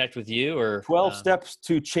in contact with you? Or 12 steps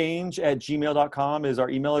to change at gmail.com is our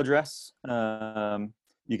email address.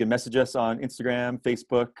 You can message us on Instagram,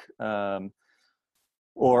 Facebook,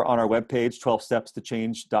 or on our webpage,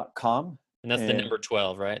 12stepstochange.com. And that's the number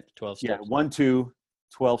 12, right? 12 steps. Yeah,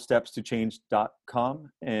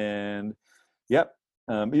 12stepstochange.com. And yep.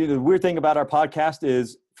 The weird thing about our podcast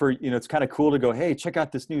is it's kind of cool to go, hey, check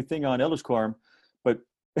out this new thing on Elders Quorum, but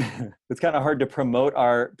it's kind of hard to promote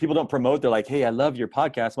people don't promote. They're like, hey, I love your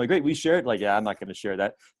podcast. I'm like, great, we share it. Like, yeah, I'm not going to share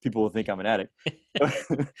that. People will think I'm an addict.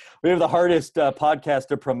 We have the hardest podcast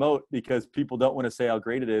to promote because people don't want to say how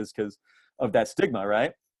great it is because of that stigma,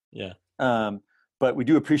 right? Yeah. But we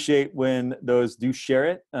do appreciate when those do share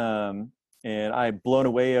it. And I'm blown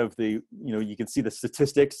away of you can see the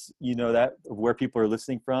statistics, that of where people are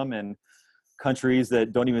listening from, and countries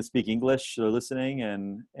that don't even speak English are listening,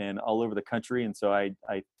 and all over the country. And so I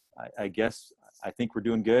guess I think we're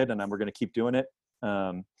doing good, and we're going to keep doing it.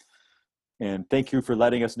 And thank you for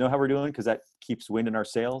letting us know how we're doing, because that keeps wind in our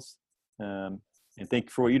sails. And thank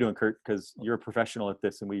you for what you're doing, Kurt, because you're a professional at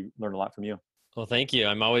this, and we learn a lot from you. Well, thank you.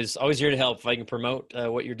 I'm always here to help. If I can promote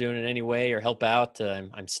what you're doing in any way or help out,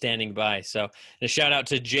 I'm standing by. So, and a shout out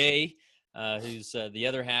to Jay, who's the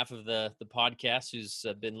other half of the podcast, who's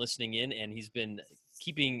been listening in, and he's been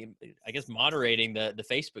keeping, I guess, moderating the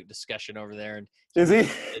Facebook discussion over there. And is he?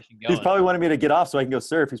 He's probably wanting me to get off so I can go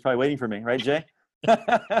surf. He's probably waiting for me, right, Jay?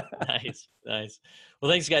 Nice. Well,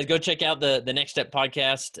 thanks, guys. Go check out the Next Step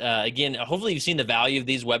podcast. Again, hopefully you've seen the value of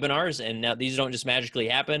these webinars, and now these don't just magically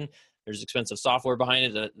happen. There's expensive software behind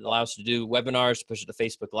it that allows us to do webinars, to push it to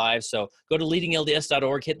Facebook Live. So go to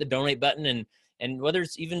leadinglds.org, hit the donate button, and whether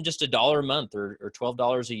it's even just $1 a month or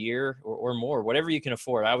 $12 a year or more, whatever you can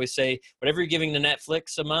afford. I always say, whatever you're giving to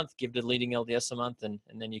Netflix a month, give to Leading LDS a month, and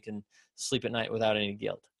then you can sleep at night without any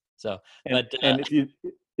guilt. So, and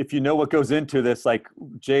if you know what goes into this, like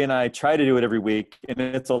Jay and I try to do it every week, and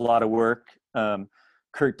it's a lot of work.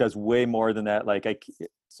 Kurt does way more than that.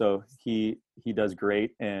 So he does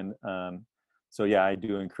great. And so, yeah, I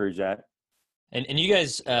do encourage that. And you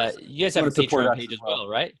guys have a Patreon page as well,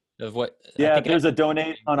 right? Of what? Yeah, there's a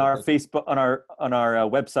donate on our Facebook, on our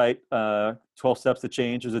website, 12 Steps to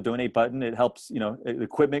Change. There's a donate button. It helps,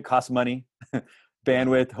 equipment costs money,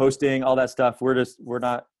 bandwidth, hosting, all that stuff. We're just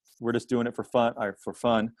doing it for fun. We're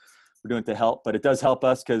doing it to help, but it does help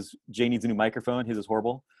us because Jay needs a new microphone. His is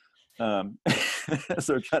horrible. So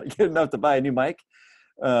we're trying to get enough to buy a new mic.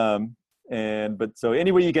 So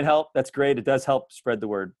any way you can help, that's great. It does help spread the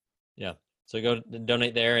word. Yeah. So go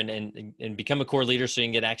donate there and become a core leader so you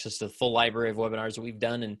can get access to the full library of webinars that we've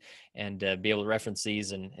done and be able to reference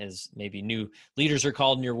these. And as maybe new leaders are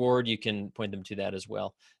called in your ward, you can point them to that as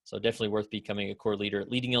well. So definitely worth becoming a core leader at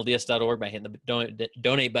leadinglds.org by hitting the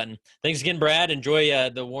donate button. Thanks again, Brad. Enjoy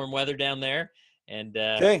the warm weather down there. And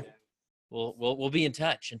okay. We'll be in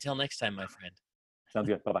touch. Until next time, my friend. Sounds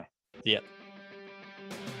good. Bye-bye. Yeah.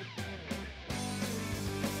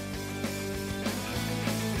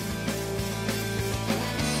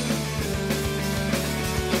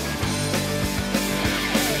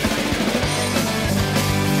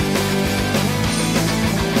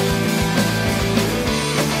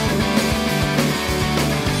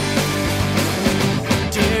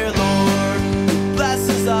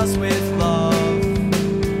 Us with love,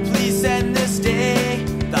 please send this day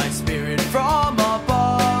thy spirit from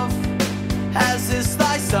above, as this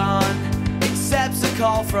thy son accepts a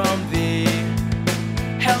call from thee.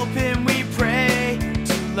 Help him, we pray,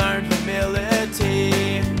 to learn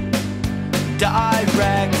humility.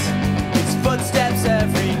 Direct his footsteps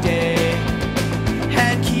every day,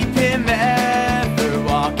 and keep him ever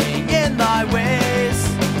walking in thy ways.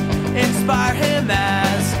 Inspire him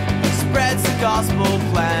as spreads the gospel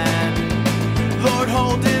plan. Lord,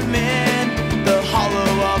 hold him in the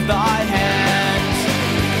hollow of thy hand.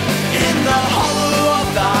 In the hollow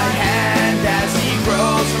of thy hand, as he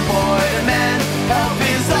grows from boy to man, help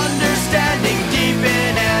his understanding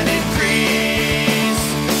deepen and increase.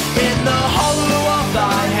 In the hollow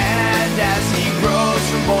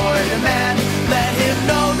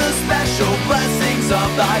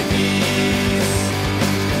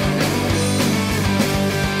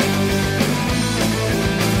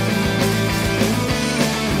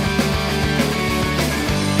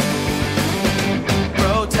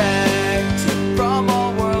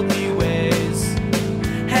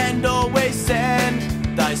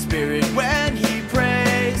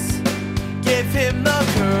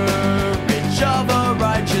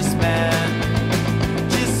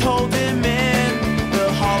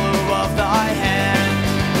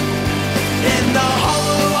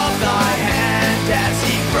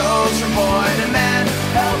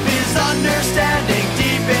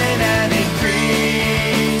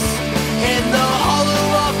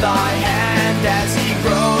hand as he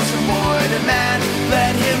grows from boy to man.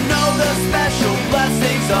 Let him know the special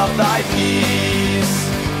blessings of thy peace.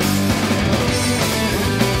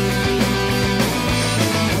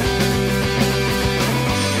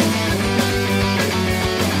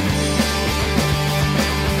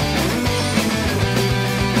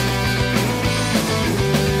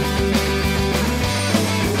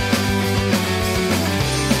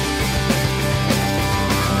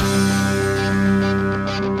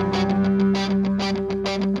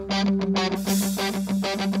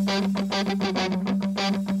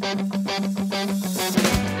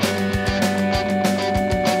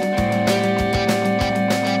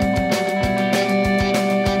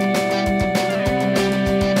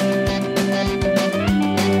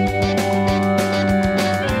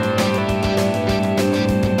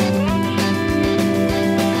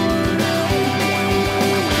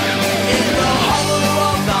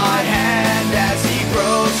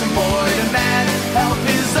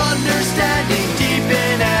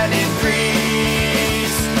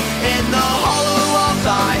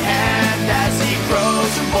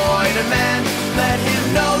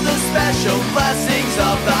 Blessings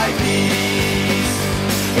of thy peace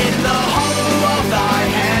in the hollow of thy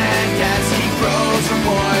hand as he grows from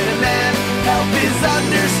boy to man. Help his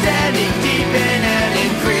understanding deepen and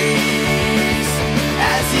increase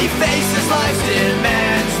as he faces life's